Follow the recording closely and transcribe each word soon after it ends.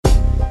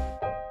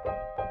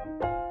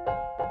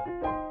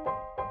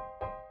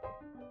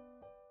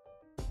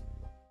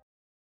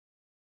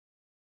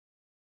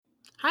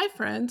Hi,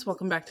 friends.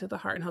 Welcome back to the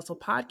Heart and Hustle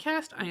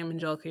podcast. I am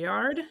Angelica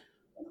Yard.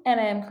 And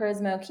I am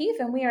Charisma O'Keefe,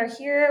 and we are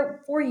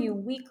here for you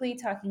weekly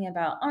talking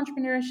about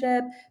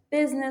entrepreneurship,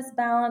 business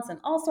balance, and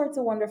all sorts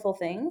of wonderful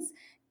things.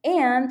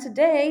 And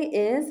today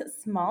is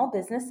Small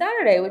Business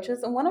Saturday, which is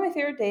one of my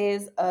favorite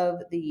days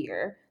of the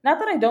year. Not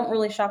that I don't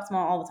really shop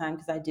small all the time,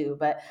 because I do,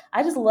 but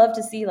I just love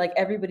to see like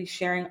everybody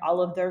sharing all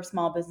of their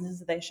small businesses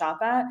that they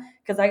shop at,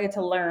 because I get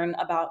to learn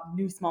about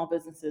new small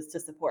businesses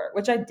to support,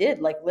 which I did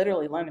like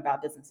literally learn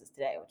about businesses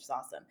today, which is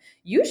awesome.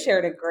 You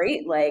shared a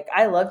great, like,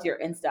 I loved your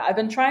Insta. I've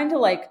been trying to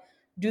like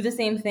do the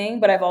same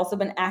thing, but I've also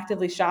been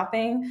actively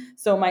shopping.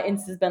 So my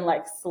Insta's been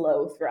like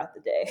slow throughout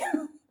the day.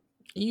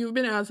 You've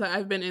been outside.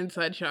 I've been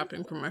inside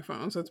shopping from my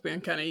phone, so it's been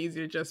kind of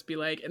easy to just be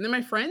like. And then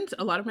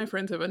a lot of my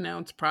friends have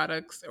announced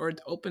products or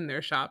opened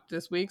their shop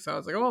this week, so I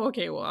was like, oh,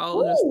 okay, well,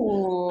 I'll just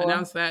Ooh.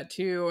 announce that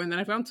too. And then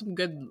I found some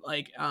good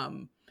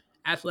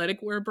athletic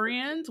wear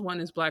brands.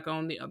 One is black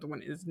owned, the other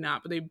one is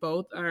not, but they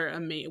both are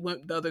amazing.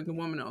 The other than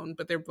woman owned,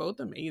 but they're both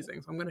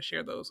amazing. So I'm gonna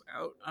share those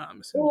out as soon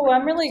as Oh, we're I'm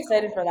done really this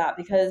excited call. for that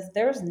because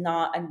there's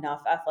not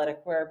enough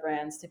athletic wear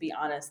brands, to be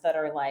honest, that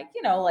are like,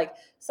 like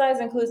size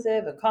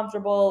inclusive and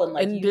comfortable and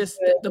like And use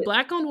the good.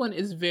 black owned one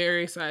is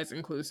very size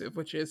inclusive,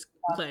 which is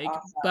That's like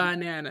awesome.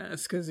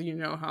 bananas because you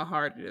know how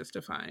hard it is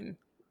to find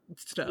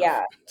stuff.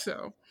 Yeah.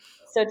 So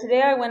So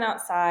today I went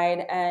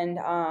outside and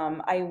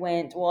I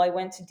went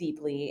to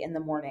Deeply in the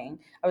morning.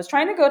 I was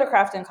trying to go to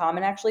Craft and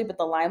Common actually, but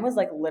the line was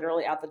like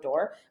literally out the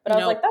door. But I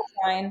was like, nope. that's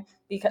fine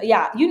because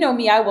yeah, you know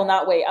me, I will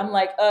not wait. I'm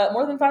like,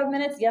 more than 5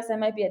 minutes. Yes, I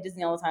might be at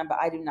Disney all the time, but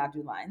I do not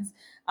do lines.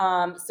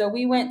 So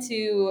we went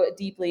to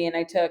Deeply and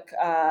I took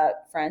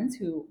friends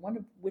who one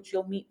of which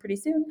you'll meet pretty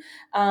soon.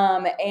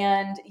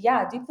 And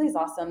yeah, Deeply is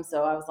awesome.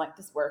 So I was like,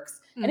 this works.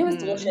 And it was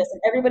Hmm. delicious.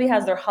 And everybody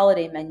has their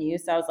holiday menu.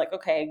 So I was like,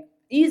 okay,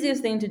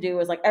 easiest thing to do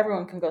is like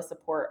everyone can go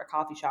support a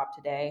coffee shop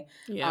today.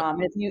 Yep.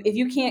 If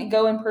you can't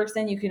go in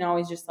person, you can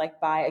always just like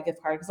buy a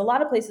gift card because a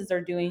lot of places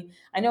are doing.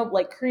 I know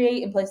like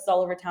Create and places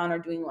all over town are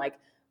doing like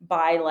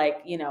buy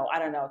like I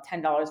don't know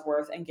 $10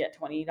 worth and get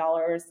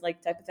 $20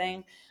 like type of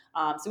thing.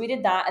 So we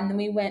did that, and then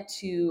we went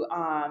to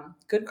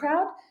Good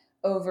Crowd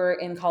over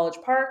in College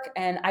Park,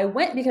 and I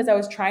went because I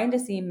was trying to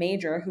see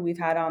Major, who we've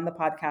had on the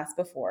podcast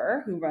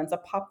before, who runs a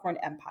popcorn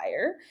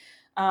empire.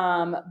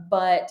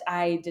 But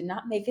I did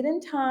not make it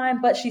in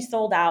time, but she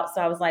sold out.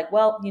 So I was like,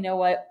 well, you know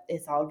what?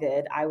 It's all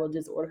good. I will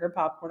just order her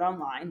popcorn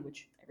online,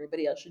 which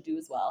everybody else should do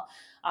as well.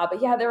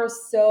 But yeah, there were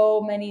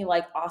so many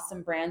like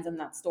awesome brands in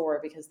that store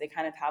because they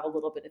kind of have a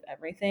little bit of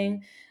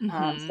everything.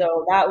 Hmm.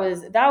 So that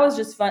was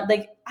just fun.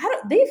 Like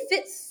they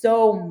fit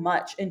so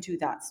much into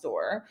that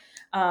store.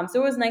 So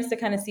it was nice to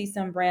kind of see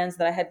some brands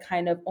that I had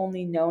kind of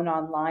only known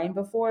online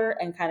before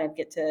and kind of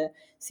get to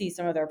see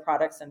some of their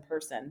products in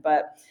person.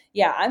 But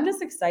yeah, I'm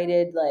just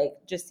excited, like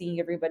just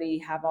seeing everybody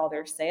have all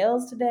their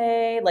sales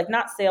today. Like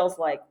not sales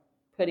like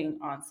putting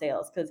on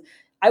sales. Because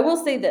I will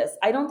say this,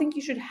 I don't think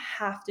you should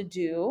have to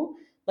do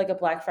like a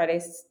Black Friday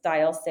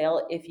style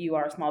sale if you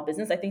are a small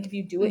business. I think if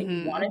you do it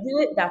and you want to Hmm. do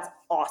it, that's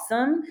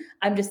awesome.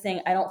 I'm just saying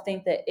I don't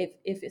think that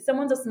if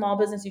someone's a small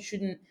business, you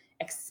shouldn't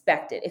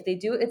expect it. If they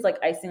do it, it's like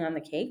icing on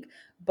the cake.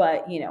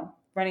 But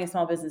running a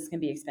small business can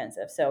be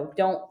expensive. So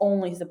don't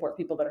only support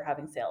people that are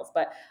having sales.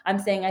 But I'm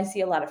saying I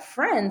see a lot of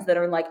friends that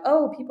are like,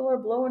 oh, people are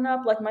blowing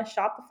up. Like my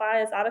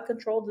Shopify is out of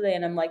control today.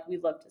 And I'm like,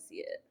 we'd love to see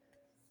it.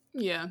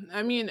 Yeah,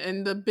 I mean,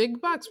 and the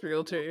big box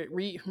realtors,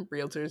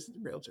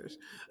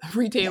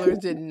 retailers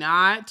did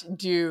not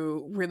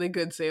do really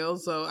good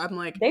sales. So I'm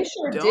like, They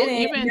sure don't didn't.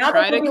 even Now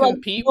they're try going to to be like,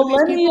 compete with these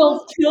millennials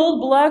people.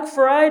 killed Black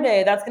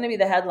Friday. That's going to be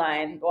the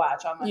headline.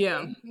 Watch on Yeah.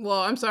 Monday.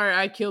 Well, I'm sorry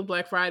I killed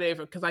Black Friday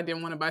because I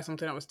didn't want to buy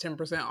something that was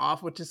 10%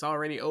 off, which is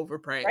already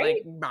overpriced. Like,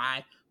 Right?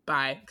 bye.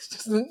 Bye.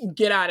 Just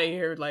get out of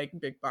here, like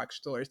big box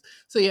stores.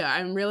 So yeah,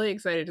 I'm really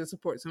excited to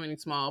support so many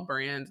small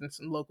brands and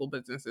some local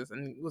businesses,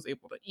 and was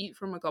able to eat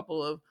from a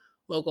couple of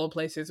local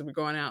places. We're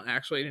going out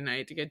actually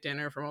tonight to get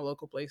dinner from a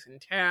local place in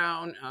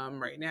town.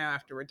 Right now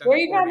after we're done Where are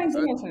you recording. having So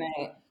dinner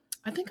tonight?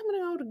 I think I'm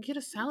gonna go to get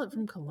a salad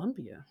from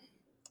Columbia.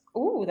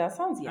 Ooh, that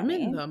sounds I'm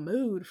in yummy. the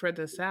mood for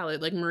the salad.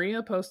 Like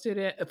Maria posted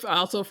it.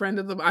 Also, a friend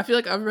of the. I feel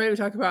like I'm ready to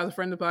talk about the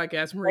friend of the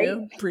podcast. Right?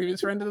 Maria,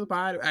 previous friend of the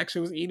pod,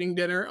 actually was eating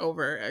dinner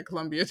over at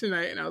Columbia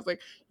tonight, and I was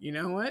like, you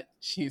know what?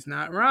 She's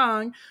not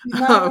wrong.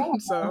 She's not wrong.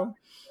 So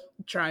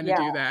trying to Yeah.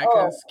 do that Oh,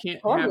 because can't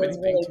have Columbia is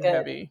anything really too good.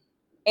 heavy right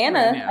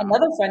Anna, now.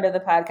 another friend of the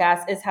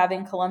podcast, is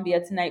having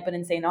Columbia tonight, but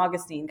in St.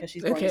 Augustine because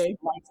she's going to Okay, St.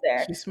 Mike's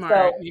there. she's So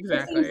smart. this seems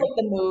Exactly. like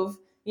the move.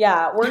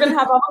 Yeah, we're gonna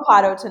have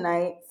avocado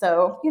tonight,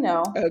 so And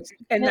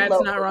keeping it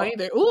that's not wrong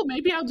local. either. Oh,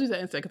 maybe I'll do that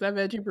instead because that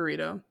veggie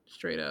burrito,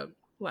 straight up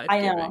life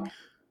I giving. know.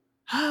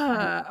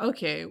 I know.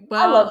 Okay.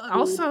 I love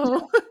Well, food.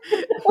 also,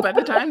 by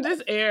the time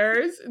this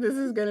airs, this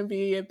is going to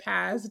be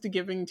past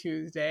Giving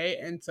Tuesday.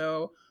 And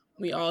so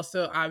we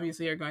also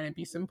obviously are going to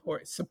be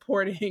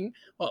supporting.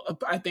 Well,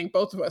 I think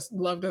both of us,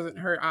 love doesn't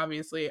hurt,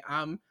 obviously.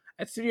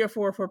 At Studio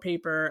 4 for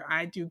paper,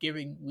 I do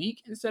Giving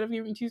Week instead of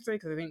Giving Tuesday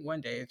because I think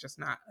one day is just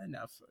not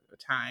enough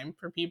time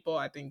for people.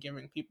 I think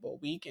giving people a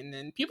week and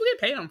then people get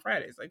paid on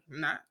Fridays. Like,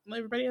 not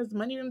everybody has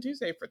money on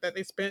Tuesday for that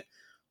they spent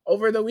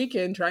over the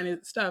weekend trying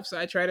to stuff. So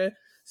I try to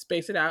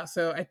space it out.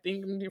 So I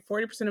think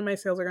 40% of my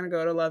sales are going to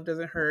go to Love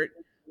Doesn't Hurt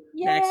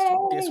next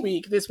Yay!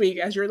 this week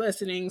as you're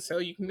listening. So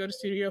you can go to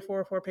Studio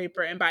 404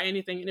 Paper and buy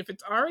anything. And if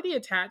it's already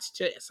attached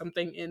to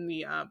something in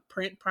the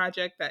print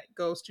project that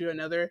goes to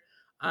another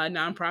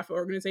nonprofit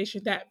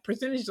organization, that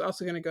percentage is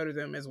also going to go to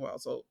them as well.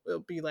 So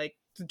it'll be like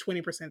the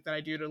 20% that I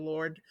do to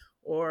Lord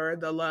or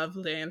the Love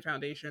Land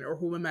Foundation or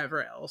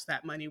whomever else.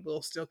 That money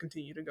will still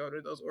continue to go to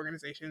those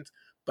organizations,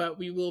 but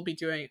we will be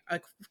doing,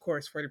 of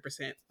course,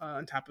 40%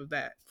 on top of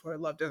that for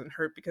Love Doesn't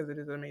Hurt, because it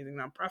is an amazing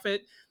nonprofit.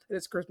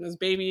 It's Christmas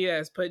baby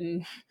that's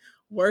putting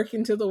work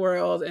into the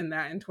world, and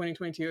that in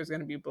 2022 is going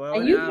to be And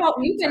blowing up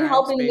in you've been time,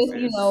 helping with,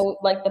 spaces.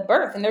 like the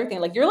birth and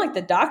everything. Like you're like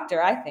the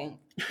doctor, I think.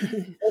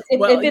 If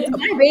Well, it's yeah,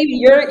 my baby,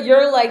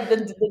 you're like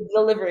the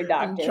delivery I'm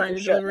doctor trying for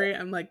to sure. deliver it.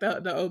 I'm like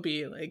the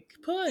OB, like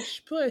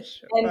push,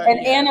 push. But And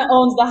yeah, Anna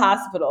owns the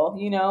hospital,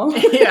 you know?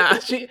 yeah.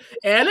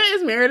 Anna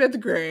is Meredith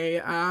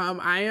Grey.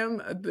 I am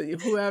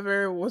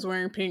whoever was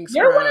wearing pink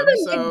You're one of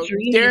scrubs. the like So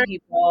dreamy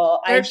people,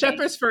 I Derek think.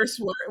 Shepard's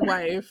first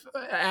wife,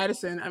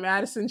 Addison. I'm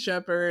Addison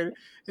Shepard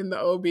in the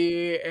OB,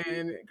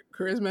 and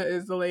Charisma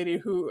is the lady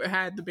who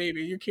had the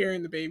baby. You're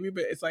carrying the baby,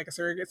 but it's like a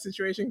surrogate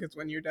situation, because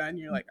when you're done,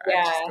 you're like, I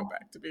just Yeah, go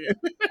back to being.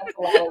 that's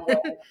a lot of work.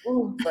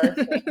 Ooh,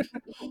 birthing.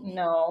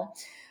 No.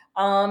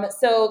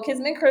 So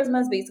Kismet Charisma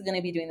is basically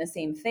going to be doing the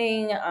same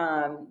thing.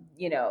 The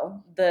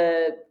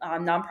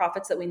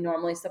nonprofits that we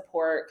normally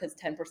support, because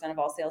 10% of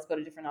all sales go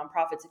to different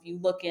nonprofits. If you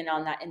look in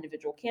on that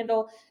individual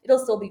candle, it'll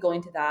still be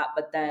going to that,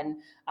 but then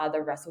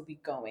the rest will be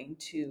going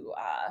to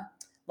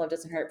Love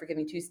Doesn't Hurt for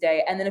Giving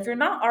Tuesday. And then if you're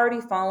not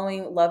already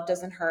following Love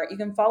Doesn't Hurt, you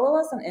can follow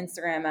us on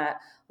Instagram at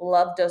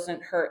Love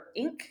Doesn't Hurt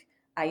Inc.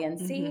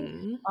 INC.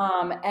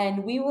 Mm-hmm.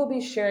 And we will be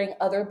sharing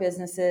other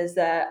businesses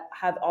that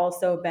have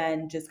also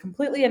been just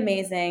completely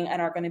amazing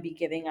and are going to be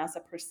giving us a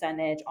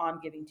percentage on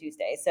Giving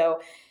Tuesday.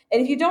 So,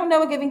 and if you don't know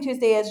what Giving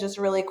Tuesday is, just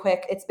really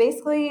quick, it's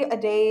basically a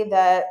day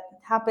that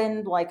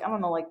happened like, I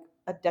don't know, like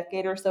a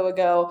decade or so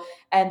ago.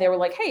 And they were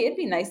like, hey, it'd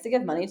be nice to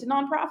give money to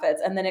nonprofits.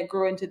 And then it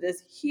grew into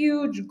this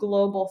huge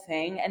global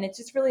thing. And it's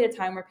just really a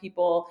time where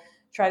people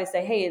try to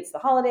say, hey, it's the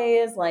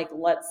holidays, like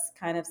let's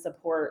kind of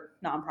support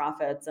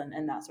nonprofits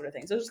and that sort of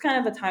thing. So it's just kind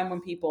of a time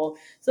when people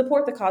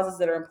support the causes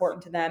that are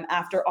important to them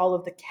after all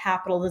of the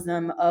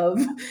capitalism of,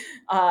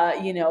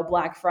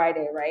 Black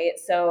Friday, right?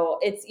 So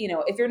it's,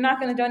 if you're not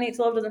going to donate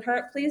to Love Doesn't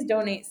Hurt, please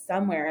donate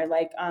somewhere.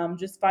 Like,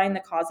 just find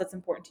the cause that's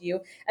important to you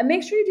and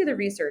make sure you do the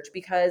research,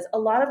 because a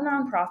lot of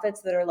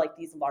nonprofits that are like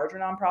these larger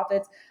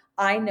nonprofits,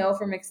 I know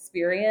from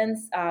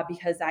experience,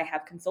 because I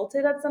have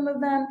consulted at some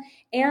of them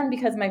and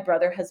because my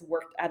brother has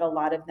worked at a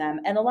lot of them,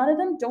 and a lot of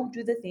them don't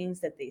do the things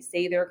that they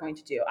say they're going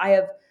to do. I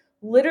have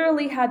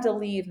literally had to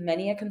leave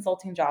many a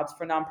consulting jobs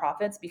for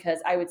nonprofits because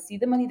I would see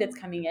the money that's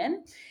coming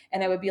in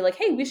and I would be like,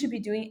 hey, we should be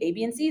doing A,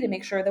 B, and C to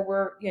make sure that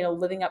we're,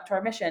 living up to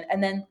our mission.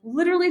 And then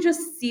literally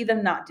just see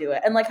them not do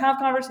it and like have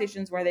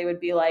conversations where they would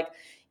be like,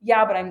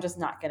 yeah, but I'm just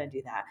not going to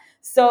do that.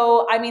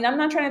 So, I mean, I'm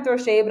not trying to throw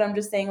shade, but I'm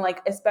just saying,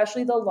 like,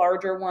 especially the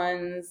larger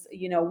ones,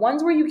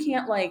 ones where you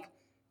can't like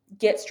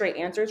get straight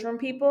answers from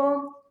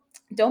people,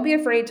 don't be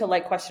afraid to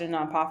like question a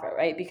nonprofit,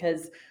 right?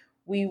 Because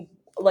we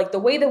like the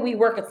way that we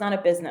work, it's not a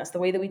business. The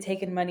way that we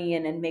take in money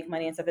and make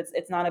money and stuff,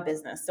 it's not a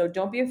business. So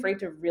don't be afraid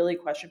to really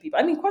question people.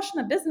 I mean, question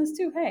a business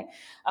too, hey,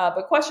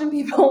 but question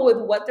people with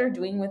what they're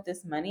doing with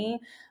this money,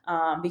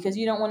 because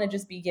you don't want to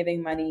just be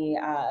giving money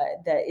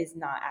that is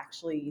not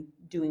actually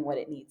doing what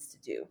it needs to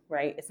do,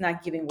 right? It's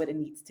not giving what it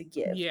needs to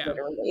give, Yeah,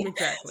 literally.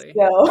 exactly.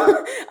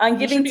 So on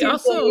You should Giving be Tuesday,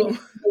 also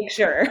make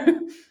sure.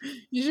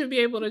 you should be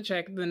able to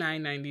check the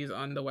 990s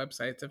on the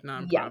websites of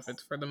Yes.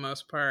 nonprofits. For the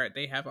most part,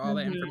 they have all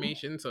the Hmm.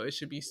 information, so it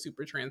should be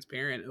super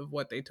transparent of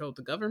what they told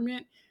the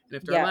government. And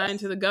if they're lying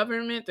to Yes. the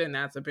government, then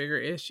that's a bigger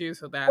issue.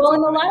 So that's Well,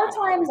 and a something that you lot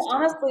can of times, always do.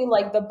 honestly,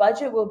 like the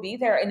budget will be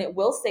there and it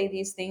will say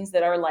these things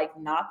that are like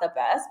not the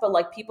best, but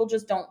like people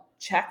just don't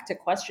check to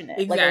question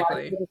it. Like a lot of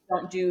Exactly. people just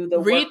don't do the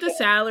Read work the that,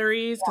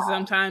 salaries, because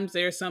sometimes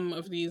there's some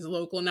of these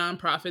local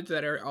nonprofits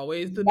that are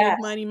always the big yes.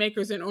 money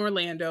makers in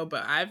Orlando,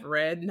 but I've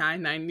read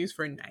 990s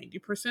for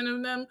 90%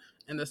 of them,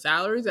 and the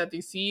salaries that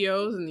these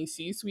CEOs and these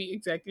C-suite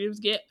executives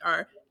get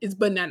are it's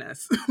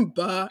bananas. Mhm.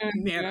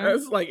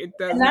 Bananas. Like it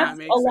does And that's not a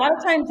make lot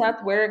of sense. times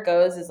that's where it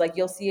goes is like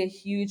you'll see a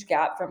huge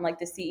gap from like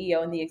the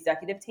CEO and the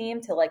executive team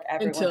to like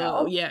everyone Until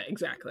else. yeah,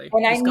 exactly.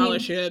 And The I mean,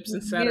 scholarships,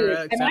 huge.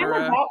 etc., And I'm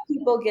etc. about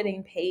people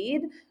getting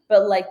paid,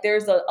 but like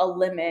there's a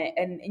limit.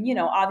 And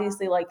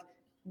obviously, like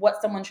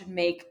what someone should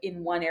make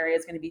in one area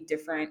is going to be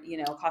different,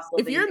 cost of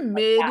If living and you're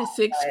things like mid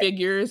six that.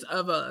 figures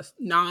of a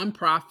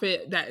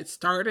nonprofit that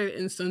started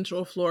in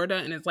Central Florida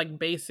and it's like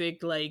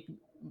basic, like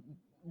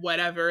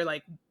whatever,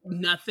 like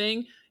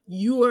nothing,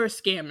 you are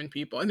scamming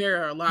people. And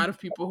there are a lot of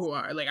people who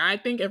are. Like, I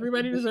think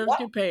everybody deserves to But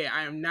get paid.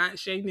 I am not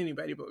shading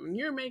anybody, but when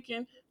you're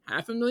making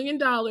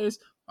 $500,000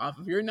 off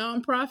of your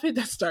nonprofit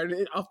that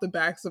started off the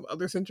backs of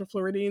other Central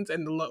Floridians,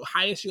 and the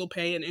highest you'll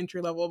pay an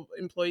entry level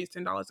employee is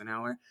 $10 an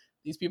hour,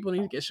 these people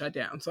need to get shut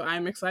down. So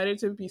I'm excited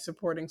to be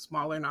supporting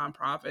smaller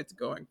nonprofits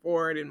going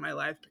forward in my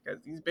life,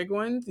 because these big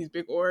ones, these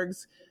big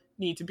orgs,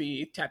 need to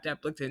be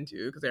looked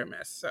into because they're a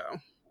mess. So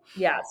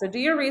Yeah, so do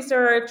your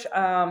research.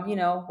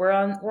 We're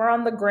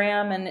on the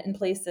gram and in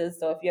places.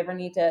 So if you ever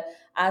need to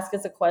ask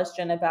us a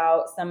question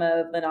about some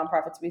of the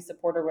nonprofits we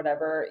support or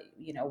whatever,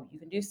 you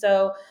can do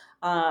so.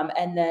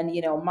 And then,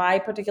 my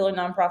particular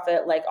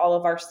nonprofit, like all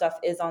of our stuff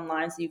is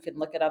online, so you can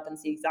look it up and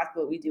see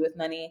exactly what we do with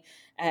money.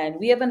 And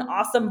we have an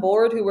awesome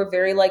board who we're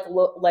very like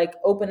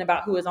open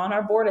about who is on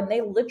our board, and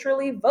they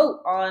literally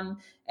vote on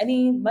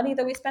any money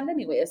that we spend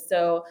anyways.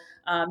 So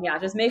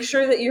just make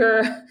sure that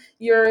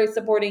you're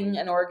supporting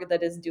an org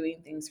that is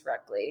doing things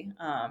correctly.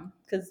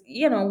 Because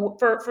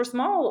for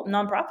small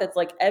nonprofits,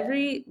 like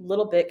every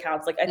little bit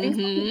counts. Like I think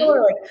some people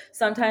are like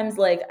sometimes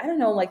like I don't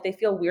know, like they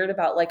feel weird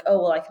about like, oh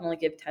well, I can only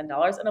give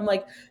 $10, and I'm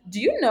like, do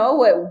you know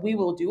what we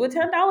will do with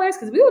 $10?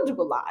 Because we will do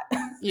a lot.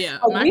 Yeah,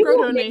 Like, we micro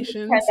will make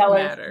donations $10.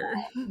 matter.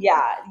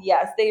 Yeah,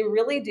 yes, they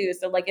really do.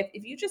 So like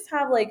if you just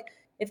have like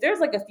if there's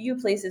like a few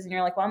places and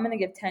you're like, well, I'm going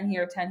to give 10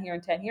 here, 10 here,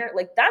 and 10 here,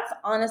 like that's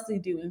honestly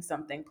doing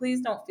something. Please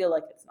don't feel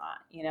like it's not,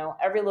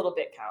 every little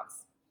bit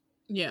counts.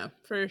 Yeah,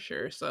 for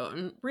sure. So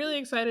I'm really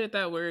excited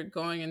that we're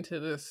going into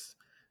this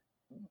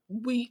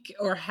week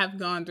or have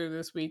gone through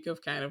this week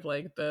of kind of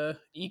like the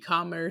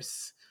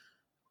e-commerce,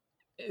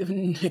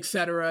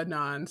 etc.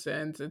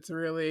 nonsense. It's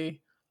really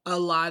a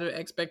lot of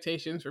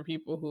expectations for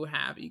people who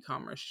have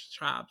e-commerce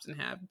shops and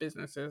have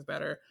businesses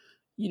that are,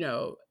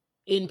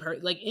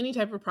 like any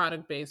type of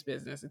product-based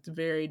business. It's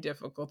very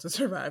difficult to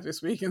survive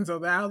this week. And so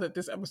now that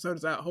this episode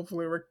is out,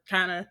 hopefully we're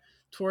kind of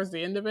towards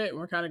the end of it, and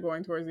we're kind of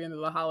going towards the end of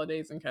the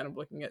holidays and kind of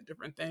looking at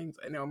different things.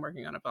 I know I'm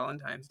working on a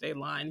Valentine's Day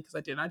line because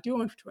I did not do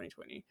one for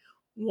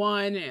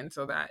 2021, and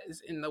so that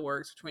is in the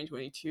works for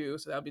 2022.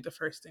 So that'll be the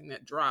first thing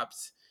that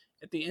drops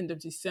at the end of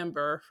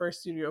December for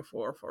Studio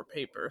 4 for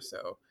paper.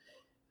 So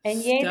and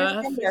yay stuff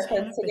December, is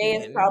because today is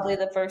happening. probably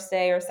the first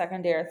day or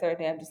second day or third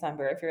day of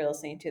December if you're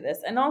listening to this.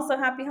 And also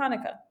happy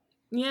Hanukkah.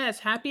 Yes,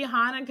 happy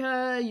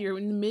Hanukkah. You're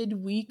in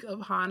midweek of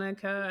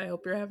Hanukkah. I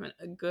hope you're having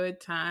a good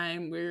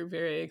time. We're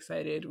very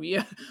excited. We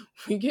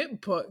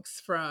get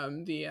books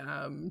from the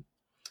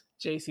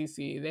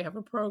JCC. They have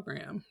a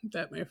program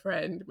that my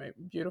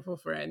beautiful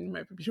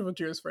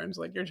Jewish friends,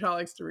 like your child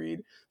likes to read,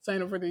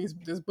 sign up for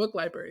this book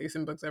library,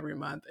 some books every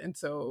month. And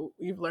so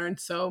we've learned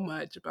so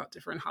much about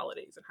different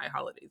holidays and high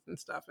holidays and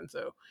stuff. And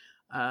so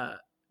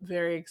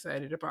very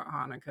excited about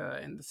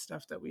Hanukkah and the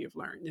stuff that we have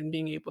learned and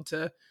being able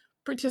to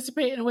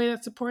participate in a way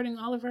that's supporting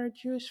all of our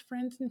Jewish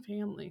friends and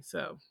family.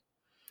 So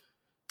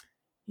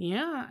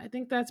yeah, I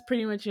think that's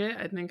pretty much it.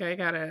 I think I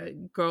gotta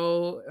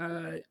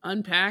go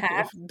unpack.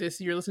 Pack. If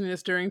you're listening to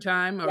this during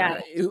time, or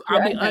Yeah,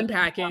 I'll be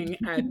unpacking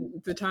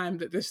at the time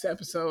that this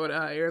episode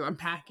airs. I'm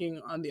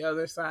packing on the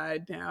other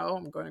side now.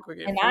 I'm going to go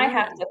get and food. I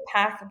have to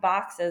pack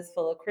boxes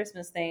full of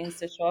Christmas things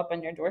to show up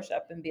on your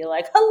doorstep and be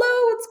like,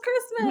 hello, it's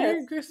Christmas.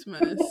 Merry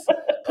Christmas.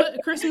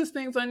 Put Christmas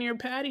things on your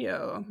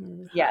patio.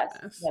 Yes,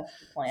 Hotness. that's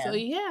the plan. So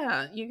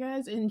yeah, you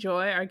guys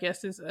enjoy. Our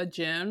guest is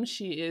Jim.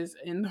 She is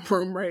in the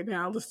room right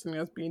now listening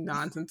to us being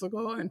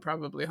nonsensical and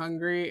probably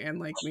hungry and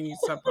like we need to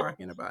stop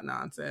talking about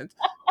nonsense.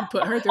 We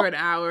put her through an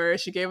hour.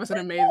 She gave us an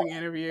amazing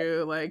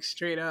interview, like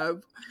straight up.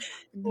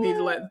 Need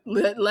to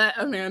let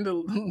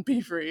Amanda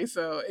be free.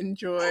 So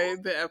enjoy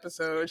the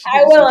episode. She I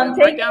gives will. us I'm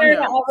write taking down her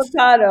to notes.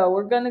 avocado.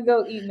 We're gonna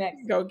go eat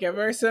Mexican. Go give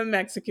her some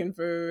Mexican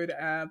food.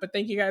 But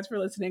thank you guys for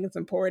listening and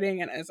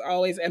supporting. And as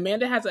always,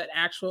 Amanda has an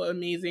actual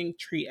amazing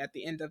treat at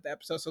the end of the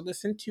episode. So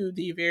listen to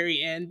the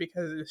very end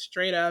because it's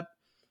straight up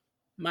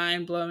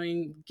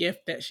mind-blowing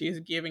gift that she is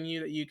giving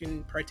you that you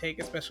can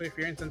partake, especially if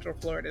you're in Central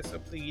Florida. So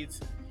please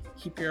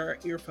keep your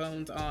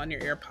earphones on,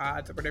 your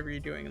AirPods, or whatever you're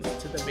doing, and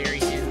listen to the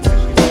very end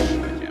where she's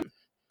talking to Jim.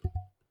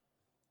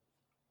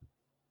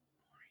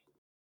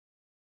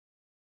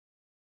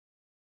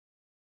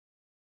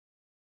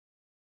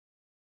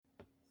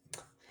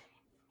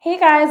 Hey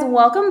guys,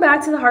 welcome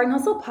back to the Heart and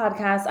Hustle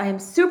podcast. I am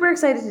super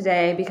excited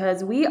today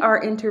because we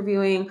are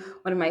interviewing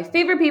one of my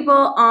favorite people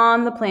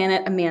on the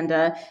planet,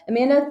 Amanda.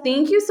 Amanda,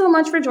 thank you so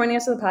much for joining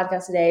us for the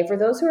podcast today. For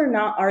those who are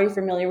not already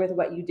familiar with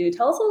what you do,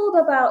 tell us a little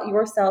bit about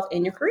yourself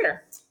and your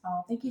career.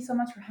 Oh, thank you so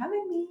much for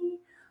having me.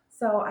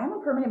 So I'm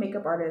a permanent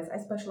makeup artist. I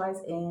specialize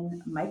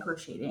in micro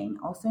shading,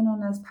 also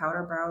known as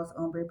powder brows,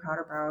 ombre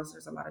powder brows.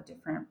 There's a lot of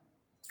different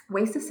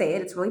ways to say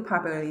it. It's really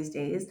popular these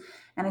days.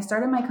 And I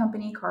started my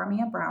company,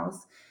 Caramia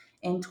Brows,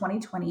 in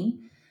 2020.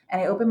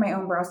 And I opened my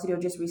own brow studio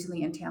just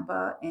recently in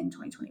Tampa in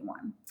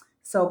 2021.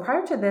 So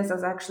prior to this, I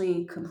was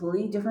actually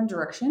completely different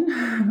direction,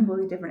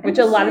 completely different Which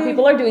a lot of industry.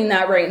 people are doing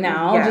that right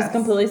now, Yes. just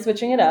completely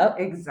switching it up.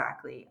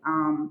 Exactly.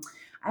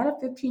 I had a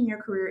 15-year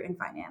career in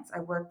finance.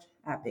 I worked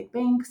at big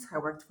banks. I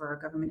worked for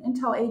a government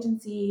intel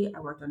agency. I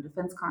worked on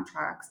defense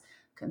contracts,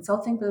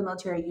 consulting for the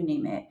military, you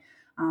name it.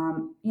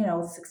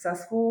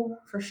 Successful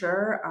for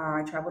sure.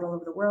 I traveled all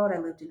over the world. I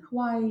lived in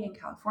Hawaii and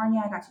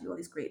California. I got to do all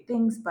these great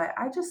things, but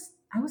I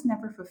was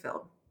never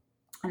fulfilled.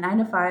 A 9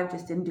 to 5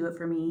 just didn't do it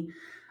for me.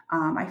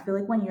 I feel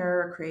like when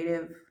you're a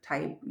creative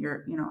type,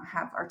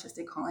 have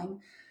artistic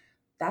calling,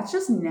 that's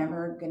just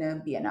never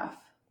gonna be enough.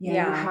 You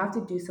have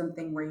to do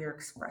something where you're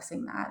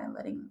expressing that and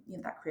letting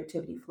that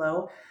creativity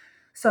flow.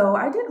 So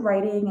I did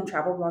writing and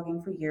travel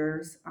blogging for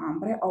years,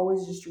 but I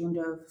always just dreamed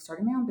of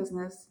starting my own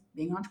business,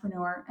 being an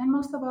entrepreneur, and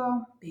most of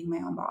all, being my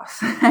own boss.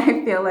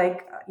 I feel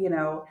like,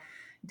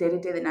 day to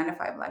day, the 9 to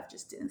 5 life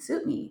just didn't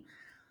suit me.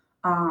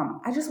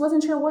 I just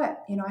wasn't sure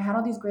what. I had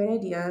all these great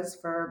ideas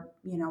for,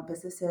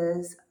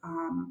 businesses,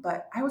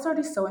 but I was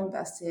already so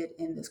invested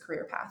in this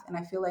career path. And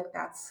I feel like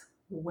that's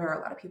where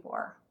a lot of people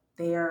are.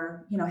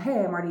 They're,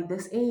 hey, I'm already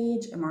this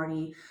age.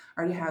 Already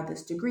have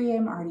this degree.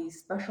 I'm already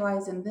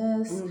specialized in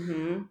this.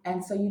 Mm-hmm.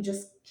 And so you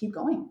just keep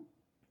going.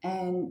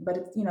 But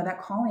it's,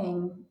 that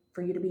calling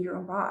for you to be your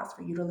own boss,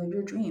 for you to live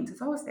your dreams,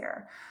 it's always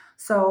there.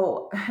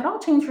 So it all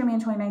changed for me in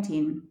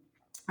 2019.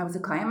 I was a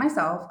client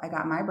myself. I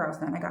got my brows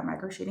done. I got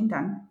microshading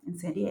done in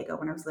San Diego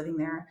when I was living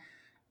there.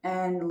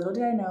 And little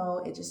did I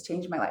know, it just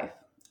changed my life.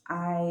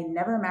 I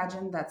never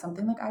imagined that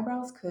something like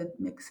eyebrows could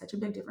make such a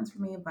big difference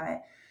for me,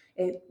 but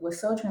it was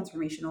so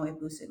transformational. It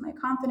boosted my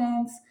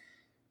confidence,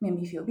 made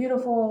me feel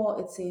beautiful.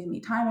 It saved me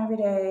time every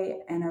day.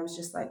 And I was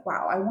just like,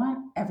 wow, I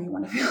want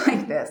everyone to feel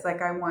like this.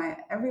 Like, I want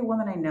every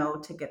woman I know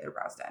to get their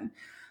brows done.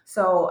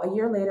 So a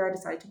year later, I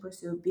decided to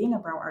pursue being a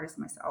brow artist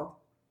myself.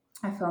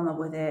 I fell in love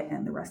with it,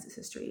 and the rest is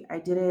history. I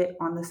did it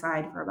on the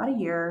side for about a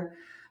year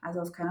as I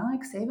was kind of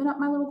like saving up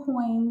my little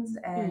coins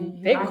and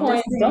Bitcoins.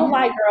 practicing. Don't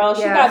lie, girl.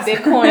 She got Yes.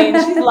 Bitcoin.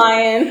 She's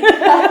lying.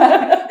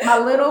 My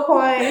little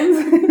coins.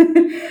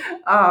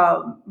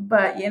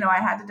 But I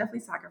had to definitely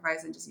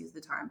sacrifice and just use the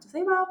time to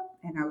save up.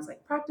 And I was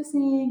like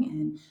practicing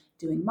and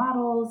doing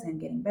models and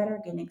getting better,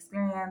 getting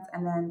experience.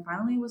 And then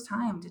finally it was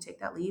time to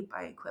take that leap.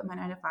 I quit my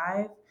 9 to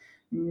 5,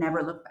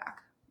 never looked back.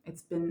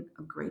 It's been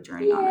a great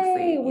journey, Yay,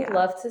 honestly. we'd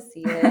love to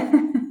see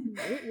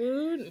it.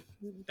 Woot.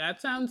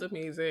 That sounds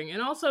amazing.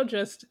 And also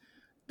just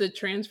the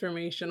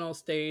transformational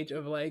stage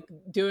of like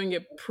doing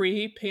it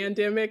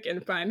pre-pandemic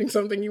and finding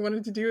something you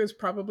wanted to do is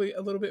probably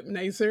a little bit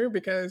nicer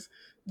because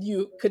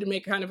you could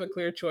make kind of a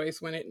clear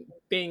choice when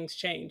things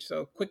change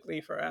so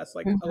quickly for us.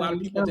 Like a lot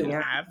of people Oh, didn't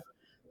yeah. have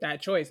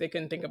that choice. They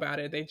couldn't think about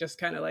it. They just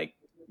kind of like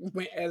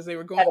went as they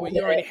were going, Gotta but do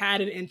you already it. had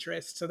an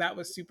interest. So that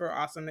was super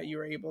awesome that you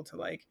were able to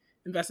like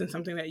invest in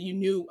something that you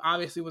knew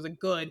obviously was a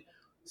good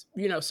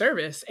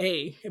service.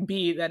 A,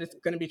 B, that it's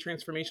going to be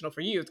transformational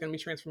for you, it's going to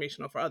be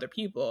transformational for other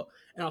people,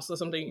 and also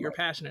something you're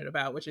passionate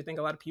about, which I think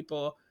a lot of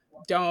people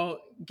don't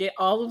get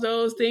all of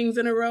those things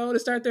in a row to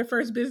start their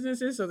first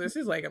businesses. So this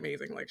is like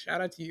amazing. Like,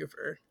 shout out to you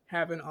for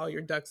having all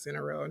your ducks in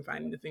a row and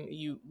finding the thing that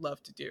you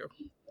love to do.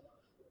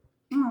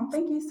 Oh,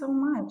 thank you so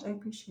much. I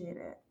appreciate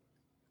it.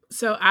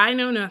 So I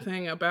know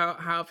nothing about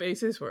how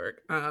faces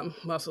work,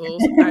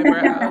 muscles,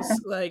 eyebrows,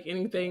 like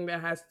anything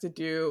that has to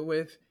do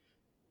with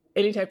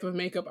any type of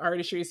makeup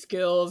artistry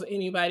skills,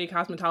 anybody,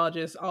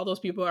 cosmetologists, all those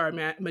people are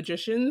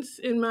magicians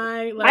in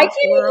my I like can't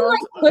even world.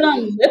 like put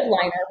on lip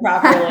liner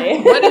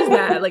properly. What is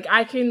that? Like,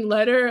 I can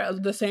letter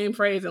the same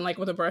phrase and like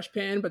with a brush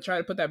pen, but try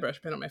to put that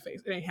brush pen on my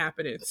face. It ain't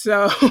happening.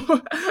 So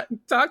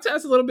talk to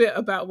us a little bit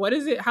about what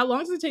is it? How long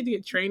does it take to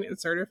get trained and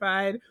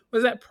certified? What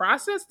does that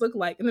process look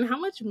like? And then how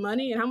much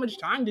money and how much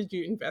time did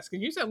you invest?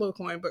 Because you said little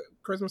coin, but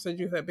Christmas said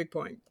you had big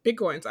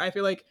coins. I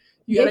feel like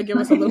you got to give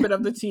us a little bit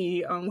of the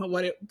tea on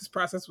what this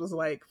process was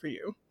like for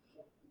you.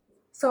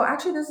 So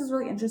actually, this is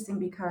really interesting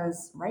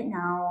because right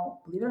now,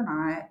 believe it or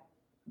not,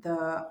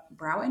 the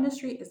brow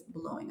industry is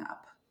blowing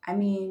up. I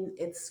mean,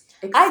 it's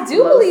I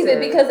do believe it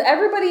because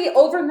everybody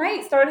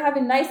overnight started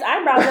having nice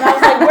eyebrows, and I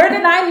was like, where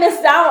did I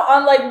miss out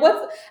on like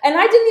what's? And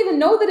I didn't even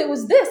know that it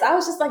was this. I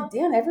was just like,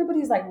 damn,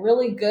 everybody's like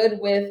really good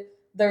with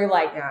their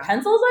like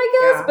pencils,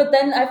 I guess. Yeah. But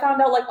then I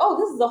found out like, oh,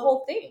 this is a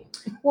whole thing.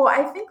 Well,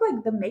 I think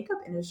like the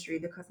makeup industry,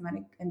 the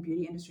cosmetic and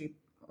beauty industry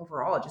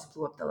overall just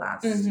blew up the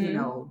last,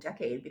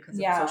 decade because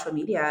of social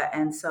media.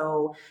 And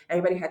so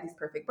everybody had these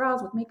perfect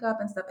brows with makeup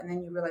and stuff. And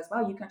then you realize,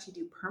 wow, you can actually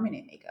do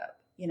permanent makeup,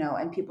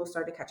 and people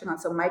started catching on.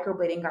 So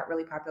microblading got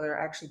really popular.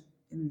 I actually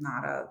am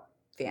not a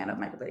fan of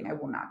microblading. I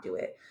will not do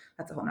it.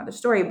 That's a whole nother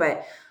story.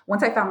 But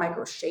once I found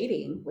micro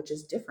shading, which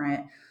is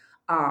different,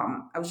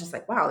 I was just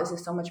like, wow, this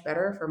is so much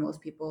better for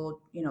most people.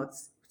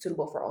 It's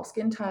suitable for all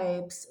skin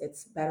types.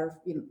 It's better,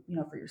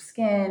 for your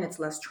skin. It's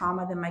less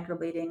trauma than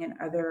microblading and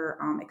other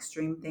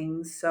extreme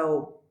things.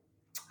 So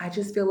I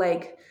just feel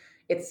like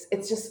it's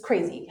just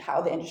crazy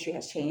how the industry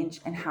has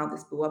changed and how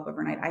this blew up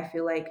overnight. I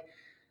feel like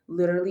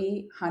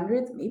literally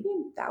hundreds, maybe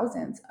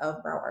thousands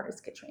of brow artists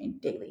get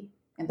trained daily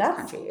in this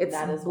country.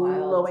 It's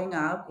blowing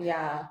up.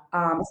 Yeah.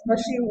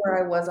 Especially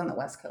where I was on the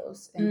West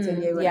Coast in San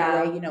Diego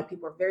and LA,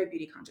 people are very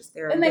beauty conscious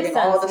there. It makes sense.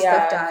 All the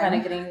stuff done. Kind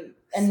of getting,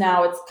 and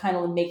now it's kind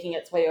of making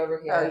its way over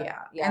here. Oh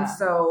yeah. And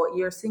so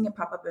you're seeing it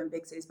pop up in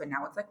big cities, but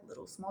now it's like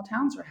little small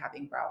towns are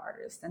having brow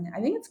artists, and I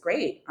think it's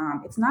great.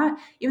 It's not,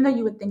 even though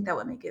you would think that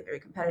would make it very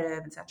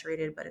competitive and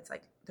saturated, but it's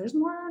like there's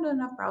more than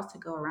enough brows to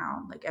go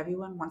around. Like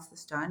everyone wants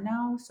this done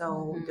now,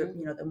 so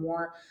the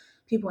more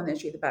people in the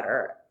industry, the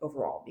better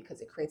overall,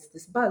 because it creates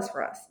this buzz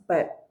for us.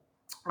 But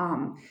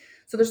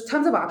so there's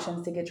tons of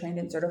options to get trained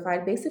and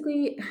certified.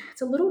 Basically,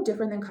 it's a little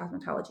different than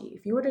cosmetology.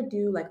 If you were to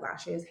do like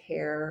lashes,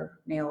 hair,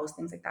 nails,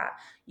 things like that,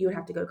 you would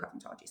have to go to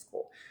cosmetology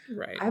school.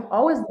 Right. I've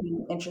always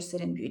been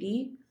interested in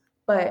beauty,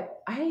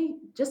 But I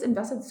just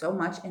invested so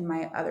much in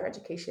my other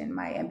education,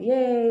 my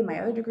MBA, my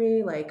other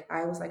degree. Like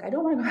I was like, I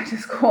don't want to go back to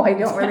school. I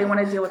don't really want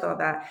to deal with all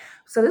that.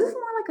 So this is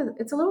more like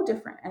it's a little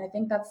different. And I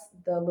think that's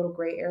the little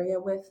gray area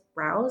with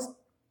brows.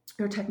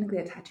 You're technically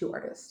a tattoo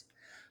artist.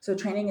 So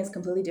training is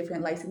completely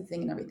different,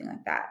 licensing and everything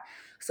like that.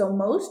 So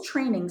most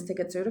trainings to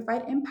get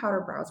certified in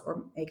powder brows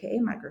or AKA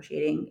micro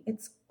shading,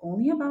 it's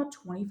only about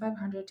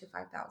 2,500 to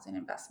 5,000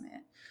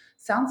 investment.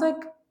 Sounds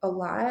like a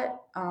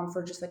lot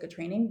for just like a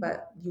training,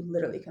 but you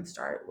literally can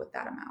start with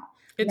that amount.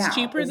 It's Now,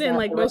 cheaper is than that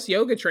like the right? most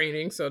yoga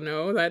training, so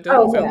no, that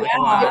doesn't Oh sound yeah, like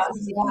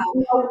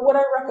a lot. would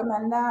I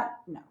recommend that?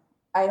 No,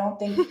 I don't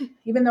think.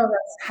 Even though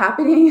that's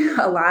happening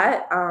a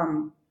lot,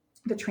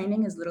 the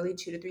training is literally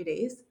 2 to 3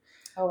 days.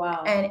 Oh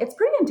wow. And it's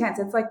pretty intense.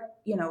 It's like,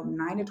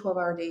 9 to 12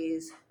 hour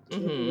days, 2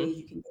 to 3 days, Hmm.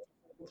 you can get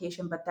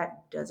vacation, but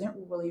that doesn't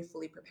really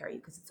fully prepare you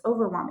because it's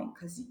overwhelming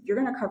because you're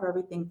going to cover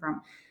everything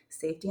from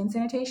safety and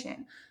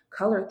sanitation,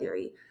 color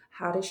theory,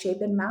 how to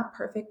shape and map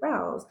perfect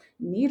brows,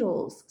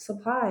 needles,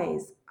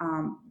 supplies.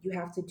 You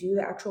have to do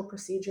the actual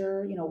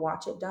procedure,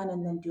 watch it done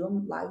and then do a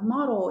live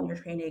model in your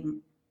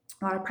training,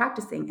 a lot of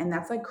practicing. And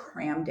that's like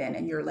crammed in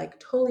and you're like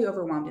totally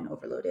overwhelmed and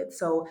overloaded.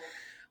 So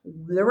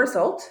the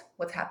result,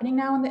 what's happening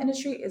now in the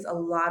industry is a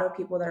lot of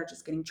people that are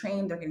just getting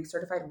trained, they're getting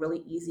certified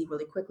really easy,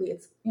 really quickly.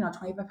 It's,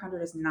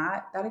 2,500 is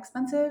not that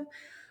expensive.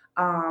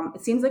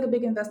 It seems like a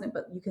big investment,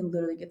 but you can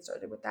literally get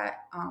started with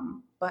that.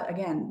 But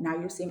again, now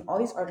you're seeing all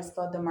these artists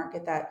flood the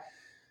market that,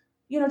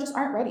 just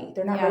aren't ready.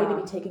 They're not ready to Yeah.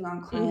 be taking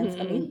on clients.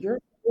 I Hmm. mean, you're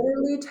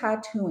literally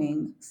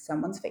tattooing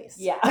someone's face.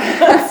 Yeah.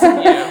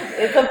 Yeah.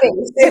 It's a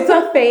face. It's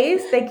a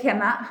face. They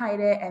cannot hide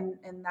it,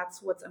 and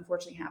that's what's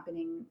unfortunately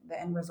happening. The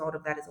end result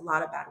of that is a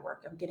lot of bad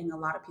work. I'm getting a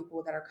lot of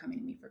people that are coming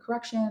to me for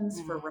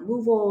corrections, for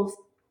removals.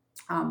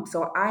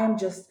 So I am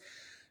just,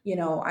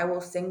 I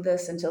will sing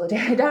this until the day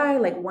I die.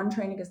 Like one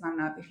training is not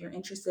enough. If you're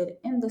interested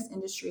in this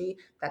industry,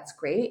 that's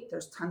great.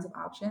 There's tons of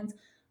options.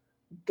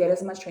 Get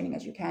as much training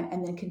as you can,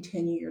 and then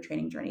continue your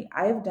training journey.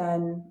 I have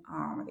done,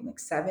 I think like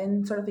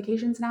 7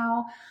 certifications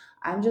now.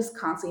 I'm just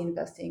constantly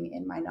investing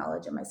in my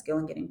knowledge and my skill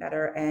and getting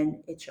better,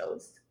 and it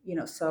shows.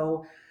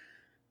 So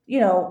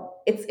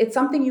it's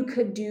something you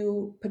could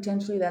do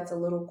potentially that's a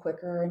little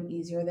quicker and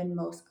easier than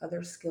most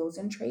other skills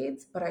and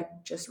trades. But I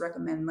just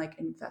recommend like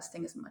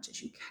investing as much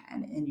as you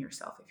can in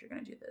yourself if you're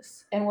going to do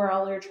this. And were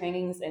all your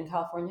trainings in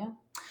California?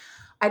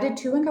 I did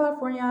 2 in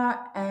California,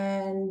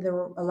 and there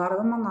were a lot of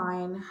them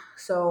online.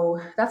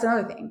 So that's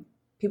another thing.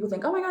 People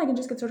think, oh my God, I can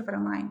just get certified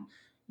online.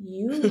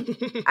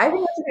 I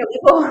think that's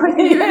illegal.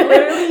 You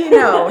literally,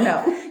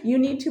 no. You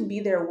need to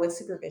be there with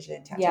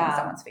supervision, tattooing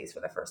someone's face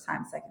for the first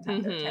time, second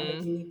time, third time.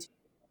 Like you need to,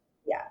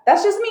 yeah,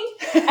 that's just me.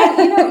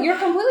 And you're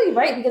completely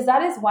right, because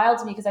that is wild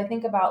to me, because I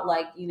think about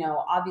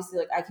obviously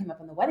like I came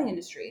up in the wedding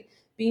industry,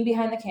 being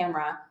behind the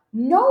camera.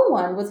 No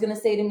one was going to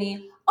say to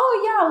me,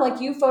 oh yeah, like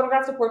you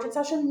photographed a portrait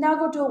session, now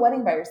go do a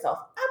wedding by yourself.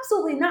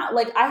 Absolutely not.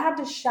 Like I had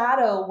to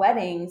shadow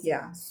weddings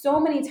so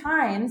many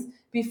times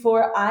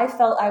before I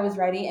felt I was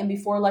ready, and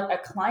before like a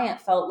client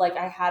felt like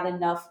I had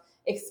enough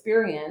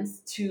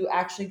experience to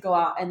actually go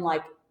out and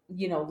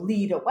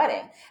lead a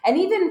wedding. And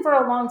even for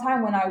a long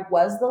time when I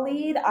was the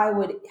lead, I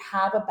would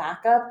have a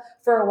backup.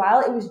 For a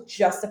while, it was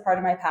just a part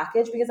of my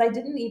package because I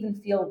didn't even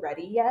feel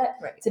ready yet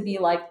to be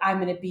like,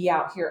 I'm going to be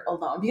out here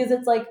alone. Because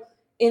it's like,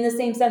 in the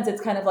same sense,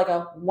 it's kind of like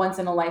a once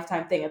in a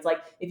lifetime thing. It's like,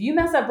 if you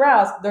mess up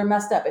brows, they're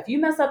messed up. If you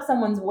mess up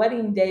someone's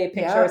wedding day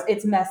pictures,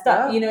 it's messed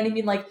up. You know what I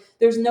mean? Like,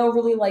 there's no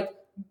really like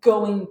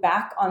going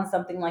back on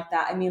something like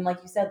that. I mean,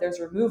 like you said,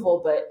 there's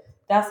removal, but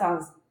that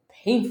sounds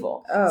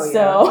painful.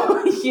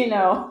 So,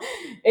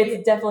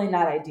 it's definitely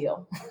not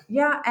ideal.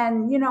 Yeah.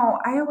 And,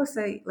 I always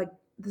say, like,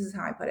 this is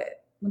how I put it.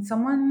 When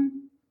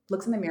someone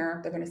looks in the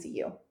mirror, they're going to see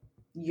you.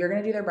 You're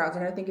going to do their brows.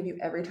 They're going to think of you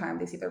every time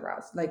they see their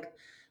brows. Like,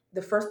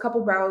 the first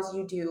couple brows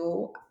you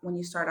do when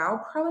you start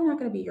out, probably not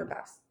going to be your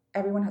best.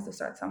 Everyone has to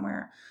start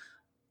somewhere.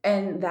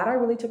 And that I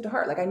really took to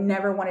heart. Like, I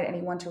never wanted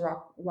anyone to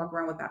walk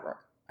around with bad work.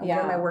 I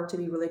wanted my work to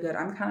be really good.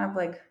 I'm kind of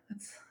like,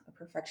 that's a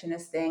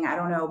perfectionist thing. I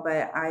don't know,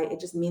 but it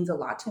just means a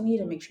lot to me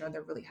to make sure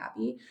they're really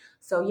happy.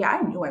 So yeah,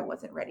 I knew I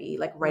wasn't ready.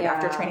 Like right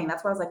after training,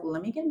 that's why I was like,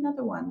 let me get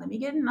another one. Let me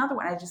get another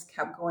one. I just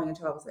kept going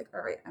until I was like,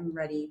 all right, I'm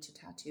ready to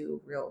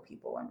tattoo real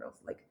people and real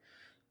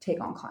take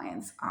on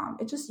clients.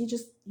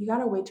 You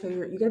gotta wait till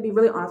you gotta be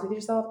really honest with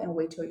yourself and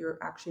wait till you're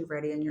actually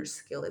ready and your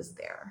skill is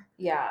there.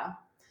 Yeah.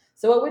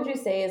 So what would you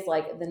say is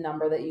like the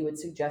number that you would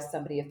suggest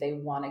somebody if they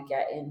want to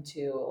get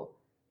into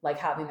like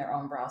having their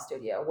own brow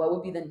studio? What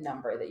would be the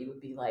number that you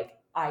would be like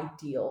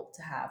ideal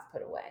to have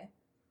put away?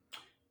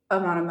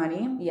 Amount of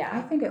money? Yeah.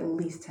 I think at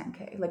least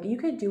 10K. Like you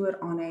could do it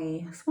on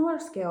a smaller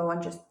scale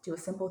and just do a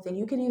simple thing.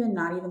 You could even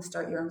not even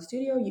start your own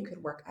studio. You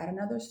could work at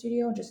another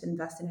studio, just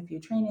invest in a few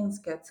trainings,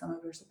 get some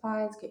of your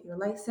supplies, get your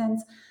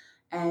license,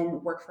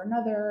 and work for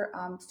another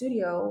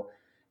studio,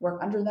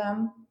 work under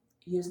them,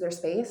 use their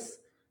space,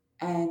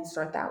 and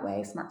start that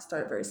way.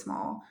 Start very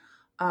small.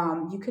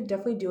 You could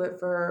definitely do it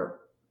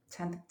for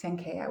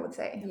 10K, I would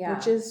say, Yeah.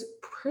 which is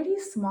pretty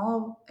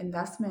small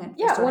investment. For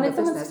Yeah, starting when a it's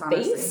someone's business,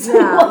 honestly. face.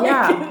 Yeah, Like,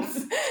 yeah. it's,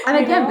 And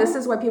you again, know? this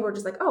is why people are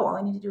just like, oh, all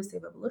I need to do is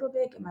save up a little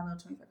bit, get my little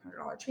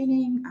 $2,500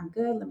 training. I'm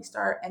good. Let me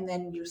start. And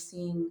then you're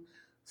seeing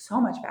so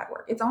much bad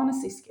work. It's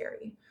honestly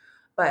scary.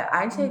 But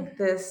I take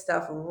this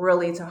stuff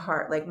really to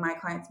heart. Like my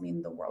clients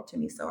mean the world to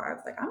me. So I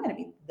was like, I'm going to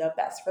be the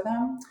best for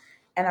them.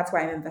 And that's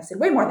why I've invested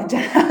way more than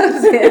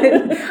Jazz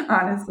did,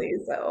 honestly.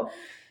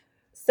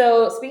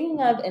 So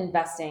speaking of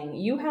investing,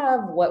 you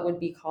have what would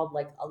be called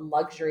like a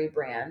luxury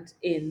brand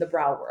in the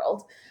brow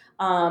world.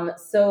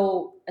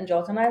 So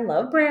Angelica and I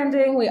love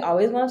branding. We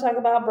always want to talk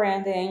about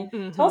branding.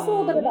 Tell us a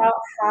little bit about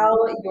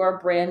how your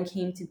brand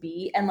came to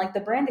be and like the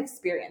brand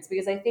experience,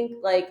 because I think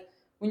like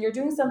when you're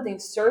doing something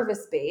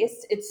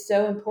service-based, it's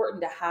so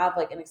important to have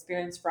like an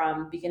experience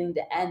from beginning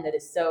to end that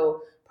is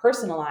so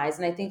personalized.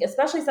 And I think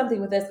especially something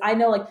with this, I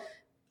know like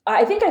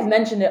I think I've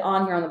mentioned it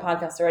on here on the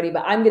podcast already,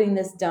 but I'm getting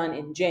this done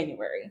in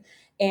January.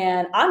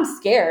 And I'm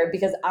scared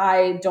because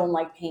I don't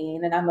like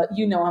pain. And I'm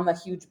a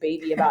huge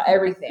baby about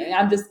everything.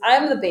 I'm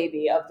the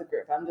baby of the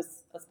group. I'm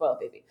just a spoiled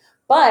baby.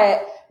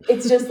 But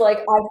it's just like,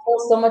 I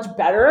feel so much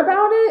better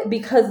about it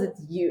because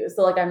it's you.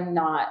 So like, I'm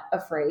not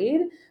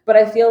afraid, but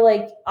I feel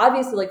like,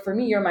 obviously like for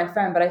me, you're my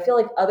friend, but I feel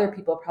like other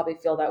people probably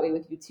feel that way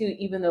with you too,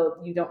 even though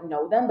you don't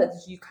know them, but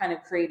you kind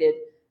of created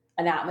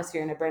an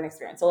atmosphere and a brand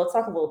experience. So let's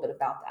talk a little bit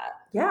about that.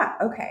 Yeah.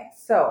 Okay.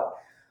 So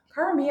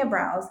Cara Mia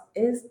Brows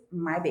is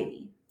my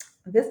baby.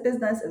 This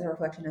business is a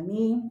reflection of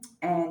me,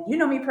 and you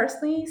know me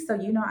personally, so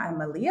you know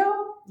I'm a Leo.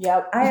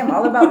 Yep. I am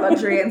all about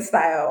luxury and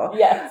style.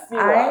 Yes,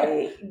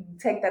 I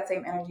take that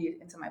same energy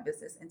into my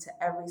business, into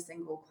every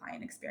single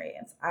client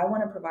experience. I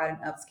want to provide an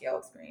upscale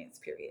experience,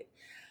 period.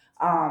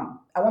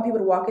 I want people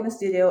to walk in the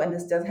studio, and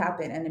this does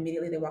happen, and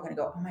immediately they walk in and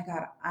go, oh my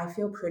God, I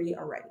feel pretty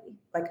already.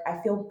 Like,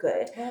 I feel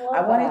good.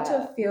 I want it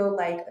to feel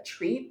like a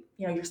treat.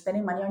 You know, you're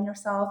spending money on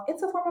yourself.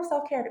 It's a form of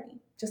self-care to me.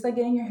 Just like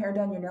getting your hair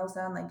done, your nails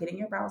done, like getting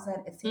your brows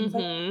done. It seems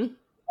like an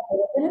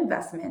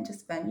investment to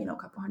spend, a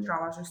couple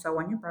 $100s or so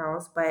on your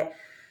brows. But,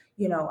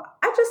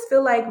 I just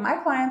feel like my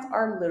clients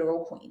are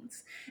literal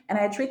queens, and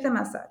I treat them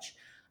as such.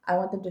 I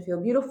want them to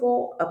feel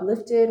beautiful,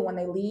 uplifted. When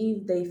they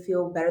leave, they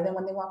feel better than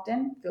when they walked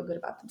in, feel good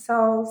about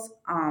themselves.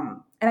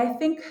 And I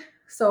think,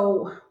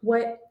 so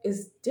what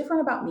is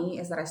different about me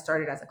is that I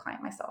started as a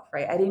client myself,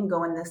 right? I didn't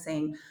go in this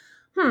saying,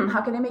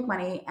 how can I make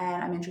money?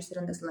 And I'm interested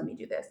in this. Let me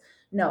do this.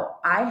 No,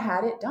 I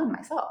had it done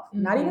myself,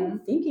 not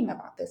even thinking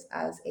about this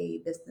as a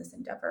business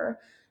endeavor.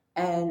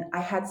 And I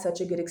had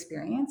such a good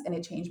experience, and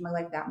it changed my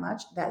life that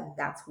much that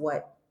that's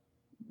what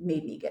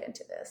made me get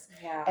into this.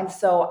 Yeah. And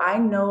so I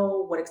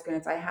know what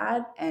experience I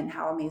had and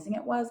how amazing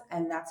it was.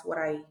 And that's what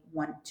I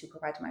want to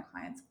provide to my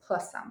clients,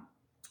 plus some.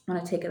 I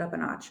want to take it up a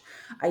notch.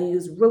 I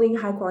use really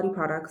high quality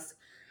products,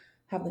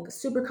 have like a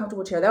super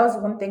comfortable chair. That was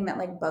one thing that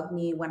like bugged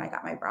me when I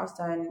got my brows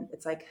done.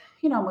 It's like,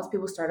 most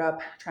people start up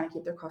trying to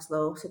keep their costs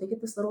low. So they get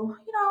this little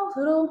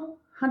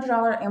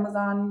 $100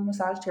 Amazon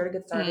massage chair to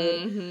get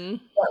started.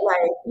 But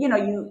like,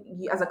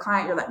 you as a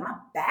client, you're like, my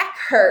back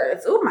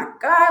hurts. Oh my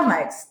God, I'm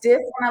like stiff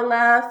when I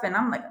left, and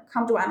I'm like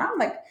comfortable. And I'm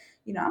like,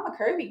 I'm a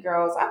curvy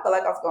girl, so I feel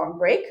like I was going to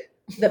break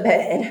the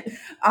bed.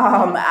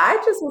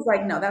 I just was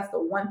like, no, that's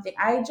the one thing.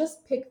 I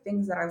just picked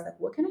things that I was like,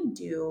 what can I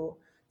do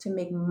to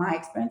make my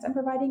experience I'm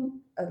providing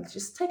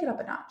just take it up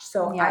a notch?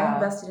 So I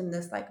invested in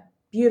this like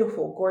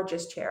beautiful,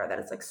 gorgeous chair that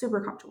is like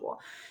super comfortable.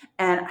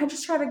 And I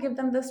just try to give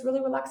them this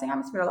really relaxing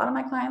atmosphere. A lot of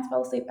my clients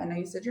fell asleep. I know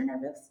you said you're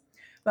nervous,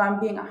 but I'm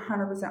being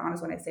 100%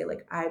 honest when I say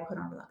like I put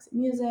on relaxing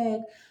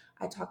music.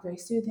 I talk very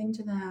soothing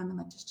to them and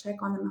like just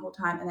check on them the whole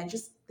time. And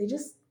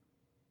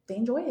they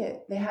enjoy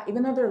it.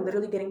 Even though they're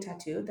literally getting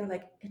tattooed, they're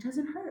like, it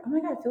doesn't hurt. Oh my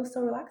God, it feels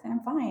so relaxing.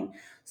 I'm fine.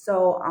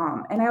 So,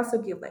 and I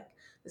also give like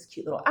this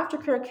cute little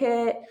aftercare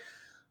kit.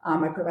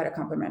 I provide a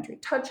complimentary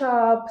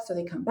touch-up so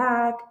they come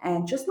back,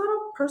 and just a lot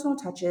of personal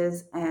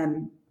touches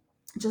and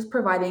just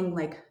providing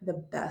like the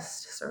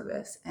best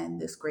service and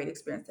this great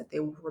experience that they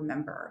will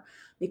remember,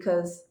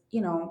 because,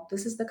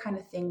 this is the kind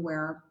of thing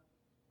where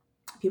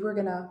people are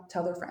going to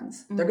tell their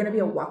friends. They're going to be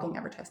a walking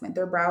advertisement.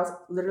 Their brows,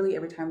 literally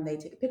every time they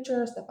take a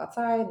picture, step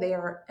outside, they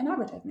are an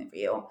advertisement for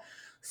you.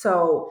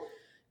 So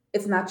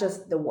it's not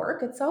just the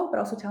work itself, but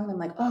also telling them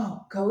like,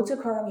 oh, go to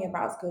Cara Mia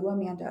Brows, go to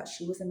Amanda.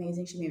 She was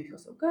amazing. She made me feel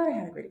so good. I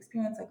had a great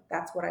experience. Like,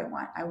 that's what I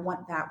want. I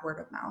want that word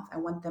of mouth. I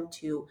want them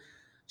to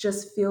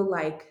just feel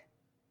like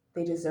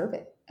they deserve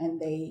it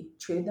and they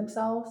treated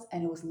themselves,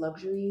 and it was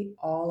luxury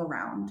all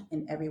around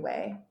in every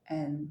way.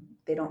 And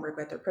they don't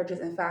regret their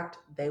purchase. In fact,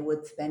 they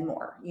would spend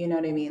more. You know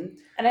what I mean?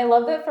 And I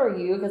love that for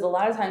you, because a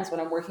lot of times when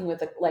I'm working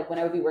with when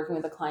I would be working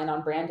with a client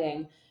on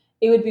branding,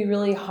 it would be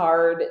really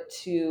hard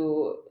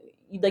to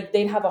like,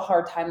 they'd have a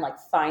hard time like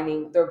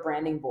finding their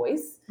branding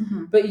voice,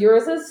 but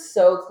yours is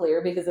so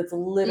clear because it's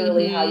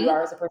literally how you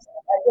are as a person.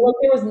 I feel like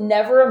there was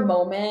never a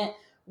moment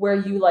where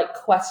you like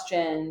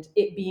questioned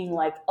it being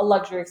like a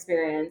luxury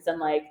experience and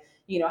like,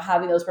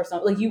 having those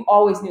personal, like you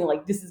always knew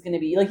like this is going to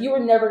be like, you were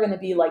never going to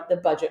be like the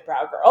budget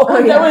brow girl.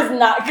 Like, that was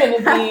not going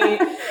to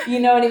be, you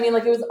know what I mean?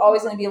 Like, it was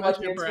always going to be a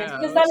luxury experience,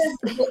 because that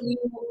is what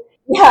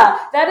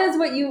yeah, that is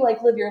what you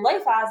like live your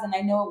life as. And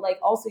I know like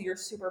also you're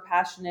super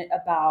passionate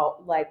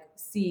about like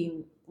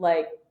seeing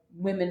like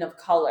women of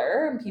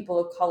color and people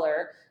of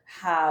color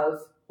have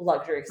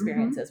luxury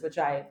experiences, which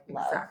I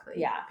love. Exactly.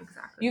 Yeah.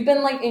 Exactly. You've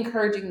been like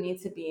encouraging me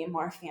to be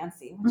more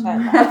fancy, which I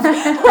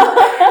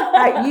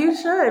love. You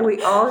should.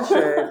 We all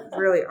should,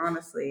 really,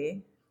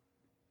 honestly.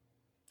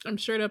 I'm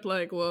straight up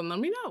like, well, let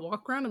me not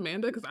walk around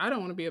Amanda because I don't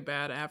want to be a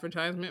bad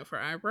advertisement for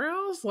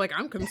eyebrows. Like,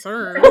 I'm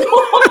concerned.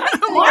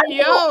 I'm like,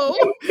 yo.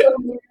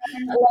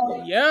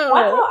 That's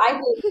how I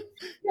do.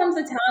 She comes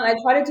to town, I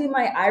try to do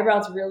my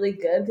eyebrows really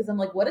good because I'm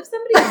like, what if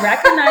somebody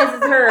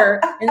recognizes her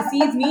and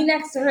sees me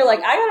next to her? Like,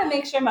 I gotta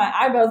make sure my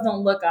eyebrows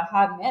don't look a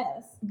hot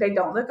mess. They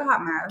don't look a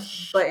hot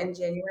mess, but in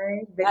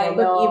January, they don't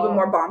look even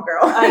more bomb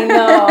girl. I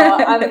know.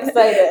 I'm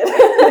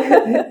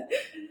excited.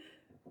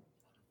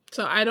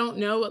 So I don't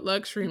know what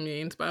luxury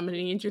means, but I'm going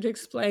to need you to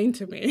explain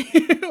to me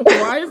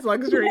why is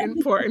luxury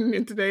important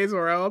in today's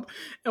world,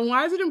 and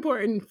why is it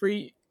important for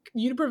you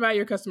to provide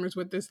your customers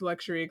with this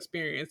luxury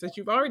experience that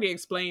you've already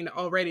explained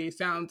already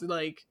sounds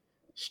like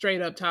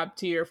straight up top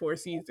tier Four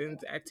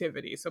Seasons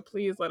activity. So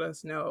please let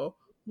us know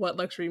what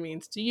luxury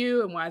means to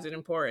you and why is it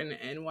important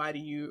and why do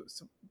you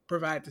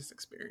provide this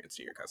experience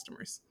to your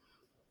customers?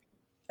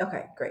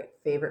 Okay, great.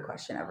 Favorite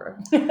question ever.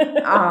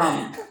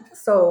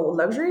 So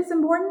luxury is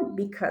important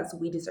because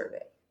we deserve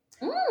it.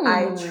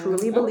 I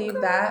truly believe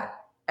that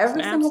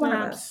every single one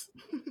of us.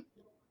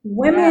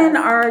 Women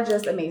are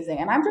just amazing.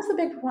 And I'm just a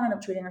big proponent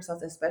of treating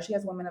ourselves, especially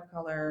as women of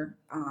color,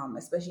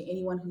 especially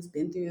anyone who's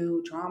been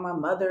through trauma,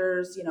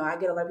 mothers. You know, I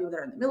get a lot of people that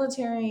are in the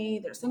military,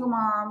 they're single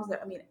moms.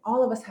 I mean,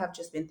 all of us have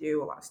just been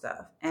through a lot of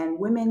stuff. And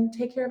women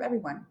take care of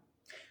everyone.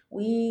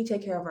 We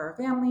take care of our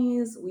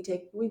families. We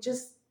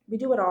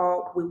do it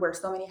all. We wear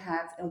so many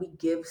hats and we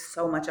give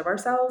so much of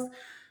ourselves.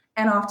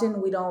 And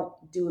often we don't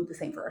do the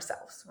same for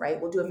ourselves, right?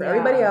 We'll do it for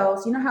everybody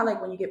else. You know how like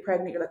when you get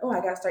pregnant, you're like, oh,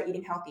 I got to start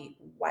eating healthy.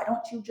 Why don't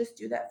you just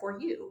do that for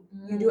you?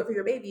 You do it for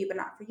your baby, but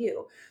not for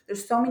you.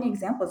 There's so many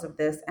examples of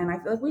this. And I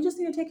feel like we just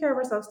need to take care of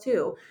ourselves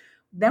too.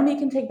 Then we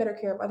can take better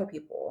care of other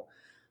people.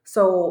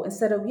 So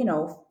instead of,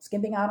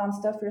 skimping out on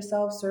stuff for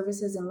yourself,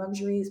 services and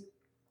luxuries,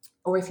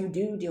 or if you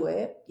do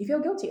it, you feel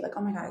guilty. Like,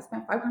 oh my God, I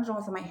spent $500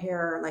 on my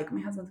hair. Like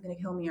my husband's going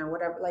to kill me or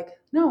whatever. Like,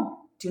 no,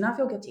 do not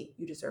feel guilty.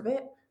 You deserve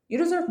it. You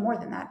deserve more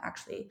than that,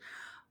 actually.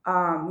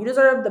 You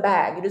deserve the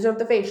bag. You deserve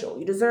the facial.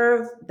 You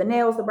deserve the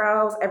nails, the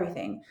brows,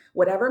 everything.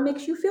 Whatever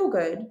makes you feel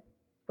good,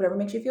 whatever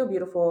makes you feel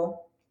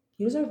beautiful,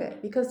 you deserve it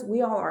because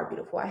we all are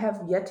beautiful. I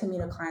have yet to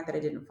meet a client that I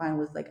didn't find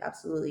was like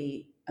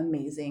absolutely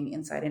amazing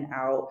inside and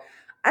out.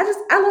 I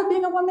love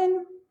being a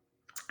woman.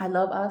 I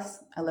love us.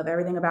 I love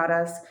everything about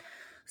us.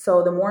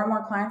 So the more and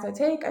more clients I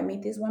take, I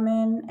meet these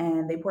women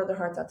and they pour their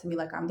hearts out to me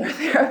like I'm their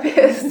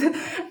therapist.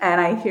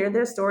 And I hear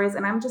their stories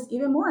and I'm just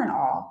even more in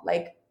awe,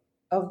 like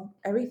of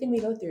everything we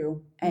go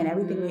through and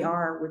everything we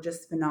are. We're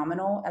just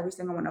phenomenal. Every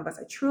single one of us.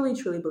 I truly,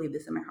 truly believe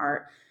this in my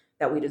heart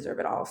that we deserve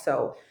it all.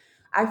 So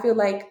I feel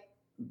like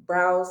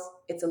brows,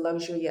 it's a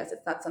luxury. Yes,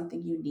 it's not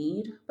something you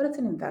need, but it's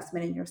an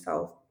investment in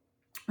yourself.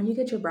 When you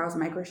get your brows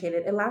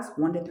micro-shaded, it lasts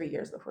 1 to 3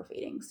 years before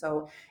fading.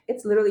 So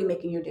it's literally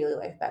making your daily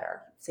life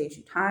better. It saves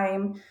you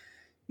time.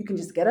 You can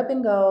just get up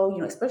and go,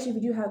 especially if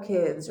you do have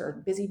kids or a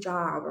busy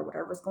job or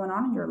whatever's going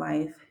on in your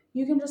life,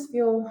 you can just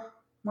feel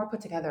more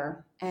put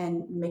together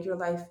and make your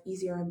life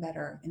easier and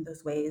better in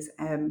those ways.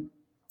 And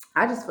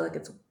I just feel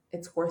like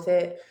it's worth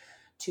it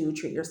to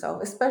treat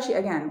yourself, especially,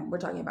 again, we're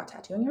talking about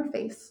tattooing your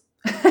face.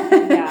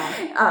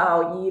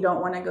 Yeah. You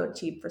don't want to go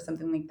cheap for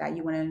something like that.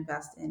 You want to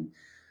invest in,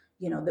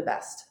 the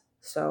best.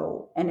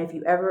 So, and if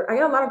you ever, I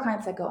get a lot of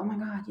clients that go, oh my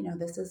God,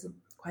 this is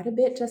quite a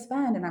bit to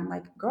spend. And I'm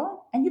like,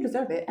 girl, and you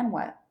deserve it. And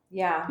what?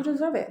 Yeah. You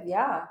deserve it.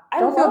 Yeah.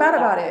 Don't feel bad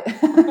about it.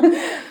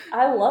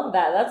 I love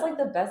that. That's like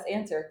the best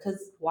answer.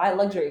 Because why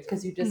luxury?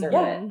 Because you deserve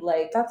it.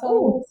 Like, that's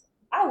all.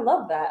 I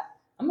love that.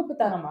 I'm going to put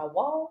that on my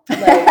wall.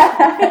 Like,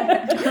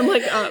 I'm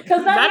like,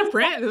 is that a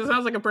print? It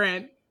sounds like a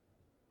print.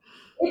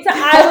 That's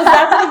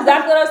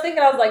exactly what I was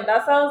thinking. I was like,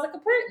 that sounds like a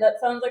print. That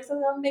sounds like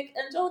something that'll make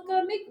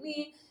Angelica make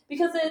me.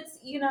 Because it's,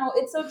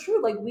 it's so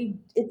true. Like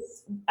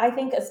I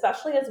think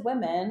especially as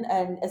women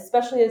and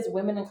especially as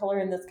women of color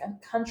in this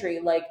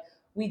country, like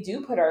we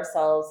do put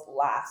ourselves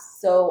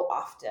last so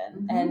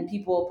often. And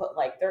people put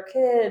like their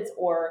kids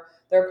or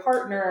their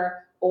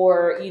partner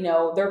or,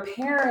 their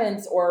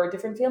parents or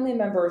different family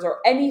members or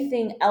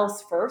anything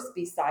else first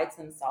besides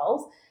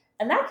themselves.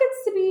 And that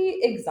gets to be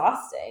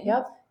exhausting.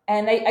 Yep.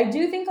 And I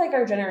do think like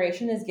our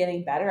generation is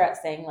getting better at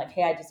saying like,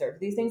 hey, I deserve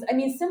these things. I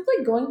mean, simply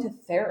going to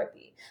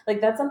therapy, like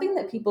that's something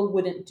that people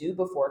wouldn't do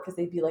before because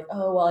they'd be like,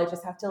 oh, well, I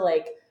just have to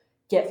like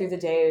get through the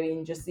day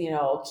and just,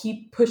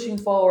 keep pushing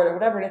forward or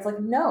whatever. And it's like,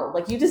 no,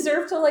 like you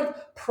deserve to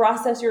like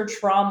process your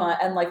trauma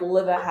and like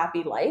live a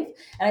happy life.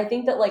 And I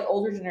think that like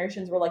older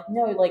generations were like,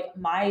 no, like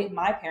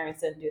my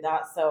parents didn't do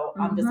that. So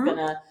I'm just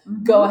gonna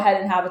go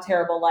ahead and have a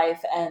terrible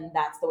life. And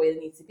that's the way it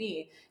needs to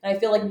be. And I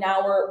feel like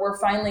now we're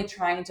finally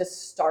trying to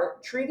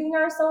start treating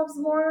ourselves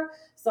more.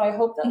 So I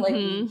hope that like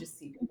we just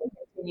see people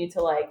continue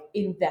to like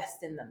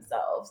invest in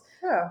themselves.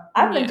 Yeah.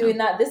 I've been doing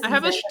that this season. I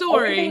have a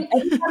story.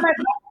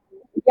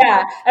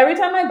 Yeah, every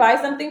time I buy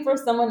something for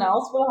someone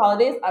else for the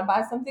holidays, I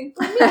buy something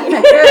for me.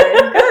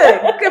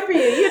 Good for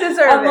you. You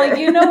deserve it. I'm like,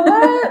 you know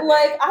what?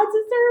 Like, I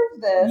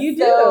deserve this. You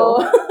do.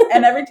 So,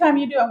 And every time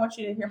you do, I want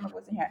you to hear my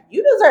voice in here.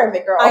 You deserve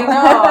it, girl. I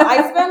know.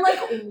 I spend like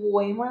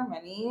way more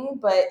money,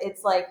 but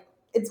it's like,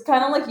 it's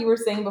kind of like you were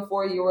saying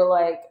before. You were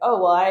like,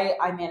 oh, well,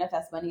 I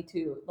manifest money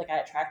too. Like, I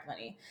attract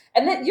money.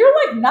 And then you're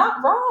like,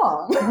 not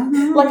wrong.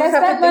 Mhm. Like, You I just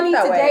have to spent think money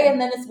that today, way. and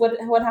then it's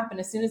what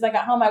happened. As soon as I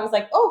got home, I was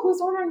like, oh, who's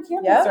ordering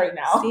candles right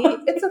now? See,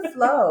 it's a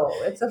flow.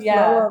 It's a Yeah.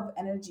 flow of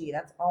energy.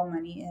 That's all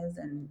money is.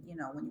 And, you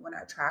know, when you want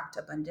to attract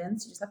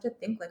abundance, you just have to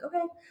think like,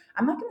 okay,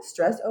 I'm not going to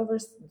stress over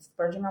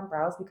splurging on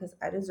brows because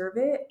I deserve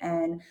it.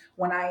 And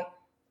when I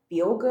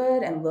feel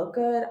good and look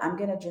good, I'm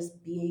going to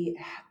just be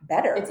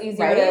better. It's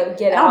easier right? to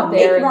get And out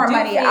there make more and do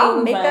money. I'll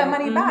things make that and-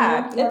 money Mhm.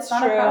 back. You know, It's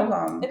not true. a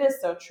problem. It is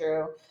so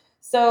true.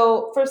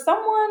 So, for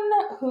someone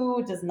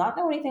who does not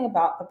know anything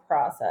about the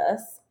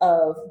process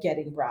of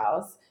getting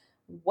brows,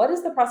 what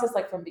is the process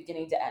like from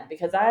beginning to end?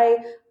 Because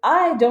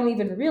I don't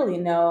even really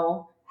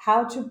know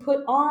how to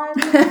put on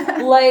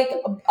like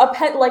a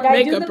pen. Like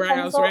I do Makeup the brows,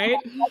 pencil, right?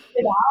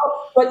 it out,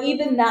 but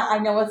even that, I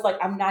know it's like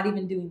I'm not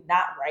even doing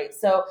that right.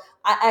 So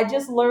I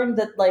just learned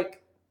that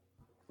like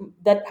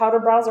that powder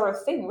brows are a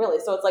thing, really.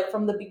 So it's like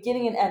from the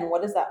beginning and end.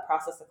 What does that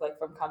process look like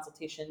from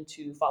consultation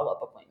to follow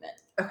up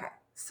appointment? Okay.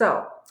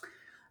 So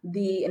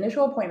the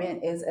initial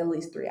appointment is at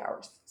least 3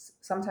 hours,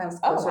 sometimes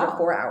closer to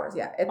 4 hours.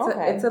 Yeah,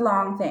 it's a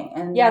long thing.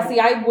 And yeah, see,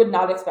 I would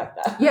not expect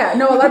that. Yeah,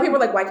 no, a lot of people are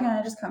like, why can't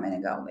I just come in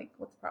and go? Like,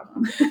 what's the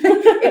problem?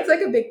 It's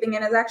like a big thing,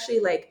 and it's actually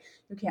like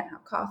you can't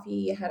have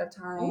coffee ahead of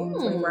time,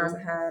 24 hours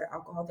ahead,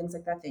 alcohol, things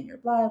like that in your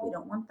blood. We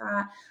don't want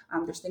that.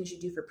 There's things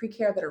you do for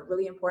pre-care that are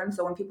really important.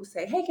 So when people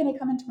say, hey, can I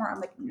come in tomorrow? I'm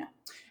like, no,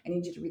 I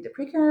need you to read the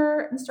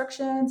pre-care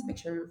instructions, make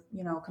sure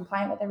you're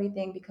compliant with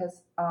everything,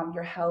 because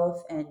your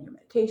health and your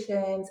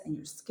medications and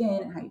your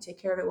skin and how you take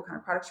care of it, what kind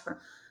of products you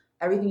put,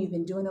 everything you've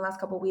been doing the last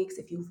couple of weeks,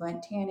 if you've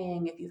went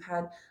tanning, if you've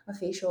had a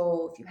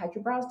facial, if you had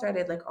your brows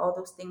threaded, like all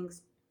those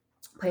things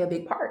play a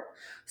big part.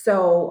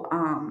 So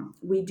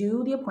we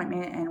do the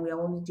appointment, and we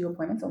only do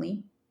appointments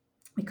only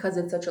because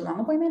it's such a long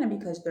appointment and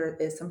because there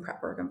is some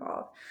prep work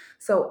involved.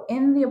 So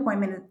in the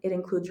appointment, it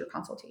includes your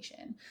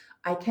consultation.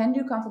 I can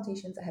do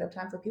consultations ahead of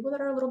time for people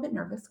that are a little bit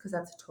nervous, because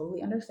that's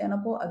totally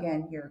understandable.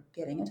 Again, you're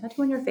getting a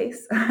tattoo on your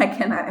face. I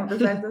cannot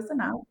emphasize this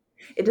enough.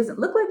 It doesn't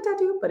look like a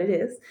tattoo, but it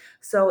is.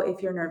 So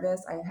if you're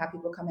nervous, I have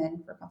people come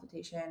in for a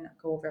consultation,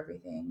 go over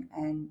everything,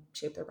 and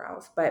shape their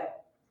brows.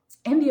 But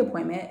in the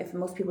appointment, if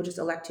most people just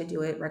elect to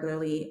do it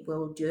regularly,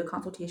 we'll do the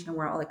consultation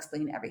where I'll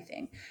explain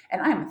everything.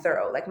 And I'm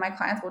thorough. Like, my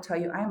clients will tell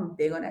you I'm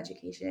big on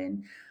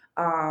education.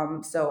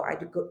 So I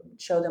do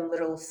show them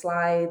little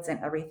slides and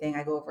everything.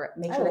 I go over it,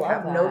 make sure they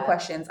have no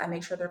questions. I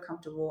make sure they're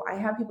comfortable. I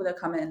have people that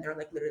come in and they're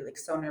like literally like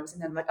so nervous,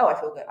 and then like, oh, I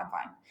feel good, I'm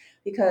fine.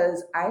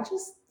 Because I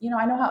just,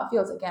 I know how it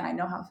feels. Again, I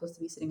know how it feels to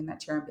be sitting in that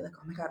chair and be like,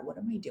 oh my God, what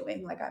am I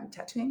doing? Like, I'm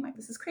tattooing, like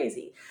this is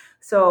crazy.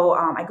 So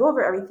I go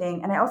over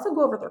everything, and I also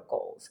go over their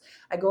goals.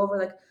 I go over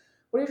like,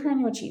 what are you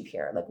trying to achieve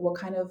here? Like, what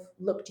kind of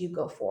look do you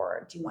go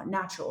for? Do you want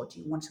natural? Do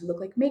you want to look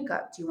like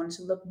makeup? Do you want it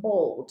to look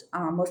bold?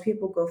 Most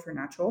people go for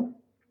natural.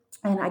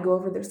 And I go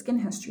over their skin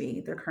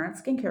history, their current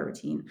skincare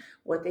routine,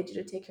 what they do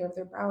to take care of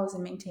their brows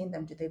and maintain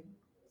them. Do they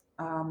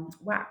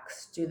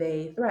wax? Do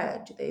they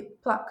thread? Do they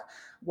pluck?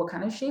 What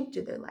kind of shape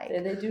do they like?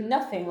 Do they do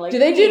nothing? Like, do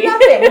they do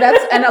nothing?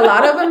 And a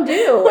lot of them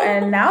do.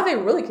 And now they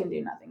really can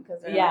do nothing,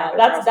 because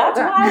that's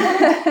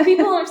why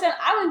people understand.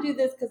 I don't do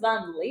this because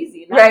I'm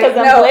lazy, not because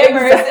I'm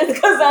glamorous. Exactly. It's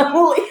because I'm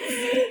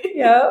lazy.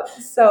 Yep.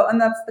 So,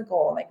 and that's the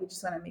goal. Like, we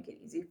just want to make it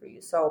easy for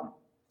you. So,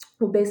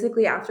 well,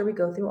 basically, after we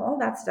go through all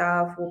that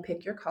stuff, we'll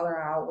pick your color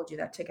out. We'll do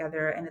that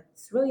together. And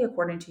it's really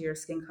according to your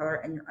skin color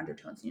and your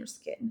undertones in your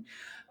skin.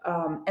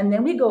 And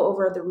then we go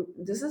over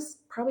this is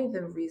probably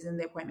the reason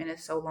the appointment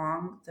is so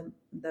long,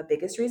 the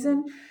biggest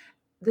reason,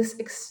 this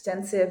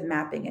extensive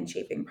mapping and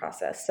shaping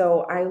process.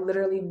 So I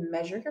literally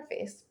measure your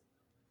face.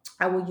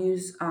 I will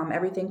use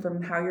everything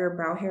from how your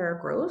brow hair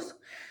grows,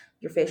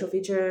 your facial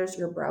features,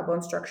 your brow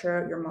bone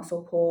structure, your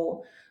muscle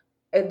pull.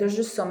 There's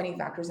just so many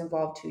factors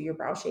involved to your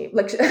brow shape.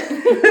 Like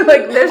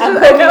there's I'm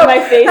poking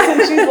my face and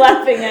she's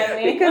laughing at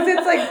me. Because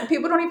it's like,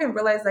 people don't even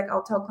realize, like,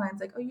 I'll tell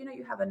clients like, oh,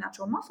 you have a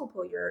natural muscle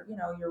pull. Your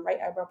right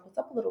eyebrow pulls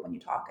up a little when you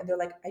talk. And they're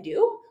like, I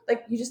do?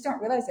 Like, you just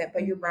don't realize it.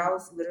 But your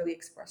brows literally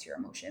express your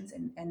emotions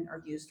and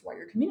are used while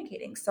you're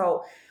communicating.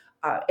 So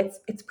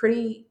it's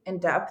pretty in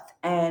depth,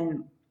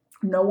 and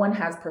no one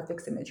has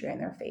perfect symmetry in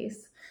their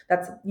face.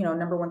 That's,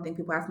 number one thing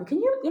people ask me,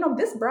 can you,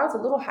 this brow's a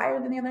little higher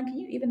than the other, can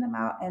you even them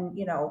out? And,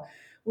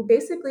 we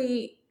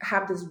basically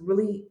have this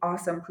really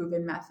awesome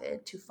proven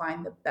method to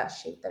find the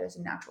best shape that is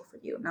natural for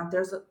you. Now,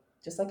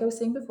 just like I was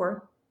saying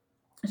before,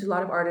 there's a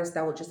lot of artists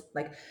that will just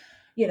like,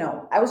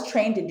 I was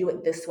trained to do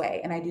it this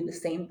way, and I do the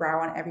same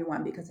brow on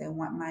everyone because I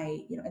want my,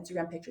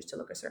 Instagram pictures to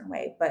look a certain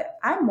way. But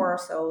I'm more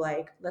so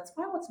like, let's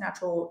find what's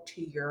natural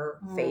to your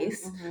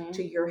face,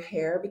 to your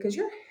hair, because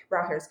your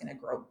brow hair is going to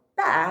grow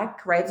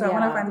back, right? So I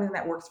want to find something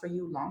that works for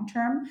you long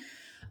term.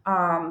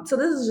 So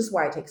this is just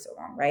why it takes so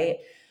long, right?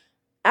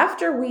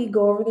 After we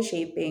go over the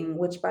shaping,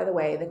 which by the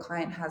way, the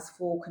client has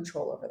full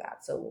control over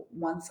that. So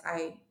once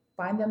I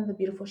find them the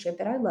beautiful shape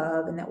that I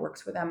love and that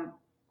works for them,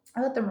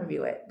 I let them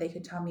review it. They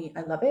could tell me,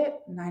 I love it.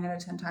 9 out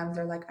of 10 times,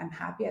 they're like, I'm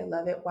happy. I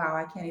love it. Wow,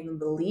 I can't even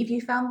believe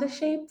you found this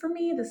shape for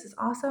me. This is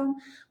awesome.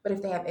 But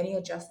if they have any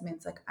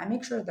adjustments, like I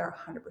make sure they're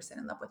 100%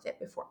 in love with it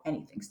before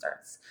anything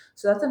starts.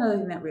 So that's another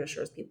thing that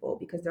reassures people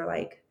because they're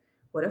like,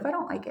 what if I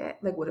don't like it?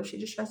 Like, what if she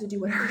just tries to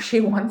do whatever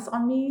she wants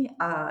on me?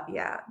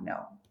 Yeah,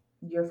 no,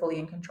 you're fully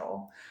in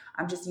control.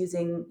 I'm just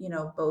using,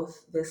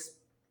 both this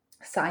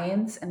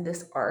science and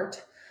this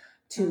art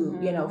to,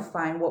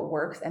 find what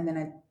works. And then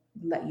I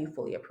let you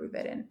fully approve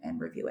it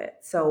and review it.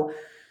 So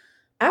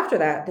after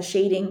that, the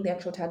shading, the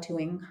actual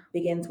tattooing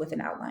begins with an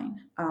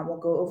outline. We'll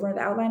go over the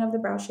outline of the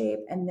brow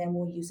shape and then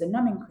we'll use a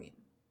numbing cream.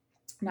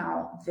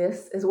 Now,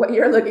 this is what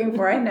you're looking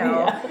for, I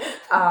know.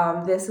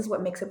 Yeah. This is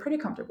what makes it pretty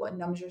comfortable. It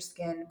numbs your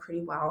skin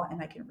pretty well,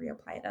 and I can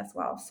reapply it as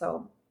well.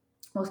 So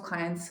most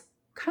clients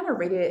kind of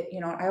rate it,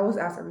 I always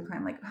ask every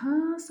client, like,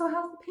 so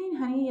how's the pain,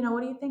 honey?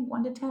 What do you think?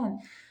 1 to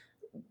 10.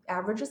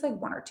 Average is like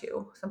 1 or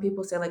 2. Some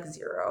people say like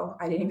 0.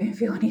 I didn't even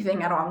feel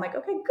anything at all. I'm like,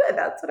 okay, good.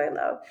 That's what I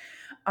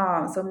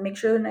love. So make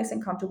sure they're nice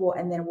and comfortable.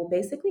 And then we'll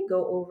basically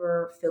go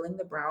over filling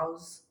the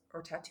brows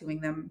or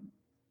tattooing them,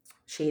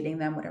 shading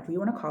them, whatever you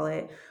want to call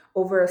it,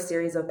 over a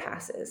series of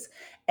passes.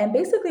 And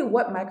basically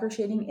what micro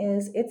shading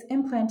is, it's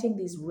implanting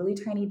these really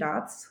tiny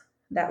dots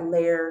that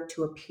layer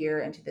to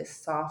appear into this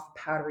soft,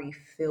 powdery,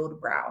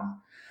 filled brow.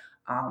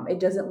 It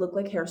doesn't look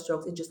like hair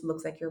strokes. It just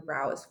looks like your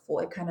brow is full.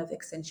 It kind of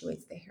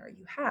accentuates the hair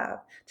you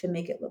have to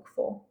make it look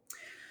full.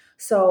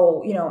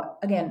 So,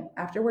 again,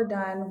 after we're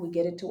done, we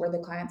get it to where the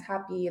client's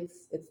happy.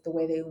 It's the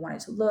way they want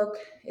it to look.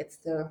 It's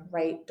the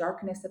right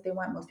darkness that they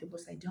want. Most people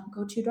say, don't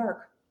go too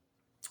dark.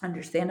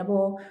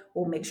 Understandable.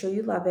 We'll make sure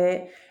you love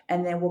it.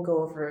 And then we'll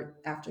go over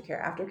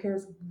aftercare. Aftercare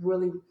is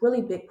really,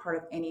 really big part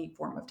of any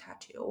form of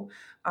tattoo.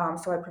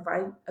 So I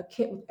provide a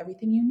kit with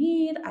everything you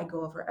need. I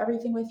go over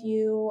everything with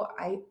you.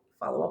 I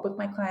follow up with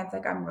my clients.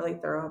 Like I'm really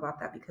thorough about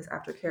that because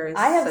aftercare is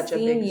such a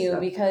big seen you stuff.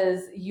 Because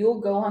you'll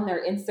go on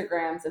their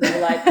Instagrams and be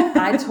like,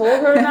 I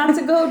told her not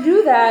to go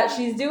do that.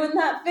 She's doing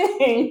that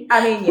thing.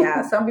 I mean,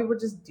 yeah, some people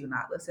just do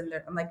not listen.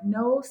 I'm like,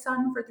 no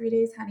sun for 3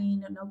 days,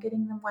 honey. No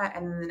getting them wet.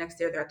 And then the next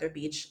day they're at their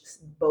beach,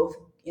 both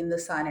in the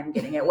sun and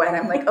getting it wet.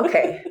 I'm like,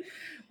 okay,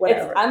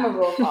 whatever. I'm a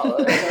rule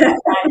follower. So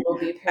mine will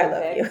be perfect.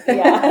 I love you.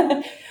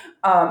 Yeah.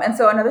 And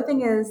so another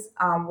thing is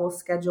we'll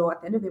schedule,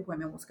 at the end of the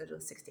appointment, we'll schedule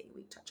a 6 to 8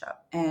 week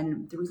touch-up.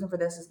 And the reason for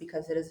this is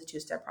because it is a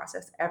 2-step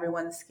process.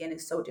 Everyone's skin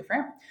is so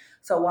different.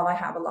 So while I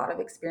have a lot of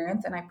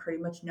experience and I pretty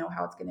much know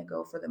how it's going to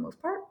go for the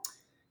most part,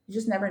 you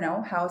just never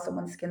know how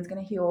someone's skin's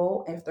going to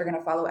heal, if they're going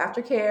to follow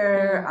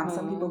aftercare. Mm-hmm.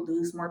 Some people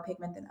lose more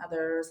pigment than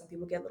others. Some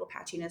people get a little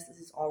patchiness. This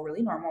is all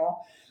really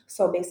normal.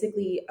 So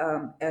basically,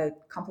 a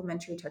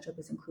complimentary touch-up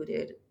is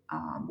included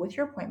with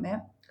your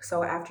appointment.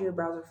 So after your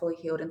brows are fully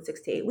healed in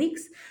 6 to 8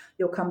 weeks,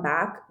 you'll come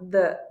back.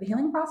 The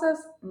healing process,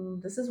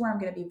 this is where I'm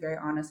going to be very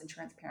honest and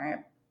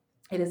transparent.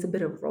 It is a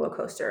bit of a roller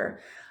coaster.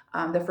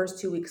 The first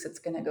 2 weeks, it's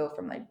going to go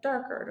from like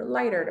darker to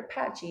lighter to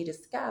patchy to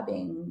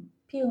scabbing,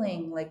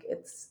 peeling. Like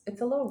it's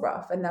a little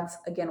rough. And that's,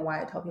 again,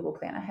 why I tell people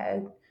plan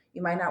ahead.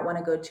 You might not want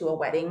to go to a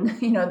wedding,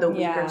 the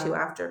week or two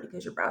after,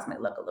 because your brows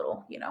might look a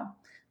little,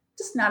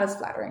 just not as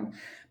flattering.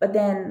 But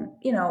then,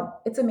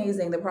 it's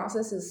amazing. The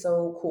process is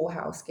so cool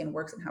how skin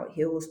works and how it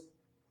heals.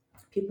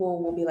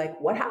 People will be like,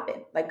 what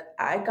happened? Like,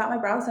 I got my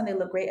brows done, they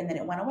look great, and then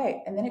it went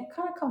away. And then it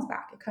kind of comes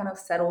back. It kind of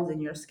settles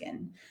in your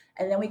skin.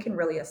 And then we can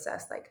really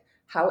assess like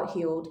how it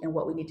healed and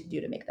what we need to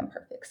do to make them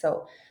perfect.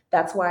 So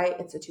that's why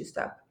it's a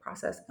 2-step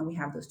process. And we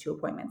have those 2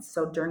 appointments.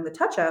 So during the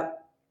touch-up,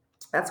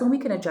 that's when we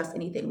can adjust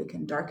anything. We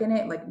can darken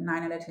it. Like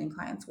 9 out of 10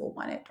 clients will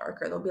want it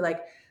darker. They'll be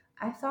like,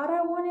 I thought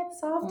I wanted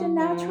soft and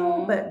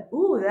natural, but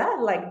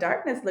that like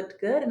darkness looked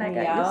good and I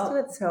got used to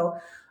it. So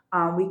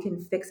we can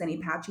fix any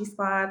patchy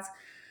spots.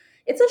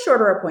 It's a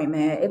shorter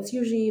appointment. It's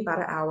usually about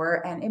an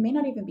hour and it may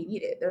not even be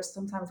needed. There's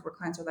sometimes where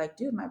clients are like,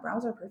 dude, my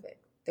brows are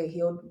perfect. They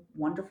healed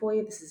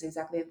wonderfully. This is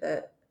exactly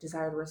the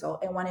desired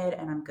result I wanted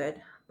and I'm good.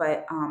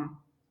 But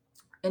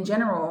in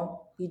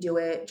general, we do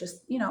it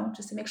just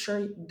to make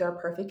sure they're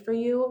perfect for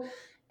you.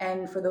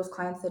 And for those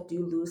clients that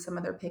do lose some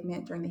of their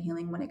pigment during the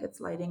healing when it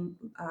gets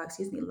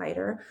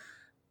lighter,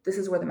 this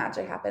is where the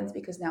magic happens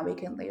because now we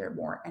can layer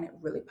more and it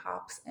really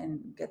pops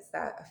and gets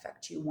that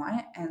effect you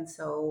want. And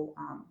so,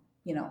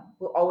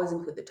 we'll always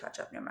include the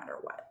touch-up no matter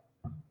what.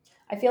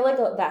 I feel like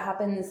that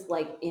happens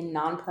like in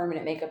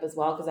non-permanent makeup as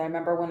well. Because I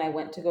remember when I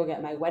went to go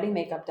get my wedding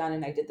makeup done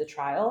and I did the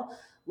trial,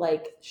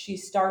 like she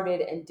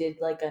started and did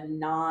like a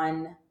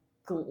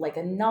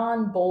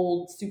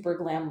non-bold, super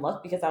glam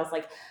look because I was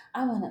like,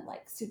 I want it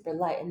like super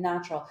light and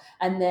natural.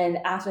 And then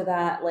after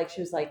that, like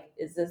she was like,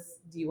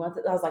 do you want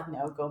this? I was like,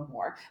 no, go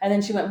more. And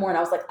then she went more and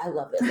I was like, I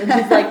love this. And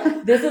she's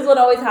like, this is what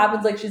always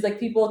happens. Like she's like,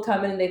 people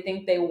come in and they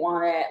think they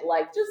want it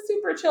like just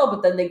super chill,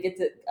 but then they get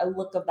to a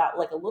look of that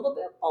like a little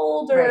bit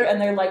older right. And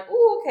they're like,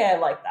 oh, okay, I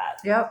like that.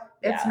 Yep.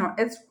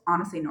 It's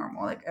honestly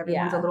normal. Like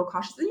everyone's a little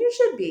cautious and you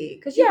should be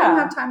because you don't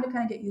have time to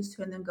kind of get used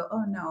to it and then go,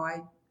 oh no,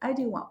 I I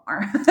do want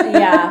more.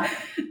 Yeah.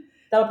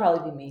 That'll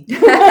probably be me.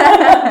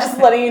 Just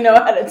letting you know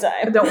ahead of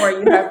time. Don't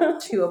worry, you have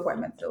 2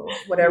 appointments, so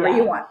whatever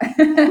you want.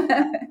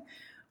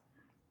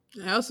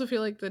 I also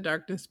feel like the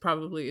darkness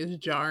probably is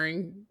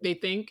jarring. They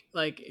think,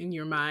 like, in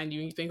your mind,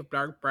 you think of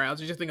dark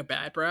brows, you just think of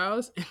bad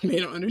brows, and they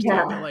don't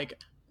understand that, like,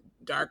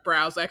 dark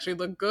brows actually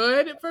look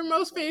good for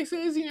most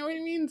faces, you know what I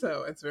mean?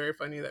 So it's very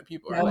funny that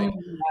people are like,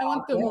 I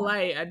want them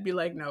light. I'd be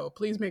like, no,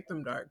 please make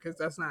them dark, because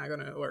that's not going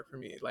to work for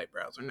me. Light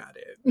brows are not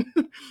it.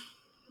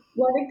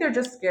 Well, I think they're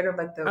just scared of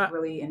like the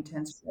really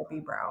intense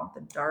sharpie brow,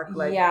 the dark,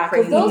 like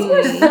because those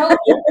were so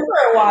in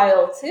for a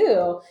while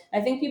too.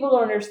 I think people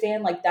don't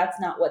understand like that's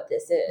not what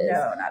this is. No,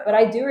 not at but all.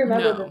 I do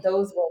remember that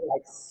those were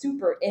like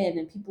super in,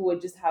 and people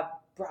would just have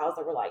brows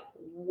that were like,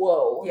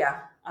 whoa. Yeah.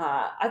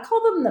 I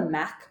call them the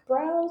Mac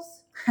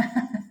brows,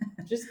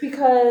 just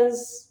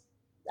because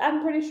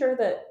I'm pretty sure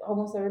that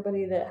almost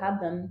everybody that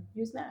had them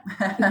used Mac.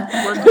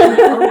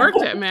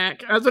 worked at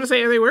Mac. I was going to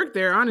say they worked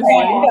there,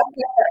 honestly.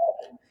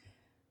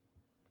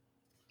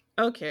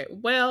 Okay,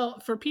 well,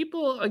 for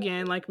people,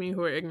 again, like me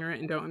who are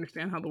ignorant and don't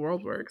understand how the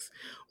world works,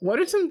 what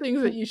are some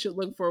things that you should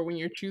look for when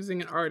you're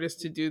choosing an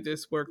artist to do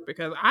this work?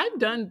 Because I've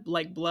done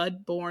like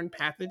blood-borne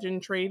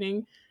pathogen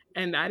training,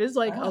 and that is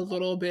like a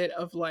little bit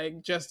of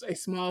like just a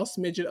small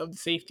smidget of the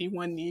safety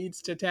one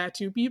needs to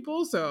tattoo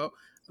people. So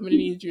I'm going to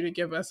need you to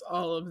give us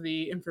all of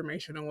the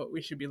information on what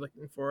we should be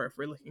looking for if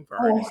we're looking for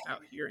artists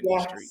out here in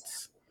the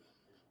streets.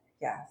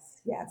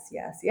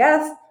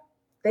 Yes.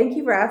 Thank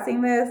you for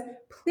asking this.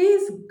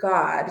 Please,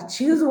 God,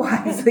 choose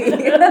wisely.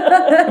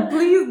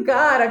 Please,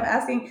 God, I'm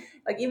asking,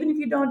 like, even if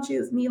you don't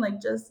choose me, like,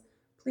 just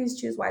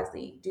please choose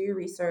wisely. Do your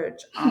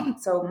research.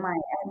 So my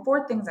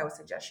 4 things I would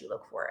suggest you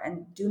look for,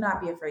 and do not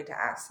be afraid to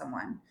ask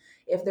someone.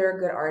 If they're a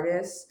good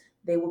artist,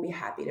 they will be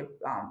happy to,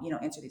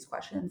 answer these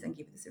questions and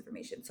give you this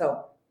information.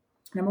 So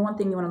number 1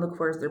 thing you want to look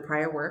for is their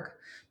prior work.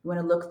 You want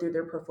to look through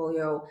their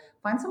portfolio.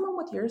 Find someone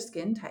with your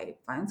skin type.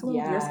 Find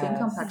someone with your skin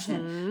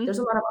complexion. Mm-hmm. There's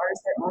a lot of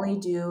artists that only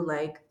do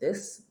like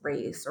this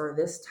race or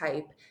this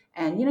type.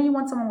 And, you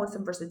want someone with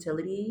some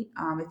versatility.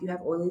 If you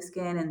have oily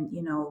skin and,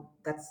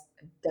 that's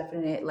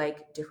definite,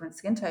 like different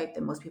skin type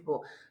than most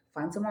people,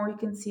 find somewhere where you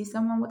can see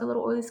someone with a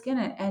little oily skin.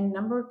 And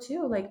number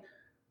 2, like,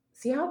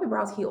 see how the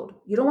brows healed.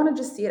 You don't want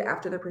to just see it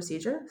after the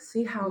procedure.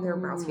 See how their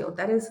brows healed.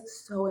 That is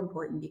so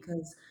important,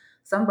 because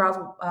some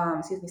brow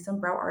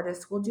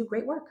artists will do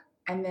great work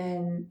and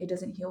then it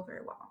doesn't heal very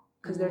well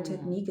because their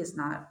technique is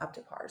not up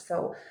to par.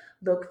 So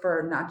look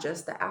for not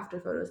just the after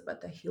photos,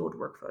 but the healed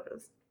work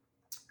photos.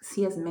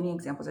 See as many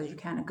examples as you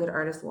can. A good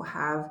artist will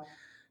have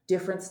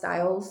different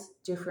styles,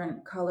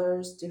 different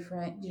colors,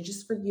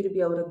 just for you to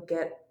be able to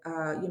get,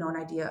 an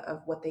idea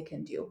of what they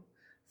can do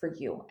for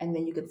you. And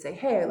then you could say,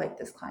 hey, I like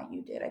this client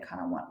you did. I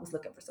kind of was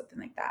looking for something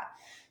like that.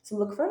 So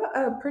look for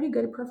a pretty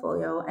good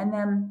portfolio, and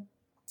then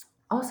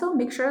also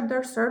make sure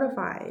they're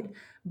certified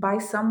by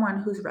someone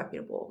who's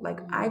reputable. Like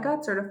I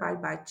got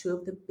certified by 2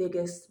 of the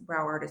biggest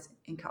brow artists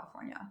in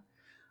California.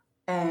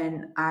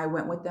 And I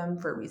went with them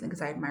for a reason,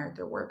 because I admired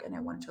their work and I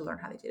wanted to learn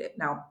how they did it.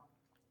 Now,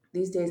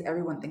 these days,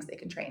 everyone thinks they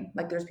can train.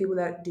 Like there's people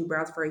that do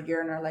brows for a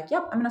year and are like,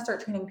 yep, I'm going to start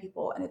training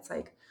people. And it's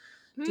like,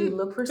 dude,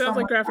 look for someone. Sounds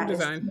like graphic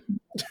design.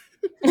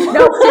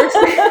 No,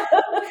 seriously.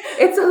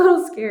 It's a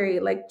little scary.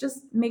 Like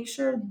just make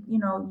sure,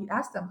 you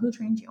ask them who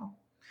trained you.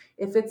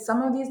 If it's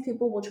some of these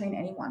people will train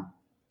anyone,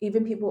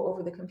 even people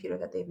over the computer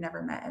that they've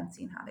never met and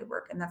seen how they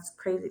work. And that's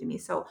crazy to me.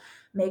 So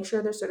make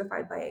sure they're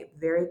certified by a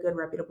very good,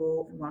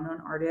 reputable, and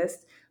well-known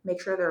artist. Make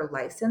sure they're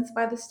licensed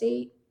by the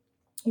state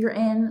you're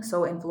in.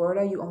 So in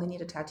Florida, you only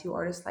need a tattoo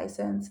artist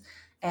license.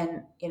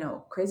 And,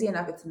 crazy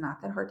enough, it's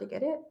not that hard to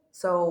get it.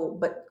 So,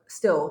 but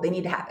still, they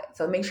need to have it.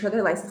 So make sure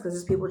they're licensed, because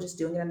there's people just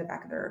doing it in the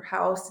back of their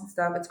house and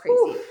stuff. It's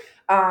crazy.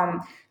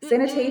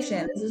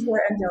 Sanitation. This is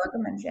where Angelica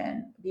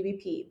mentioned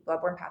BBP,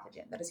 bloodborne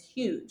pathogen. That is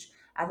huge.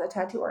 As a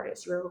tattoo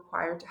artist, you're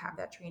required to have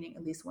that training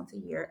at least once a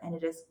year. And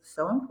it is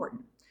so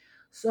important.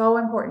 So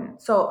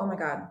important. So, oh my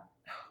God,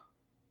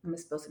 I'm going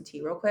to spill some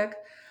tea real quick.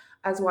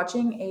 I was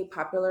watching a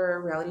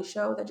popular reality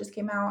show that just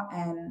came out,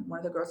 and one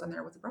of the girls on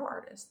there was a brow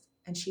artist,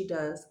 and she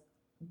does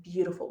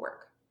beautiful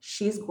work.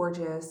 She's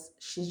gorgeous.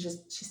 She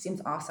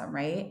seems awesome,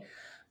 right?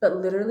 But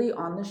literally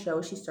on the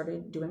show, she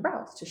started doing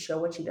brows to show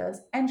what she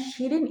does, and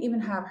she didn't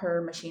even have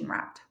her machine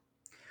wrapped.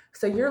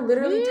 So you're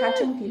literally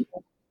touching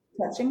people,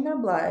 touching their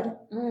blood,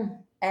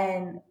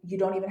 and you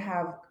don't even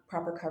have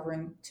proper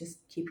covering to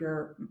keep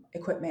your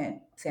equipment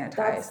sanitized.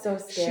 That's so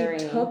scary.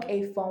 She took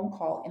a phone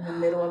call in the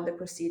middle of the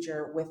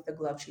procedure with the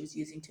glove she was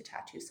using to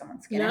tattoo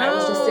someone's skin. No. And I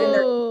was just sitting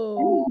there.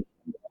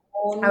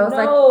 I was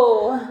like,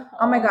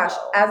 oh my gosh,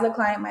 as a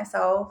client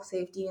myself,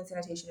 safety and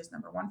sanitation is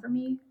number 1 for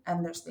me.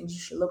 And there's things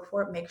you should look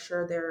for. Make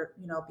sure they're,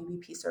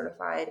 BBP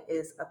certified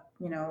is up,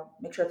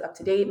 make sure it's up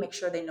to date. Make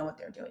sure they know what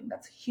they're doing.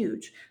 That's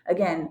huge.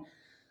 Again,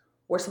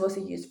 we're supposed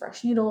to use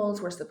fresh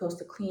needles. We're supposed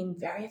to clean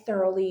very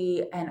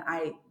thoroughly. And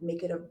I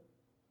make it a,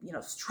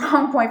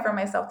 strong point for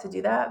myself to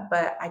do that,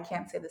 but I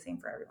can't say the same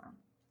for everyone.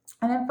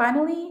 And then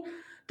finally,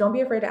 Don't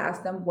be afraid to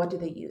ask them, what do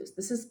they use?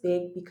 This is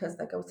big because,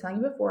 like I was telling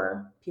you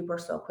before, people are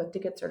so quick to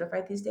get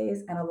certified these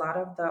days. And a lot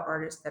of the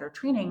artists that are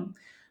training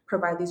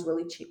provide these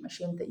really cheap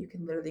machines that you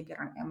can literally get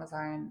on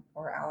Amazon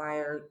or Ally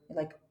or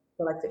like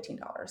for like $15,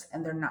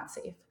 and they're not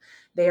safe.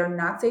 They are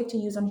not safe to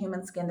use on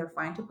human skin. They're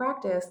fine to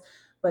practice,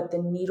 but the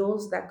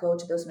needles that go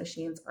to those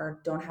machines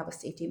don't have a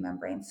safety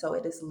membrane. So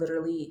it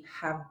literally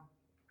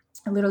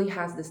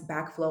has this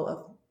backflow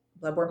of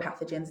bloodborne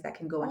pathogens that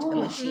can go into the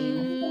Oh,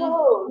 machine.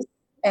 gross.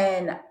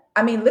 And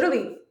I mean,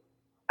 literally,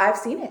 I've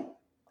seen it.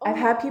 I've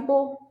had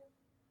people,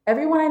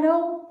 everyone I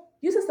know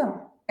uses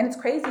them. And it's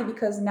crazy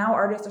because now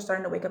artists are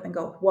starting to wake up and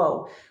go,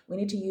 whoa, we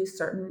need to use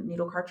certain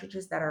needle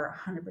cartridges that are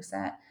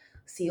 100%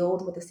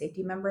 sealed with a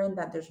safety membrane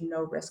that there's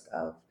no risk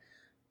of,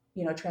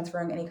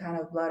 transferring any kind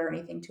of blood or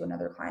anything to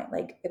another client.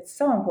 Like, it's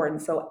so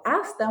important. So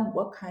ask them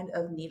what kind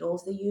of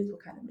needles they use,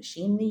 what kind of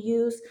machine they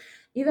use.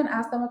 Even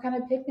ask them what kind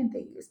of pigment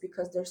they use,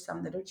 because there's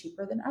some that are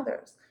cheaper than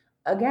others.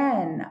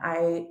 Again,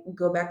 I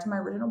go back to my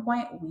original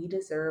point. We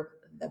deserve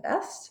the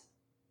best.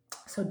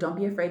 So don't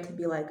be afraid to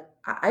be like,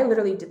 I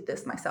literally did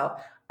this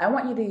myself. I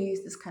want you to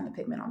use this kind of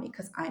pigment on me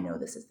because I know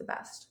this is the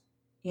best.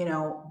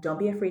 Don't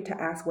be afraid to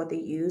ask what they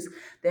use.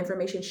 The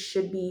information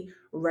should be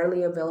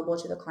readily available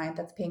to the client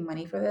that's paying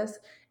money for this,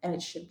 and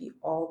it should be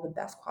all the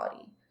best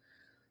quality.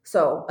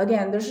 So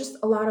again, there's just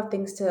a lot of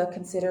things to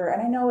consider.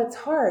 And I know it's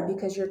hard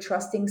because you're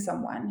trusting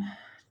someone.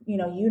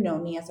 You know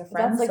me as a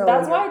friend.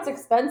 That's why it's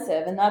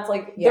expensive, and that's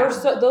like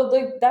there's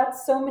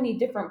that's so many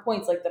different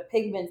points, like the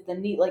pigments, the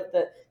neat, like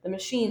the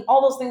machine,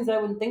 all those things that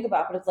I wouldn't think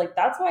about, but it's like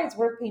that's why it's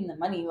worth paying the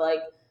money. Like,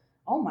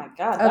 oh my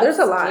god, that's there's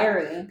a lot.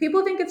 Scary.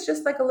 People think it's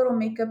just like a little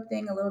makeup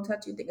thing, a little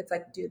tattoo thing. It's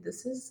like, dude,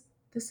 this is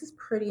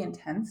pretty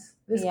intense.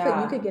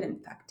 You could get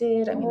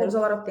infected. I mean, there's a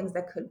lot of things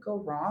that could go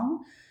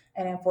wrong,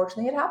 and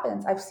unfortunately, it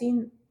happens. I've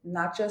seen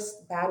not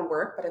just bad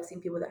work, but I've seen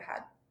people that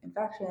had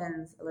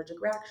infections, allergic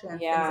reactions,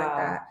 things like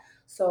that.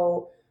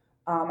 So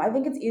I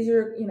think it's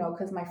easier,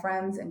 because my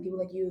friends and people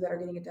like you that are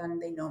getting it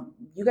done,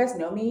 you guys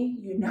know me,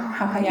 you know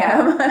how I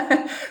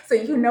am. So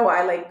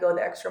I like go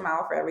the extra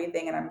mile for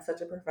everything, and I'm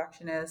such a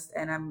perfectionist,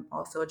 and I'm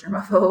also a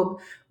germaphobe.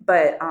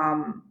 But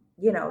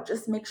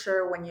just make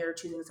sure when you're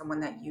choosing someone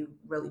that you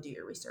really do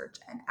your research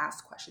and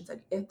ask questions.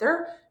 Like, if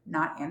they're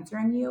not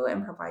answering you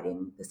and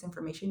providing this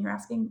information you're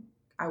asking,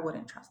 I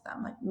wouldn't trust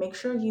them. Like, make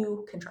sure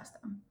you can trust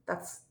them.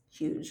 That's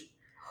huge.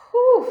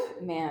 Whew,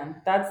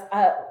 man, that's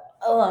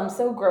I'm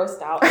so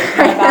grossed out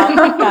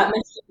about that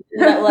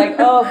machine. Like,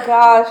 oh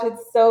gosh,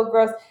 it's so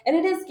gross, and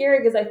it is scary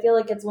because I feel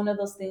like it's one of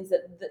those things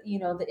that the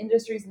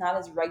industry is not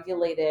as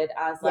regulated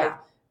as like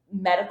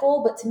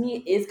medical, but to me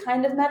it is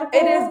kind of medical.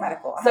 It is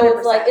medical, 100%. So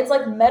it's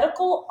like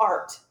medical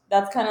art.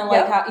 That's kind of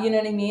like how, you know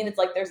what I mean? It's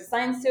like there's a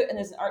science to it and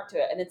there's an art to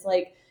it, and it's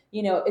like,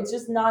 it's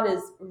just not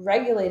as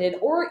regulated,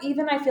 or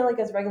even I feel like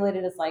as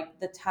regulated as like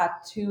the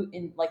tattoo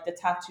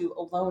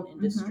alone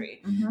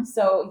industry. Mm-hmm.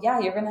 So yeah,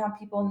 you're going to have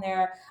people in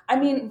there. I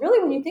mean,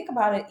 really, when you think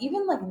about it,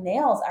 even like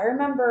nails, I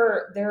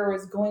remember there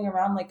was going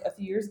around like a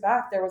few years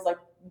back, there was like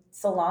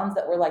salons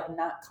that were like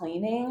not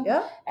cleaning.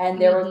 Yeah. And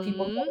there were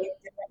people doing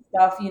different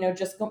stuff,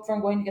 just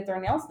from going to get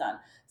their nails done.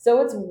 So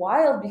it's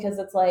wild because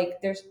it's like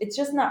it's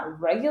just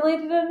not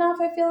regulated enough,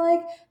 I feel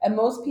like. And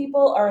most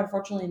people are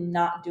unfortunately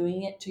not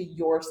doing it to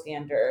your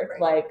standard. Right.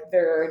 Like,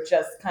 they're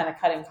just kind of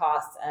cutting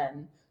costs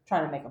and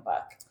trying to make a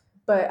buck.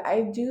 But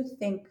I do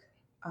think,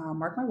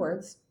 mark my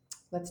words,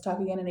 let's talk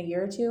again in a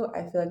year or two.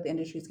 I feel like the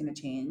industry is going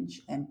to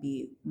change and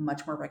be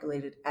much more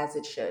regulated, as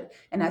it should.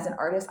 And as an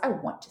artist, I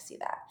want to see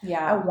that.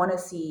 Yeah. I want to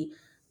see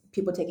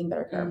people taking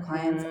better care of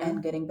clients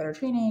and getting better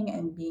training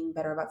and being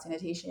better about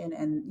sanitation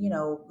and,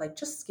 like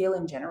just skill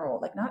in general.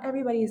 Like, not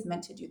everybody is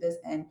meant to do this.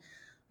 And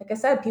like I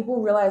said,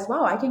 people realize,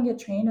 wow, I can get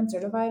trained and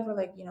certified for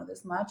like,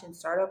 this much and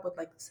start up with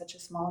like such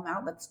a small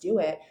amount. Let's do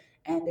it.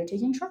 And they're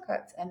taking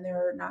shortcuts and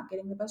they're not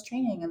getting the best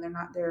training, and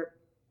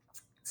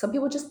some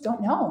people just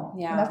don't know.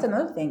 Yeah. And that's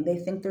another thing. They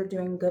think they're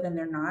doing good and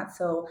they're not.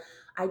 So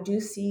I do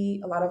see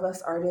a lot of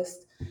us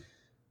artists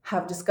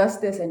have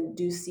discussed this and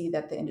do see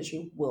that the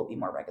industry will be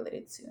more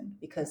regulated soon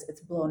because it's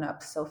blown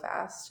up so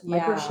fast. Yeah.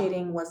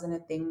 Microshading wasn't a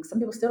thing. Some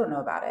people still don't know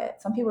about it.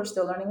 Some people are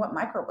still learning what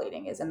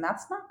microblading is, and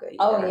that's not good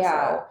either. Oh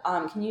yeah.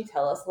 So, can you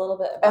tell us a little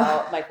bit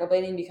about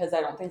microblading, because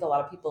I don't think a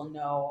lot of people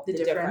know the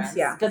difference.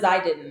 Yeah, because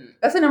I didn't.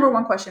 That's the number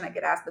one question I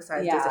get asked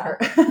besides does it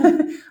hurt?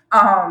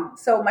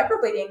 So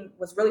microblading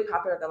was really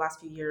popular the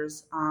last few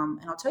years, and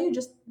I'll tell you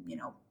just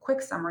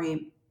quick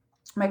summary.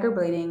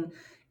 Microblading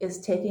is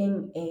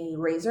taking a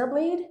razor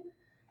blade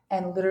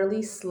and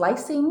literally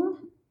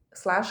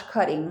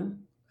slicing/cutting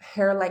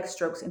hair-like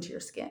strokes into your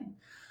skin.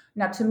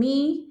 Now, to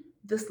me,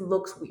 this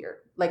looks weird.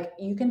 Like,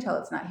 you can tell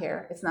it's not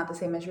hair. It's not the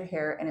same as your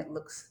hair, and it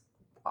looks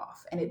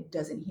off, and it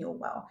doesn't heal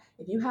well.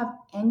 If you have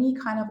any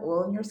kind of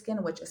oil in your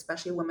skin, which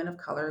especially women of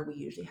color, we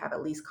usually have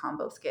at least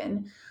combo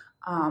skin,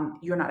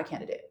 you're not a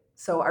candidate.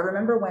 So I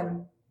remember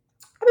when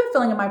I've been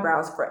filling in my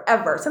brows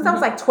forever, since I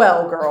was like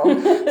 12, girl.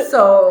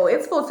 So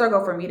it's full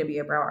circle for me to be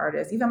a brow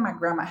artist. Even my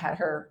grandma had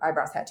her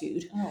eyebrows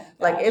tattooed. Oh,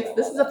 Like gosh,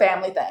 this is a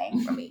family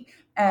thing for me.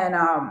 And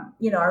I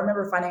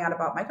remember finding out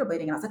about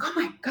microblading and I was like, oh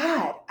my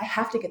God, I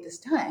have to get this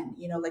done.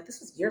 Like this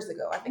was years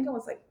ago. I think it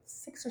was like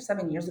 6 or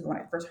 7 years ago when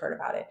I first heard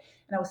about it.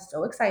 And I was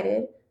so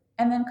excited.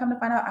 And then come to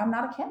find out I'm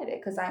not a candidate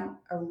because I'm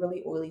a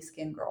really oily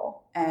skin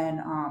girl.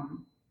 And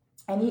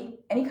any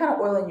kind of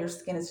oil in your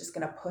skin is just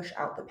going to push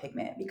out the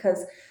pigment,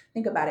 because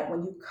think about it,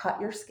 when you cut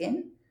your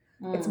skin,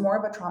 it's more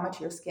of a trauma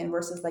to your skin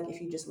versus like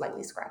if you just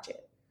lightly scratch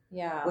it,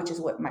 Yeah. which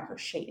is what micro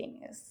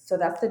shading is. So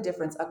that's the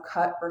difference, a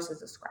cut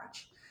versus a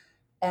scratch.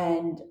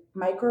 And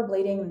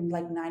microblading,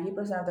 like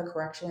 90% of the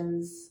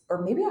corrections,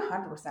 or maybe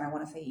 100%, I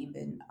want to say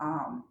even,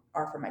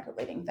 are for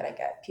microblading that I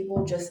get.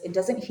 People just, it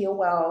doesn't heal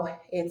well.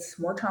 It's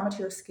more trauma to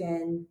your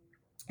skin.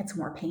 It's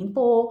more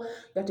painful.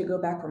 You have to go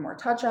back for more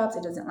touch-ups.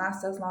 It doesn't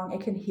last as long.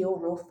 It can heal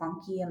real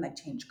funky and like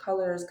change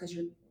colors because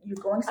you're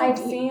going so I've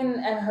deep. seen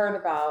and heard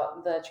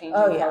about the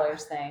changing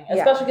colors thing, Yeah.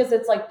 especially because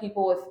it's like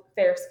people with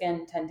fair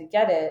skin tend to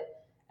get it,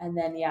 and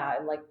then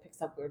it like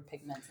picks up weird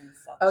pigments and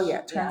stuff. Oh yeah,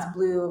 it turns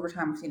blue over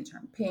time. I've seen it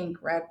turn pink,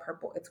 red,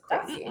 purple. It's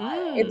crazy.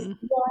 It's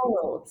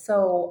wild.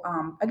 So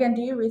again,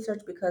 do your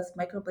research, because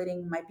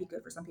microblading might be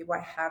good for some people. I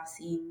have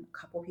seen a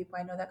couple people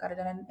I know that got it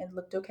done and it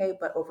looked okay,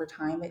 but over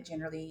time it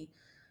generally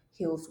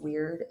heals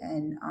weird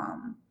and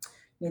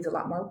needs a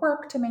lot more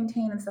work to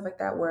maintain and stuff like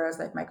that. Whereas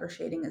like micro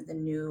shading is the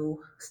new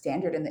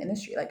standard in the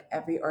industry. Like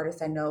every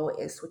artist I know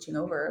is switching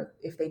over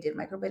if they did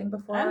microblading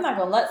before. I'm not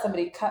gonna let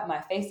somebody cut my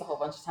face a whole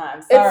bunch of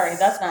times. Sorry,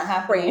 that's not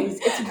happening.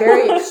 It's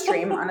very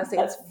extreme, honestly.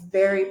 It's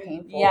very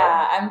painful.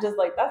 Yeah, I'm just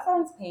like, that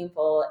sounds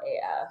painful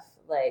AF.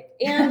 Like,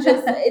 and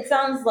just it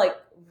sounds like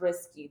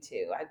risky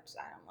too. I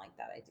don't like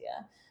that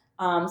idea.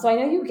 So I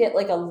know you get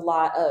like a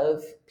lot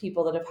of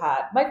people that have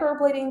had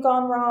microblading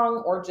gone wrong,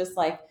 or just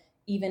like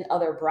even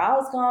other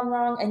brows gone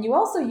wrong. And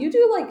you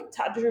do like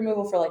tattoo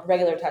removal for like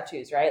regular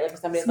tattoos, right? Like if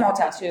somebody has like a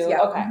tattoo.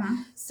 Yeah. Okay. Mm-hmm.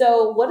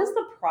 So what is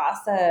the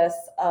process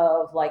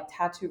of like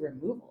tattoo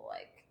removal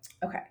like?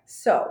 Okay.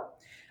 So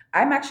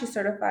I'm actually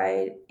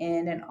certified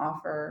in and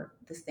offer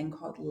this thing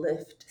called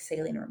lift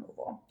saline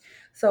removal.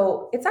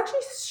 So it's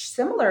actually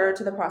similar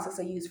to the process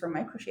I use for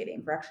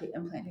microshading, for actually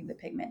implanting the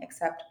pigment,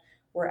 except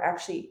we're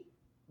actually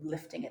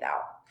lifting it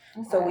out.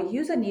 Okay. So we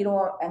use a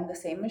needle and the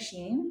same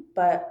machine,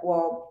 but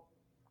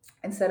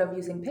instead of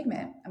using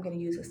pigment, I'm going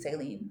to use a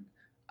saline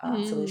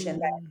solution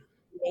that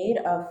made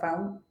of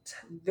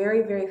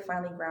very, very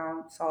finely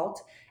ground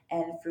salt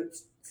and fruit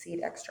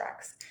seed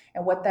extracts.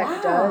 And what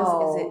that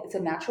does is it's a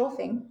natural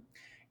thing,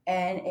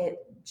 and it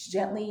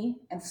gently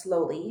and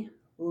slowly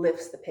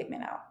lifts the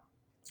pigment out.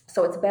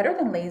 So it's better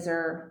than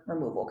laser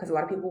removal, because a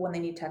lot of people, when they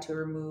need tattoo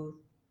removed,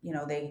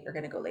 they are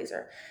going to go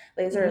laser.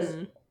 Laser is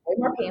way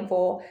more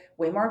painful,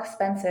 way more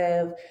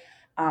expensive.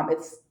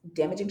 It's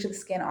damaging to the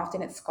skin.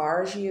 Often it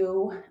scars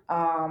you.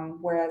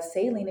 Whereas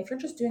saline, if you're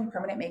just doing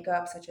permanent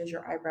makeup, such as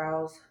your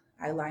eyebrows,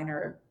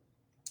 eyeliner,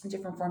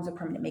 different forms of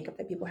permanent makeup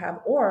that people have,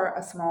 or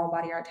a small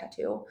body art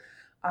tattoo,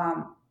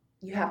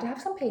 you have to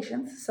have some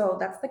patience. So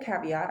that's the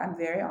caveat. I'm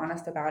very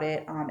honest about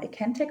it. It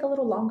can take a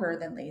little longer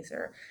than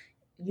laser.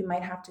 You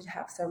might have to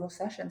have several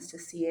sessions to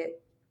see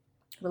it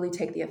really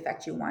take the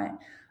effect you want.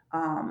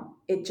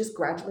 It just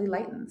gradually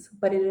lightens,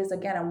 but it is,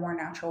 again, a more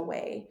natural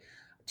way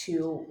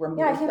to remove.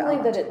 Yeah, I can't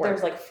believe that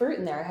there's like fruit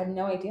in there. I had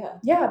no idea.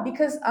 Yeah,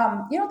 because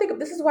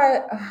this is why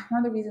one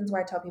of the reasons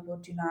why I tell people,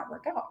 do not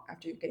work out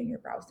after you're getting your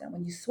brows done.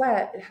 When you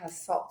sweat, it has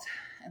salt,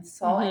 and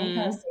salt, any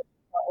kind of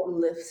salt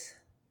lifts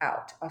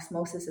out.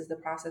 Osmosis is the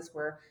process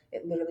where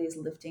it literally is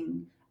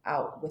lifting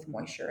out with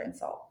moisture and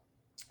salt.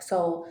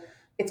 So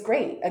it's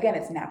great. Again,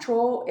 it's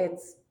natural.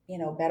 It's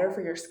better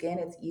for your skin.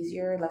 It's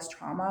easier, less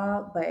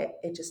trauma, but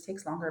it just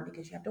takes longer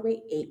because you have to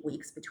wait 8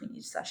 weeks between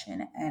each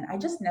session. And I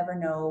just never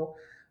know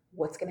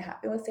what's going to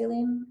happen with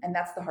saline. And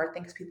that's the hard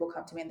thing, because people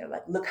come to me and they're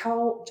like, look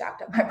how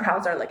jacked up my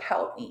brows are, like,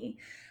 help me.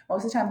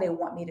 Most of the time they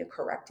want me to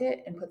correct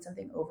it and put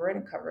something over it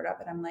and cover it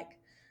up. And I'm like,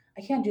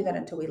 I can't do that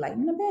until we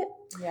lighten a bit.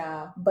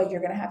 Yeah. But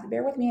you're going to have to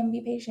bear with me and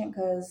be patient,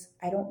 because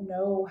I don't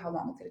know how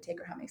long it's going to take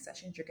or how many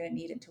sessions you're going to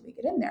need until we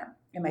get in there.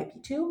 It might be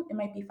 2, it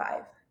might be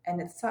 5. And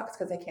it sucks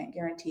because I can't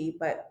guarantee,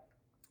 but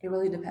it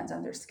really depends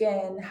on their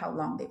skin, how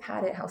long they've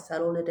had it, how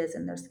settled it is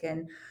in their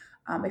skin.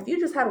 If you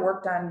just had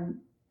work done,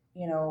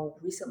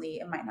 recently,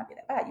 it might not be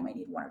that bad. You might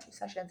need 1 or 2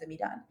 sessions and be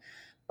done.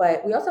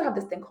 But we also have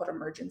this thing called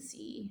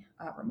emergency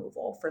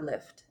removal for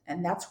lift.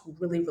 And that's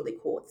really, really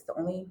cool. It's the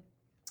only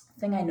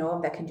thing I know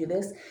of that can do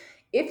this.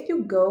 If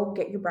you go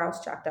get your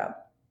brows jacked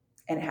up,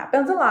 and it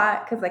happens a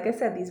lot, because like I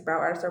said, these brow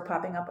artists are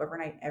popping up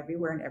overnight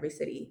everywhere in every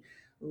city.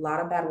 A lot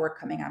of bad work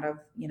coming out of,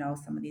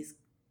 some of these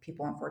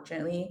people,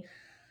 unfortunately.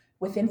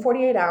 Within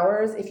 48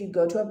 hours, if you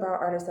go to a brow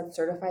artist that's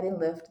certified in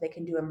lift, they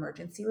can do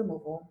emergency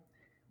removal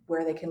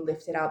where they can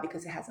lift it out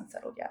because it hasn't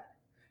settled yet.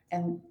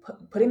 And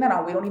putting that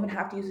on, we don't even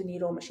have to use a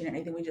needle, machine, or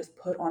anything. We just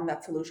put on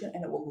that solution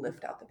and it will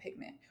lift out the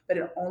pigment. But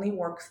it only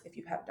works if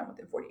you have it done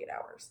within 48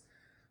 hours.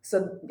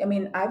 So,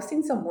 I've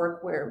seen some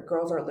work where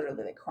girls are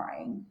literally like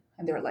crying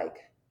and they're like,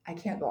 I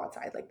can't go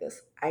outside like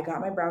this. I got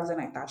my brows in.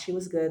 I thought she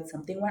was good.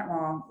 Something went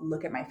wrong.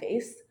 Look at my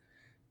face.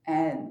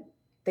 And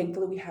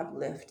thankfully we have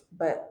Lyft,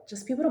 but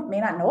just people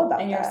may not know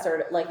about And you're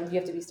that. like, you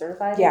have to be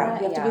certified in Yeah,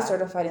 that? you have to be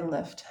certified in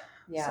Lyft.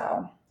 Yeah.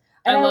 So.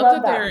 And I I love love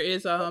that that. there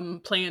is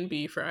Plan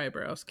B for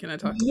eyebrows. Can I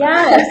talk about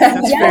Yes, that?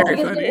 That's yes, very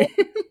because funny.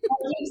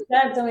 like you've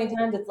said so many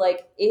times, it's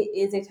like it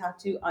is a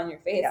tattoo on your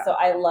face. Yeah. So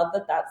I love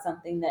that that's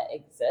something that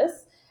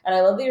exists, and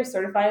I love that you're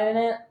certified in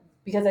it,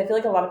 because I feel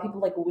like a lot of people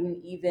like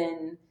wouldn't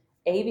even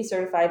A, be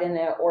certified in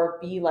it, or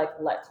B, like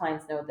let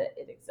clients know that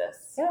it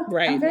exists. Yeah,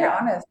 Right. I'm very Yeah.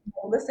 honest.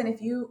 Listen,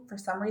 if you, for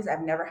some reason,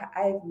 I've never,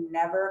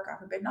 God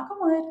forbid, knock on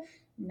wood,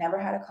 never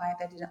had a client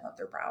that didn't love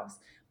their brows.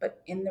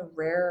 But in the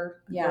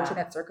rare, Yeah.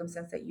 unfortunate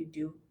circumstance that you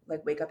do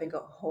like wake up and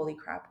go, holy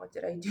crap, what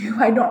did I do?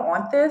 I don't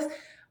want this.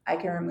 I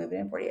can remove it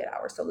in 48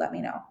 hours. So let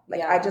me know. Like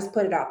Yeah. I just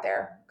put it out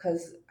there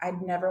because I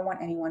never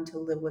want anyone to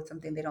live with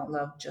something they don't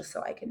love just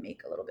so I can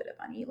make a little bit of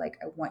money. Like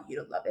I want you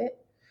to love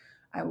it.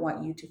 I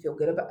want you to feel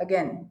good about,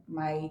 again,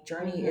 my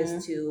journey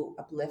is to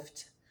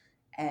uplift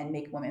and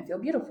make women feel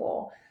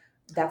beautiful.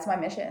 That's my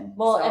mission.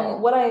 Well, So,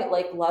 and what I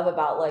like love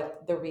about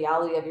like the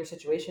reality of your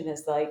situation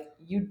is like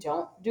you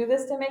don't do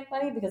this to make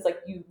money, because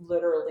like you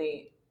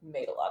literally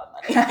made a lot of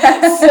money.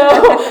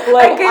 So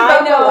like I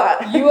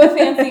know you a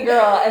fancy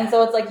girl, and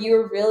so it's like you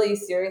were really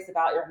serious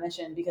about your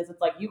mission, because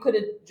it's like you could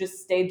have just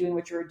stayed doing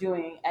what you were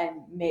doing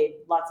and made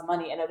lots of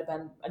money, and it would have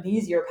been an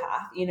easier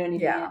path, you know what I mean?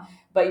 yeah.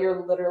 But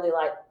you're literally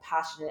like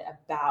passionate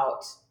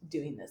about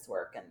doing this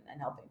work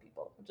and helping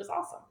people, which is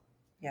awesome.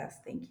 Yes,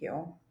 thank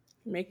you.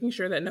 Making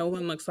sure that no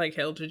one looks like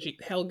Helga G.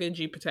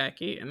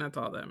 Pataki, and that's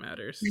all that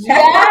matters.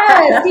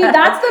 Yes, see,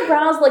 that's the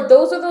brows. Like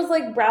those are those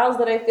like brows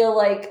that I feel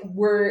like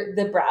were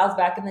the brows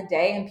back in the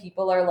day, and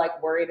people are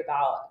like worried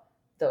about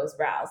those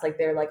brows. Like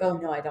they're like, oh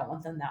no, I don't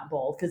want them that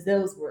bold, because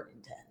those were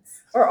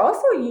intense. Or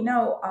also,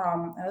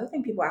 another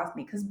thing people ask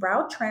me, because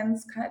brow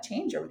trends kind of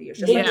change over the years.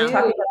 Just They like do. you're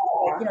talking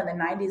about, like, in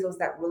the 90s was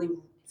that really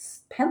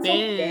pencil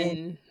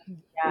thin,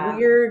 Yeah.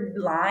 weird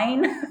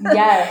line.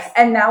 Yes.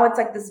 And now it's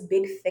like this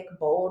big, thick,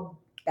 bold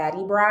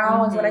batty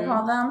brow is what I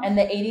call them. And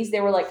the 80s,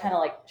 they were like kind of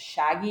like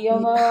shaggy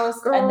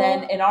almost. Girl. And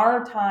then in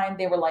our time,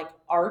 they were like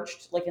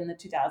arched. Like in the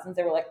 2000s,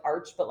 they were like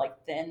arched, but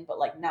like thin, but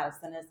like not as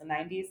thin as the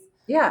 90s.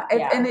 Yeah,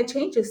 and it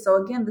changes.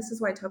 So again, this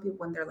is why I tell people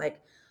when they're like,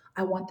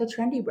 I want the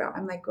trendy brow.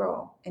 I'm like,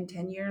 girl, in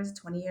 10 years,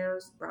 20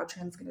 years, brow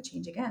trend's going to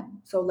change again.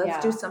 So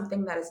let's do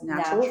something that is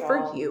natural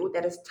for you,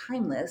 that is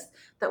timeless,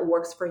 that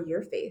works for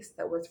your face,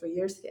 that works for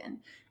your skin.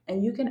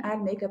 And you can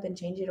add makeup and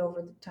change it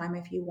over the time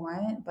if you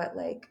want. But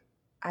like,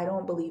 I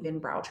don't believe in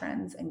brow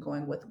trends and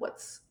going with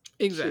what's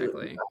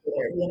exactly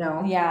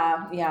cute,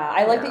 Yeah.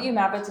 I like that you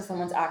map it to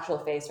someone's actual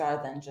face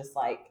rather than just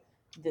like,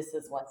 this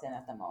is what's in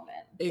at the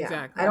moment.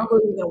 Exactly. Yeah. I don't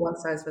believe in one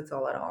size fits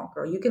all at all,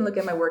 girl. You can look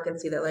at my work and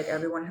see that like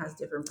everyone has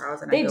different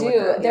brows, and they I do.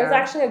 with There's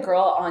actually a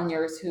girl on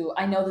yours who,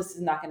 I know this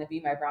is not going to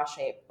be my brow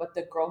shape, but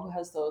the girl who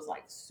has those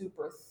like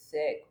super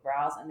thick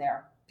brows, and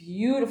they're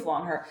beautiful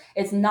on her.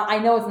 It's not, I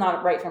know it's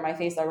not right for my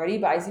face already,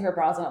 but I see her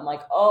brows and I'm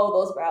like, oh,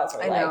 those brows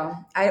are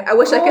I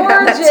wish gorgeous. I could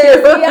have that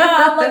too.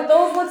 Yeah, I'm like,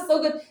 those look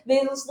so good. They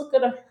just look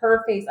good on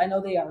her face. I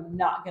know they are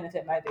not going to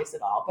fit my face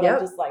at all, but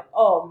I'm just like,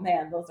 oh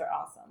man, those are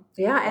awesome.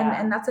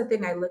 Yeah, and that's the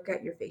thing. I look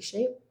at your face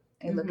shape.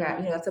 I look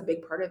at, that's a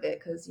big part of it,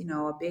 because,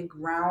 a big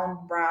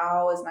round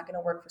brow is not going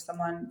to work for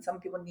someone. Some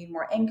people need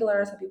more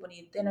angular. Some people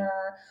need thinner.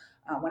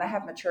 When I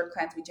have mature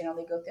clients, we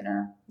generally go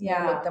thinner.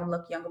 Yeah. Make them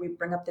look younger. We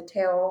bring up the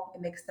tail.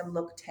 It makes them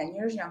look 10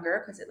 years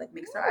younger because it like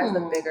makes their eyes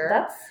look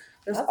bigger.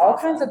 There's all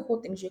kinds of cool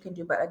things you can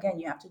do. But again,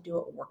 you have to do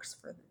what works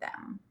for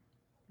them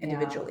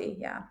individually.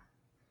 Yeah.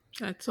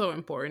 That's so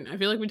important. I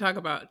feel like we talk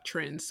about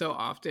trends so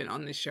often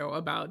on this show,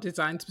 about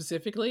design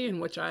specifically, in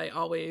which I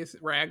always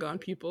rag on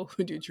people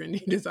who do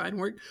trendy design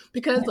work,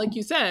 because like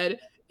you said,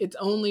 it's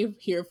only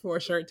here for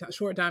a short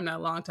time, not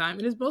a long time.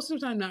 It is most of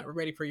the time not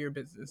ready for your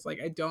business. Like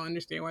I don't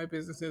understand why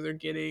businesses are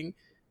getting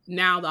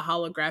now the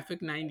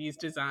holographic 90s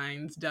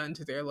designs done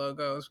to their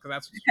logos, because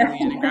that's what's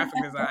really in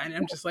graphic design. And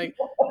I'm just like,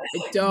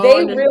 I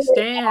don't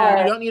understand.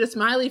 You don't need a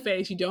smiley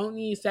face. You don't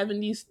need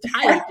 70s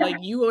type. Like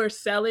you are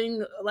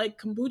selling like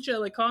kombucha.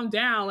 Like calm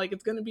down. Like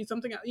it's gonna be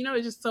something.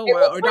 It's just so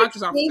wild. Or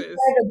doctor's offices.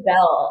 Like a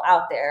bell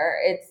out there.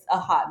 It's a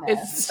hot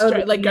mess.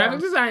 It's like graphic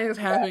design is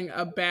having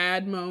a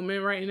bad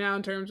moment right now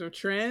in terms of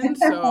trends.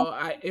 So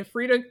if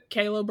Frida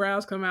Kahlo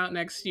brows come out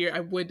next year,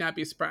 I would not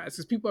be surprised,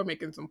 because people are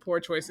making some poor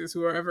choices,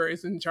 whoever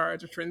is in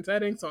charge of trend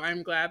setting. So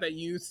I'm glad that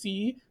you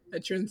see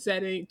that trend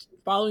setting,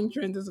 following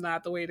trends is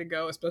not the way to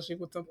go, especially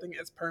with something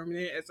as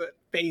permanent as a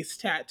face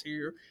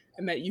tattoo,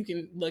 and that you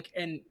can look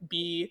and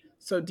be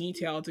so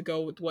detailed to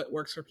go with what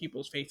works for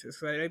people's faces.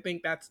 So I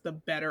think that's the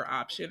better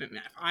option. And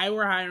if I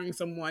were hiring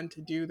someone to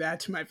do that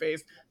to my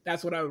face,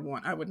 that's what I would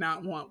want. I would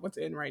not want what's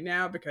in right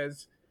now,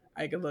 because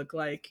I could look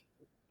like,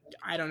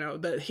 I don't know,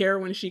 the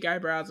heroin chic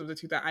eyebrows of the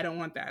 2000s. I don't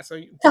want that. So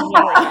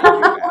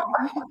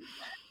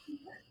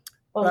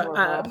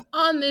But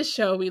on this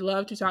show, we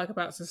love to talk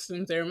about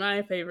systems. They're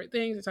my favorite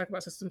things. We talk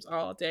about systems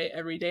all day,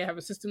 every day. I have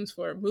a systems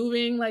for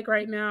moving. Like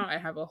right now, I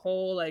have a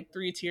whole like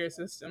 3-tier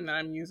system that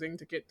I'm using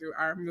to get through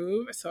our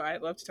move. So I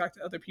love to talk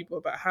to other people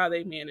about how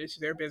they manage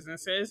their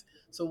businesses.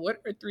 So what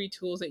are 3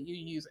 tools that you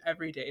use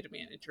every day to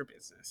manage your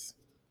business?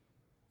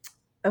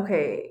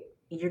 Okay,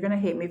 you're gonna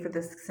hate me for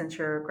this since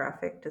you're a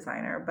graphic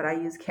designer, but I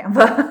use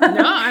Canva.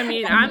 No, I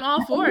mean I'm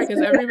all for it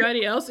because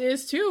everybody else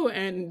is too,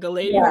 and the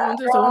lady who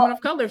owns it's a woman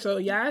of color. So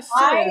yes,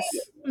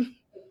 sis.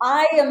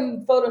 I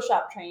am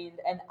Photoshop trained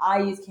and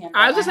I use Canva.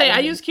 I was just saying I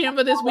use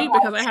Canva this week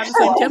because I have the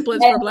same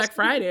templates for Black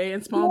Friday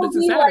and Small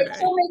Business Saturday.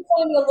 She'll make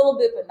fun of me a little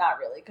bit, but not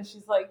really, because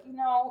she's like,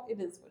 it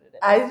is what it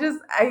is.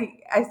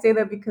 I say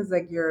that because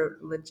like you're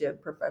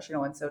legit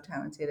professional and so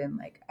talented, and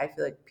like I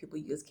feel like people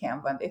use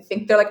Canva and they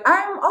think they're like,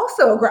 I'm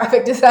also a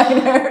graphic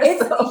designer.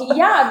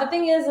 Yeah, the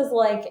thing is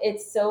like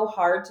it's so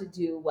hard to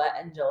do what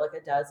Angelica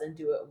does and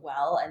do it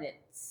well, and it's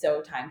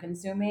so time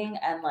consuming,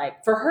 and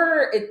like for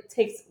her it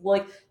takes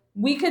like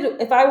we could,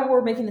 if I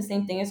were making the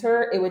same thing as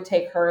her, it would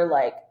take her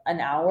like an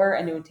hour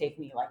and it would take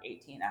me like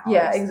 18 hours.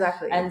 Yeah,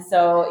 exactly. And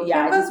so,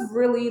 yeah, Canva's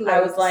really like,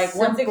 I was like,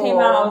 simple. Once it came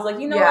out, I was like,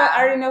 what?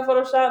 I already know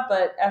Photoshop,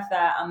 but F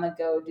that, I'm going to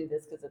go do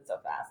this because it's so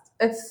fast.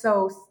 It's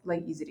so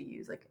like easy to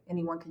use. Like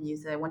anyone can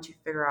use it. Once you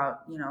figure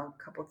out,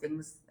 a couple of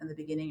things in the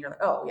beginning, you're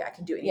like, oh yeah, I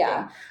can do anything.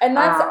 Yeah. And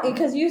that's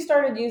because you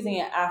started using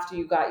it after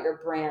you got your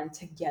brand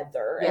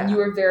together and you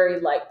were very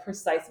like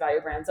precise about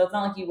your brand. So it's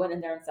not like you went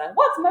in there and said,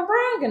 what's my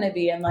brand going to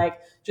be? And like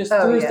just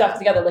threw stuff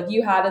together. Like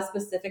you had a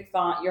specific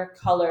font, your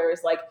colors,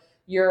 like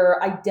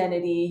your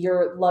identity,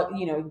 your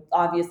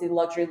obviously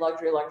luxury.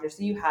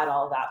 So you had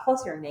all that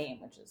plus your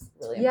name, which is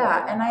really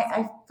important. Yeah, and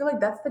I feel like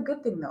that's the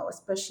good thing though,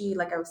 especially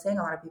like I was saying,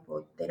 a lot of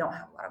people, they don't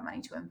have a lot of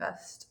money to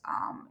invest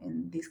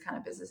in these kind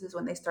of businesses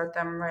when they start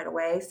them right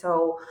away.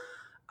 So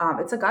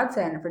it's a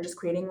godsend for just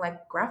creating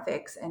like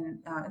graphics and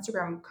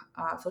Instagram,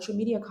 social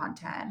media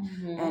content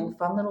and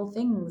fun little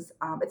things.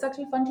 It's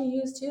actually fun to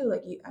use too.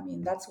 Like,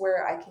 that's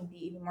where I can be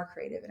even more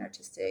creative and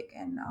artistic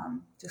and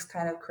just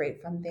kind of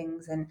create fun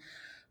things and,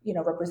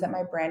 represent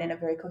my brand in a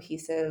very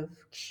cohesive,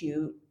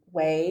 cute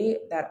way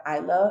that I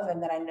love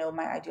and that I know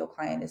my ideal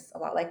client is a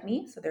lot like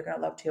me. So they're going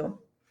to love too.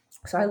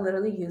 So I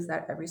literally use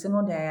that every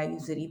single day. I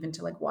use it even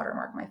to like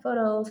watermark my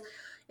photos.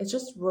 It's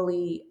just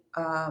really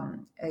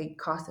a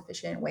cost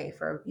efficient way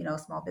for,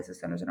 small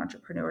business owners and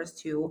entrepreneurs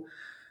to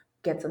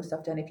get some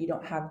stuff done if you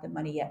don't have the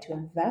money yet to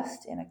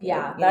invest in a good,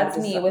 that's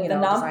me with the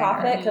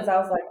nonprofit, because I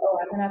was like,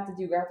 I'm gonna have to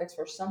do graphics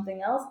for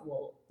something else.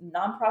 Well,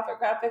 nonprofit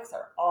graphics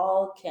are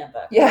all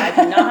Canva. Yeah,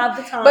 I do not have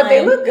the time, but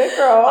they look good,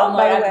 girl. I'm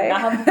like, I do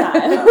not have the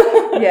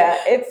time. Yeah,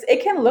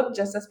 it can look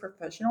just as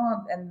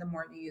professional, and the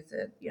more you use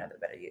it, the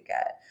better you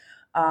get.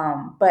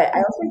 But I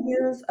also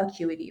use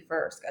Acuity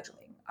for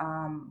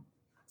scheduling.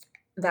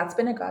 That's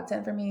been a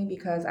godsend for me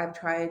because I've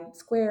tried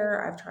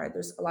Square.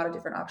 There's a lot of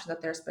different options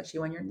out there, especially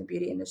when you're in the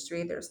beauty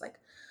industry. There's like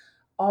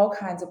all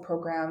kinds of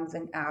programs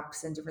and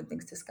apps and different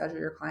things to schedule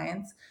your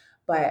clients.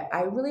 But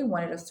I really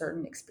wanted a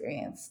certain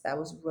experience that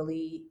was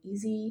really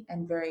easy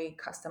and very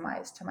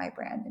customized to my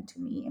brand and to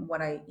me and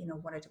what I,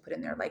 wanted to put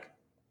in there. Like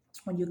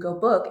when you go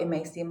book, it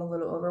may seem a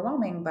little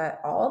overwhelming, but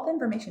all the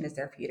information is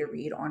there for you to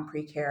read on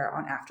pre-care,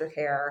 on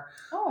aftercare,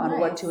 on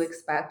what to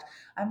expect.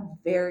 I'm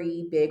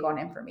very big on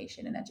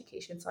information and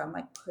education. So I'm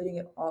like putting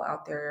it all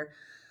out there.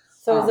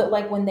 So is it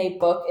like when they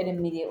book, it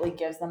immediately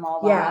gives them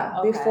all that? Yeah.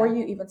 Okay. Before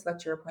you even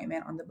select your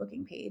appointment on the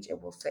booking page,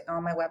 it will say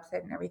on my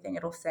website and everything,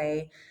 it'll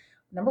say,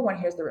 number one,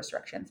 here's the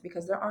restrictions,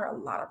 because there are a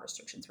lot of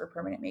restrictions for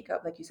permanent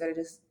makeup. Like you said, it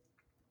is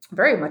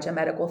very much a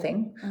medical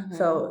thing.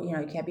 So,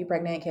 you can't be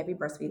pregnant, you can't be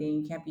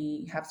breastfeeding, you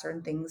can't have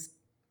certain things.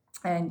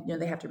 And,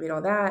 they have to read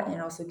all that. And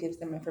it also gives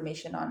them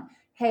information on,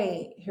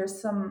 hey,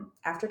 here's some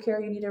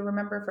aftercare you need to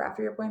remember for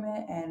after your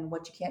appointment and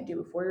what you can't do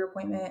before your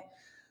appointment.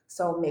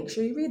 So make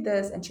sure you read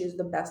this and choose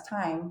the best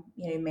time.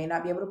 You may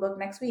not be able to book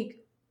next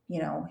week.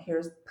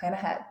 Here's plan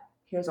ahead.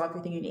 Here's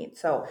everything you need.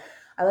 So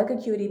I like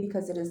Acuity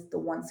because it is the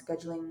one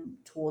scheduling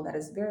tool that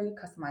is very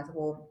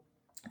customizable.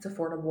 It's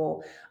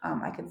affordable.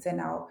 I can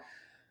send out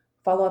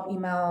follow-up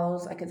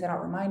emails. I can send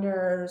out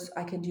reminders.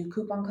 I can do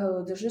coupon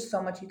codes. There's just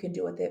so much you can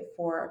do with it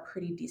for a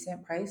pretty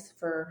decent price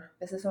for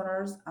business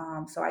owners.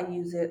 So I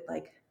use it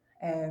like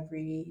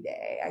every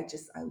day.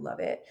 I love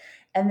it.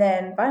 And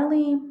then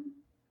finally,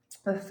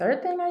 the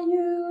third thing I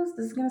use,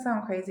 this is going to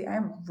sound crazy.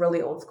 I'm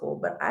really old school,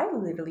 but I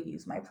literally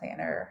use my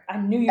planner. I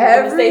knew you were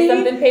going to say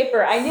something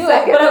paper. I knew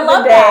it, but I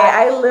love that.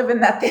 I live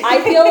in that thing.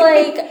 I feel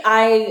like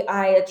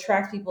I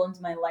attract people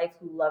into my life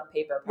who love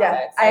paper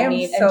products. Yeah,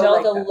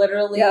 Angelica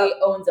literally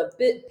owns a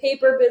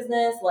paper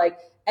business. Like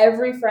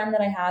every friend that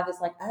I have is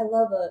like, I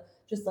love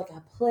just like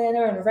a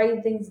planner and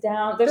writing things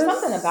down. There's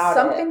something about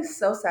something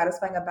so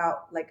satifying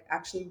about like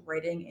actually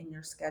writing in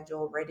your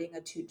schedule, writing a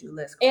to-do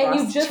list, and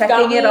you just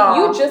got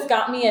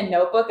me a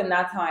notebook, and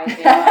that's how I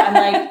feel. I'm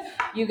like,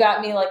 you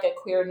got me like a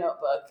queer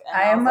notebook. And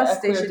I am a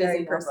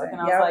stationary person, and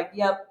I was like,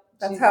 yep.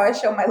 That's how I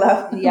show my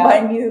love.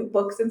 Buying you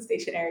books and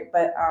stationery,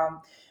 but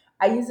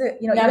I use it.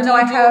 Even though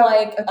I have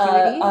like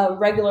a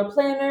regular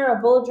planner,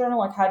 a bullet journal,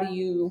 like how do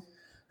you?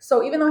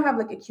 So even though I have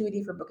like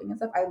acuity for booking and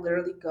stuff, I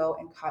literally go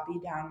and copy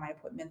down my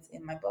appointments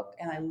in my book,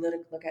 and I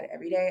literally look at it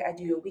every day. I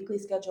do a weekly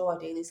schedule, a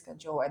daily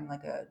schedule, and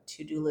like a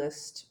to-do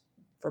list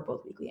for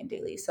both weekly and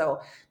daily. So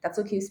that's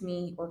what keeps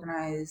me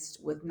organized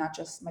with not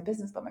just my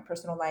business, but my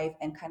personal life,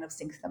 and kind of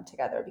syncs them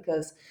together.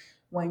 Because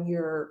when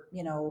you're,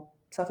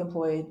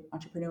 self-employed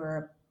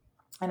entrepreneur,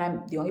 and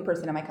I'm the only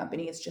person in my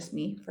company, it's just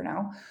me for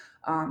now.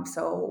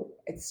 So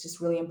it's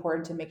just really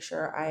important to make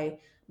sure I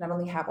not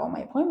only have all my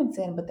appointments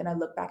in, but then I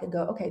look back and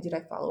go, okay, did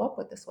I follow up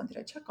with this one? Did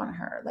I check on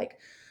her? Like,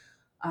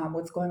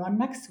 what's going on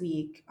next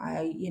week?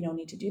 I,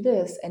 need to do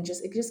this. And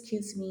it just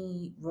keeps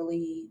me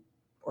really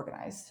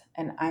organized.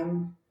 And I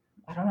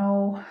don't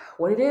know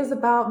what it is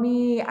about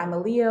me. I'm a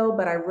Leo,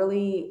 but I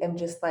really am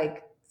just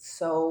like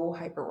so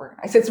hyper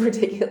organized. It's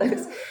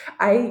ridiculous.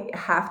 I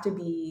have to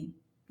be,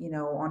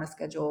 on a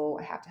schedule.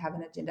 I have to have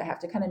an agenda. I have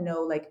to kind of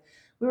know, like,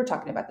 we were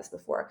talking about this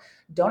before.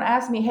 Don't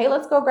ask me, hey,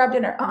 let's go grab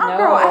dinner. No.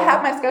 Girl, I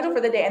have my schedule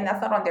for the day, and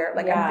that's not on there.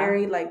 Like, I'm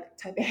very like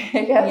type A,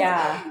 I guess.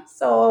 Yeah.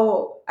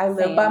 So I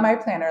live by Same. my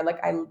planner.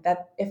 Like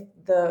that if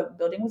the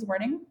building was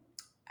warning,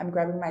 I'm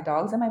grabbing my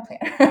dogs and my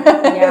planner.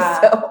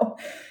 Yeah. So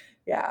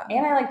yeah.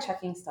 And I like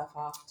checking stuff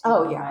off too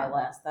on my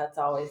list. That's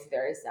always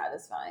very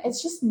satisfying.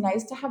 It's just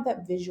nice to have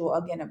that visual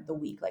again of the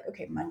week. Like,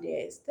 okay,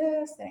 Monday is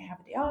this, then I have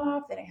a day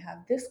off, then I have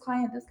this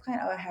client,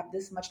 oh, I have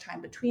this much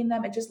time between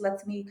them. It just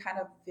lets me kind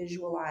of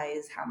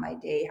visualize how my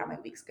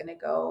week's gonna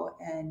go.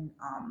 And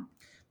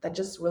that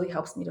just really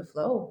helps me to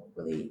flow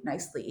really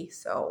nicely.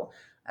 So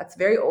that's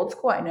very old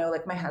school. I know,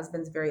 like, my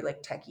husband's very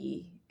like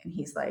techie, and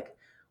he's like,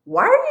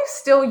 why are you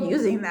still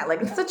using that? Like,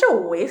 it's such a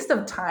waste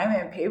of time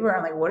and paper.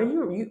 I'm like, what are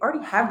you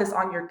already have this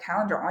on your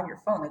calendar, on your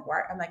phone. Like,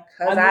 why? I'm like,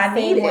 cause I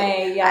need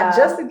it. Yeah. I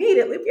just need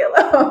it. Leave me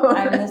alone.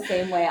 I'm the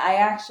same way. I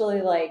actually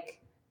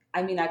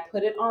I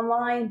put it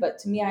online, but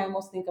to me, I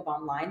almost think of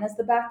online as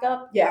the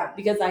backup. Yeah.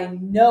 Because I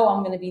know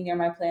I'm going to be near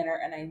my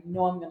planner, and I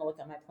know I'm going to look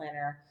at my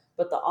planner.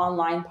 But the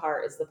online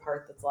part is the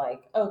part that's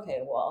like,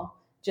 okay, well,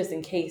 just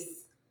in case.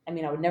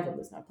 I would never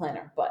lose my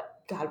planner,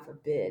 but God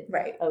forbid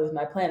I lose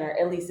my planner.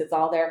 At least it's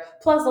all there.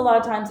 Plus, a lot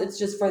of times it's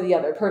just for the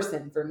other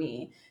person, for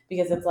me,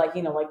 because it's like,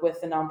 like with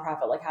the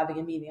nonprofit, like having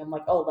a meeting, I'm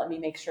like, oh, let me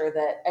make sure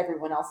that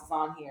everyone else is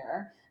on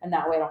here. And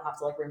that way I don't have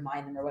to like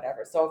remind them or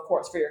whatever. So of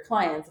course, for your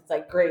clients, it's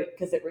like great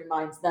because it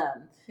reminds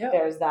them. Yep.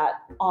 There's that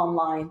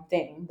online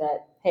thing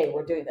that, hey,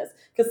 we're doing this.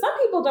 Because some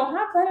people don't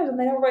have planners and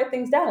they don't write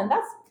things down. And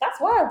that's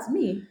wild to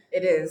me.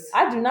 It is.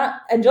 I do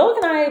not. Angelica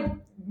and I,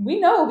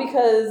 we know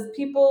because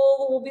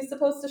people will be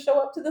supposed to show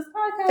up to this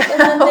podcast, and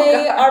then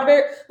they are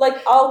very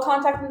like, I'll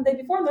contact them the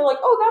day before, and they're like,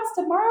 "Oh, that's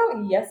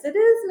tomorrow." Yes, it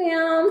is,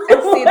 ma'am.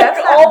 See, that's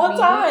all the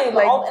time.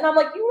 And I'm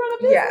like, you run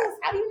a business. Yeah.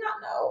 How do you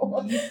not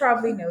know? You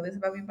probably know this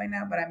about me by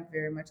now, but I'm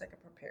very much like a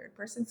prepared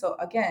person. So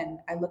again,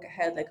 I look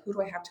ahead, like, who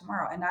do I have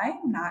tomorrow? And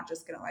I'm not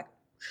just gonna like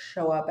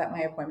show up at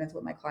my appointments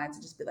with my clients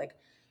and just be like,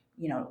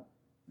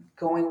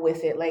 going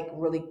with it. Like,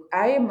 really,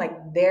 I am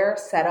like there,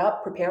 set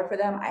up, prepared for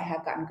them. I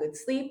have gotten good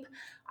sleep.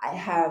 I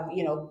have,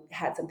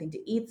 had something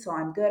to eat, so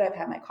I'm good. I've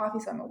had my coffee,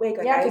 so I'm awake.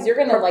 Like, because you're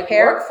gonna like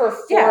work for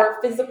 4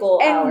 physical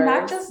hours, and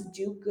not just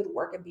do good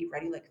work and be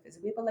ready like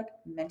physically, but like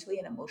mentally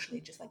and emotionally,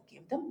 just like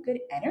give them good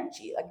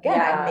energy. Again,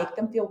 I make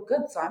them feel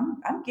good, so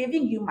I'm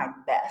giving you my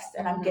best,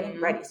 and I'm getting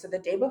ready. So the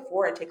day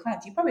before I take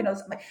clients, you probably know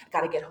something. Like, I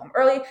gotta get home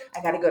early.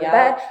 I gotta go to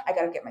bed. I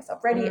gotta get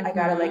myself ready. I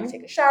gotta like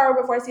take a shower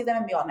before I see them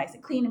and be all nice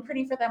and clean and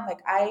pretty for them.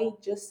 Like,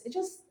 it just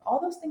all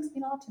those things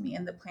mean a lot to me,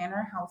 and the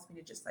planner helps me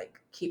to just like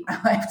keep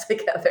my life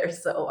together.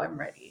 So I'm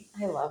ready.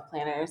 I love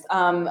planners.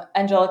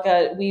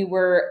 Angelica, we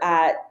were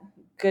at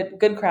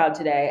Good Crowd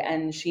today,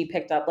 and she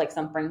picked up like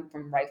something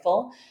from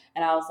Rifle,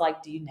 and I was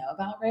like, "Do you know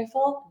about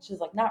Rifle?" And she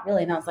was like, "Not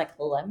really." And I was like,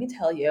 "Well, let me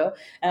tell you."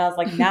 And I was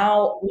like,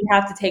 "Now we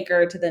have to take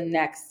her to the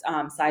next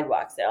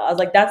sidewalk sale." I was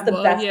like, "That's the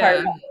best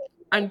part."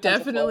 I'm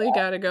definitely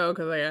gotta go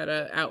because I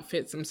gotta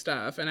outfit some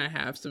stuff, and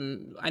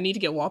I need to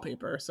get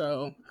wallpaper,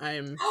 so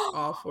I'm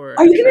all for it.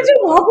 Are you gonna do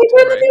wallpaper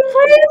in the new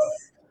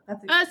place?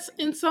 That's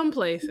in some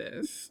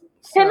places.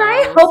 Can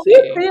I help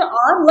you put it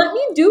on? Let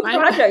me do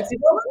projects. You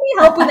don't let me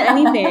help with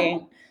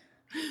anything.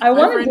 I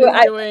want to do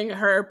it. Doing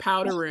her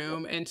powder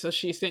room, and so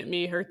she sent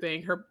me her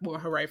thing, her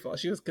rifle.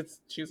 She was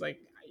like,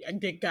 I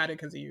got it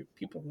because of you.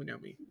 People who know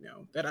me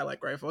know that I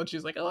like Rifle. And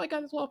she's like, oh, I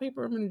got this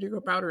wallpaper. I'm going to do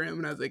a powder room.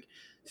 And I was like,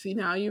 see,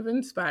 now you've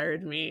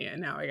inspired me.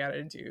 And now I got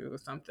to do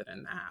something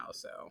in the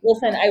house. So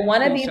listen, I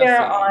want to be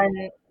there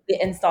on the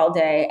install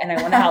day, and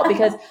I want to help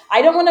because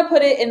I don't want to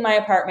put it in my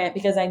apartment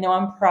because I know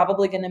I'm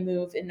probably going to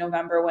move in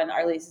November when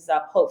our lease is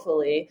up.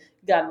 Hopefully,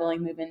 God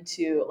willing, move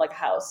into like a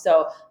house.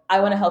 So I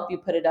want to help you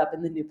put it up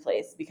in the new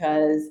place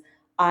because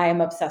I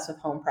am obsessed with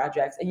home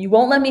projects, and you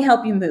won't let me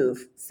help you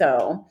move.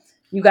 So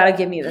you got to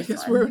give me this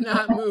because one. We're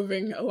not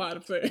moving a lot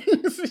of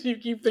things. You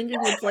keep thinking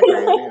it's like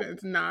crazy.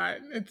 It's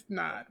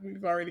not.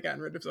 We've already gotten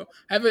rid of. So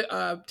I have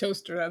a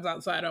toaster that's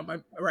outside on my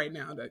right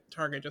now that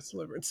Target just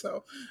delivered.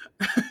 So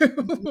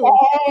we'll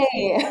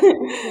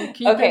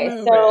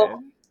okay, so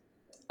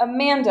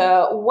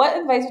Amanda, what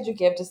advice would you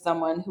give to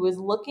someone who is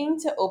looking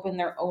to open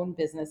their own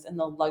business in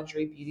the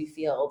luxury beauty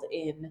field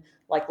in,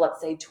 like, let's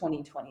say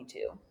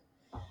 2022?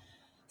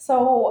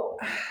 So,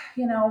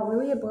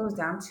 really it boils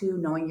down to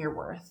knowing your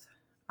worth.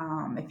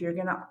 If you're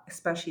going to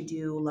especially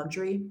do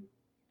luxury,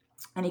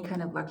 any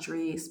kind of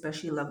luxury,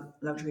 especially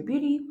luxury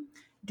beauty,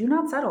 do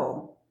not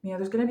settle.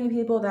 There's going to be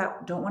people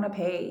that don't want to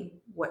pay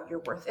what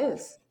your worth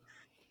is,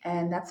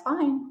 and that's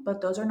fine,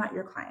 but those are not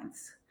your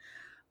clients.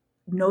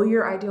 Know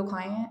your ideal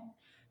client,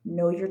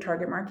 know your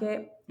target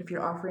market. If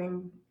you're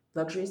offering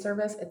luxury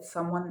service, it's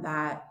someone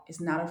that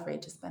is not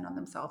afraid to spend on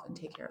themselves and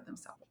take care of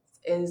themselves,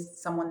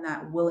 is someone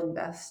that will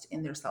invest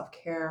in their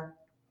self-care.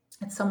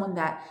 It's someone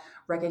that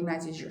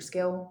recognizes your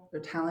skill,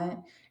 your talent,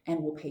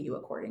 and will pay you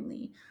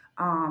accordingly.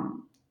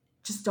 Um,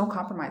 just don't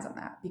compromise on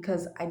that,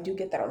 because I do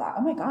get that a lot.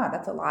 Oh my God,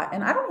 that's a lot.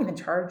 And I don't even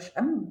charge,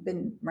 I've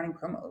been running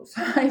promos.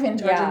 I've been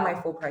charging my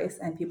full price,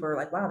 and people are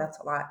like, wow, that's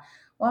a lot.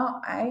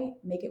 Well, I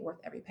make it worth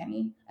every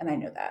penny, and I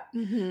know that.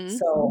 Mm-hmm.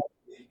 So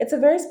it's a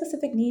very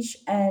specific niche.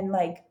 And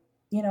like,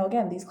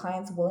 again, these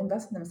clients will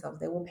invest in themselves.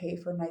 They will pay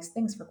for nice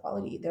things, for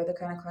quality. They're the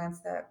kind of clients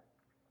that,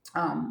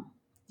 um,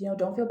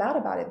 don't feel bad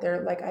about it.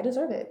 They're like, I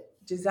deserve it.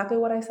 It's exactly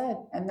what I said.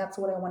 And that's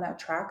what I want to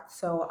attract.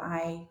 So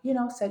I,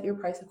 set your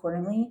price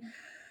accordingly.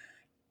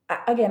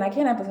 Again, I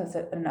can't emphasize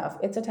it enough.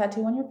 It's a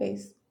tattoo on your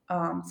face.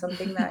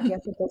 Something that,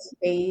 yes, it will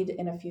fade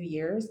in a few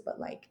years, but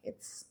like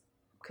it's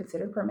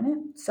considered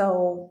permanent.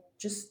 So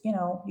just,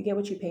 you get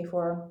what you pay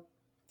for.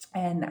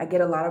 And I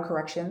get a lot of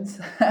corrections.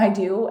 I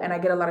do. And I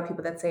get a lot of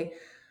people that say,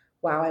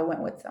 wow, I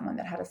went with someone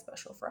that had a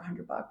special for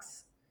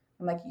 $100.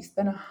 I'm like, you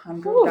spent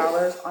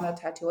 $100 on a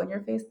tattoo on your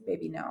face,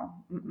 baby? No,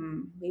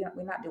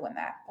 we're not doing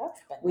that.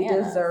 That's bananas. We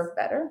deserve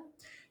better.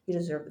 You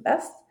deserve the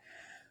best.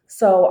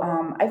 So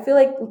I feel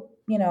like,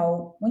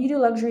 when you do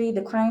luxury,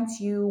 the clients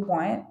you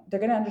want, they're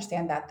going to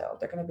understand that though.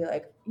 They're going to be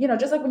like,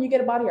 just like when you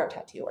get a body art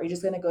tattoo, are you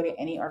just going to go to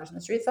any artist in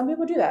the street? Some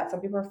people do that.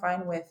 Some people are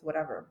fine with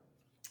whatever.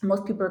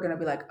 Most people are going to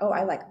be like, oh,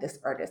 I like this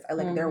artist. I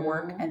like their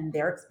work, and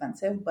they're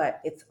expensive, but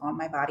it's on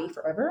my body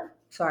forever.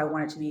 So I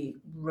want it to be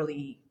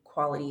really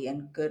quality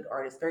and good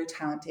artists, very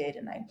talented.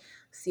 And I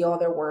see all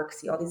their work,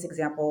 see all these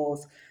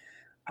examples.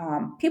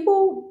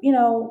 People,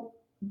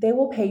 they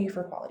will pay you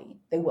for quality.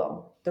 They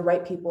will. The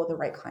right people, the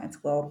right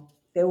clients will.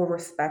 They will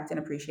respect and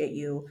appreciate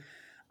you.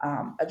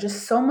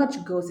 Just so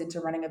much goes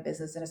into running a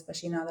business, and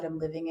especially now that I'm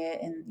living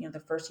it, and the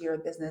first year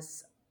of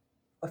business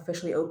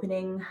officially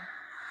opening.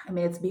 I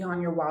mean, it's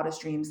beyond your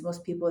wildest dreams.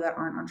 Most people that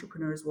aren't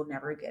entrepreneurs will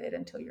never get it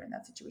until you're in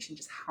that situation.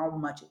 Just how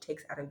much it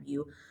takes out of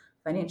you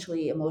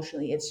financially,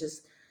 emotionally. It's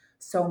just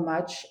so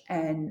much.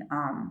 And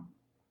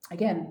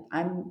again,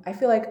 I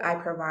feel like I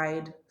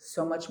provide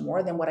so much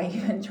more than what I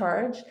even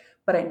charge,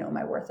 but I know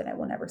my worth and I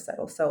will never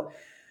settle. So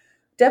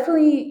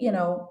definitely,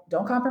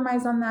 don't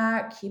compromise on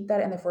that. Keep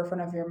that in the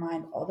forefront of your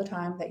mind all the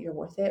time, that you're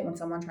worth it. When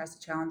someone tries to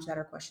challenge that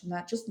or question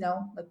that, just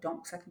know, like,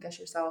 don't second guess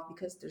yourself,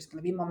 because there's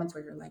going to be moments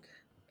where you're like,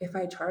 if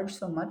I charge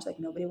so much, like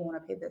nobody will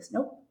want to pay this.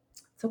 Nope.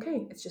 It's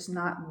okay. It's just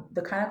not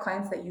the kind of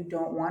clients that you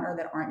don't want or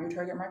that aren't your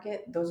target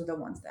market. Those are the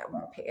ones that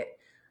won't pay it.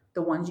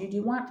 The ones you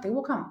do want, they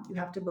will come. You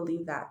have to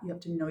believe that. You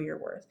have to know your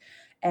worth.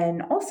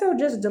 And also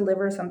just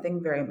deliver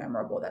something very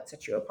memorable that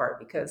sets you apart,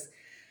 because,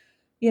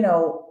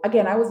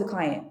 again, I was a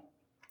client.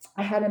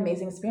 I had an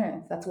amazing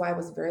experience. That's why I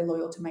was very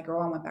loyal to my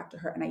girl and went back to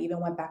her. And I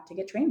even went back to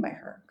get trained by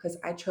her, because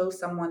I chose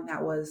someone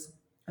that was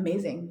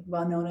amazing,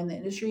 well known in the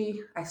industry.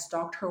 I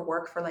stalked her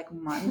work for like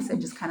months and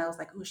just kind of was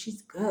like, oh,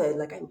 she's good.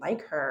 Like, I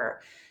like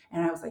her.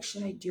 And I was like,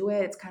 should I do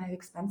it? It's kind of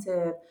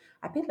expensive.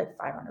 I paid like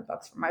 $500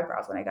 for my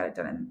brows when I got it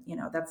done.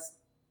 And, that's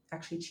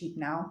actually cheap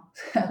now,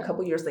 a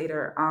couple years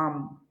later.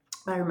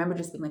 But I remember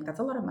just being like, that's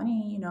a lot of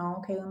money,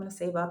 okay, I'm going to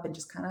save up and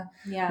just kind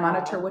of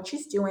monitor what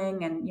she's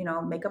doing and,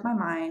 make up my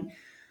mind.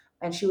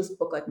 And she was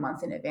booked like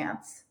months in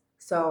advance.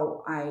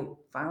 So I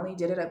finally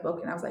did it. I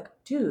booked, and I was like,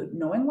 dude,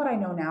 knowing what I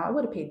know now, I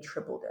would have paid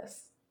triple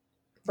this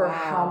for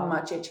how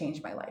much it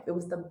changed my life. It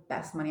was the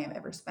best money I've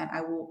ever spent.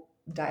 I will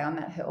die on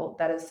that hill.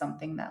 That is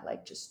something that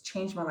like just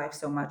changed my life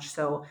so much.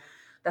 So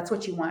that's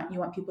what you want. You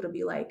want people to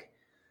be like,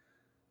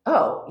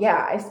 oh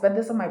yeah, I spent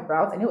this on my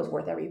brows and it was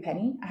worth every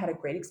penny. I had a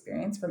great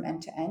experience from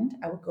end to end.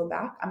 I would go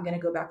back. I'm going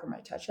to go back for my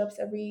touch-ups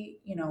every,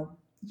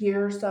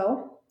 year or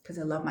so, because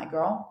I love my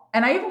girl.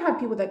 And I even have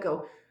people that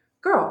go,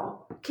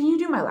 girl, can you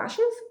do my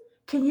lashes?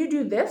 Can you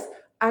do this?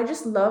 I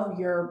just love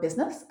your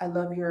business. I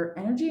love your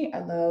energy. I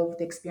love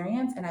the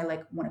experience. And I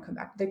like want to come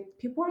back. The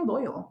people are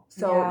loyal.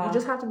 So you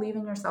just have to believe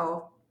in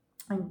yourself.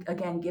 And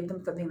again, give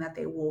them something that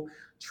they will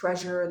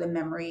treasure, the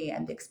memory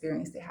and the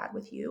experience they had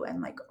with you,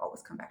 and like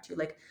always come back to you.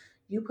 Like,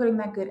 you putting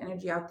that good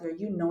energy out there,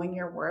 you knowing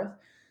your worth,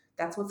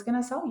 that's what's going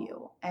to sell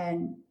you.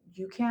 And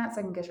you can't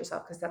second guess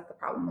yourself, because that's the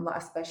problem a lot,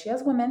 especially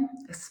as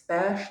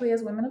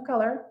women of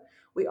color.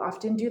 We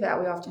often do that.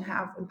 We often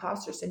have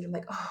imposter syndrome,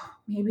 like, oh,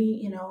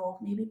 maybe,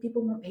 maybe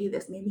people won't pay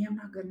this. Maybe I'm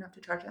not good enough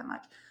to charge that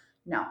much.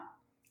 No.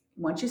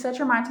 Once you set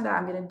your mind to that,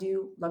 I'm going to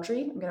do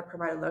luxury. I'm going to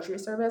provide a luxury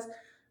service.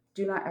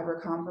 Do not ever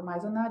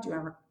compromise on that. Do not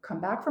ever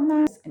come back from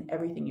that in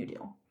everything you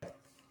do.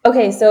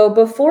 Okay, so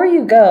before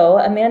you go,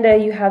 Amanda,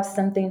 you have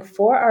something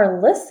for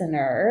our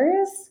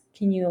listeners.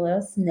 Can you let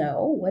us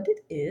know what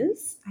it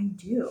is? I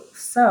do.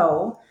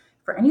 So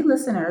For any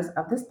listeners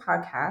of this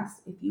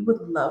podcast, if you would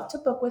love to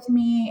book with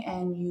me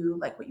and you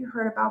like what you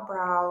heard about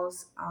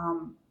brows,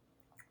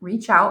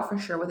 reach out for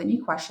sure with any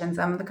questions.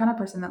 I'm the kind of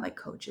person that like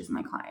coaches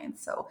my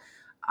clients. So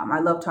I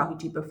love talking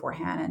to you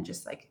beforehand and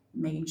just like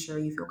making sure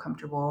you feel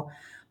comfortable.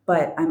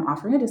 But I'm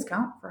offering a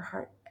discount for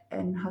Heart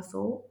and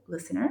Hustle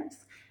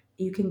listeners.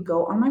 You can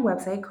go on my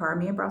website,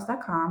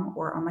 caramiabrows.com,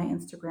 or on my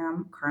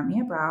Instagram,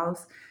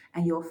 caramiabrows,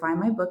 and you'll find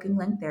my booking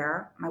link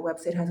there. My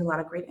website has a lot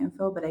of great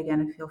info, but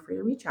again, feel free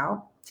to reach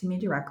out to me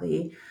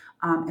directly.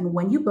 And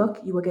when you book,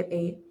 you will get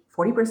a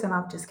 40%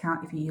 off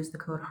discount if you use the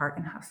code Heart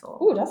and Hustle.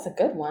 Ooh, that's a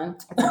good one.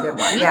 It's a good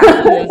one. Yeah.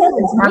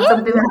 It's not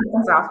something that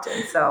happens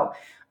often. So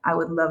I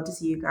would love to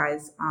see you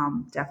guys.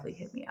 Definitely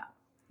hit me up.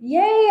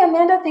 Yay,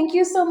 Amanda, thank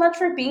you so much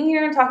for being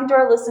here and talking to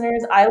our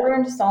listeners. I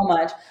learned so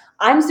much.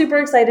 I'm super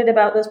excited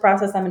about this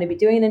process. I'm going to be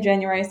doing it in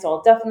January, so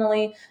I'll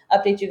definitely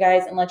update you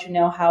guys and let you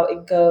know how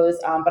it goes.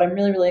 But I'm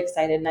really, really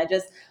excited. And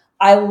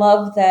I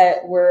love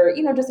that we're,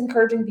 just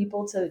encouraging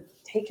people to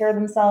take care of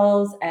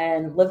themselves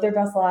and live their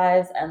best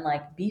lives and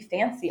like be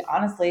fancy,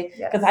 honestly,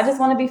 because I just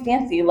want to be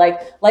fancy. Like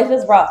life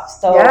is rough.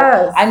 So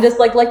I'm just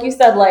like you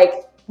said, like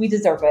we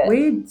deserve it.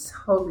 We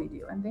totally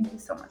do. And thank you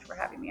so much for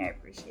having me. I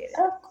appreciate it.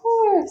 Of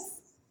course.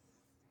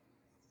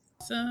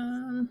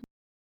 Awesome.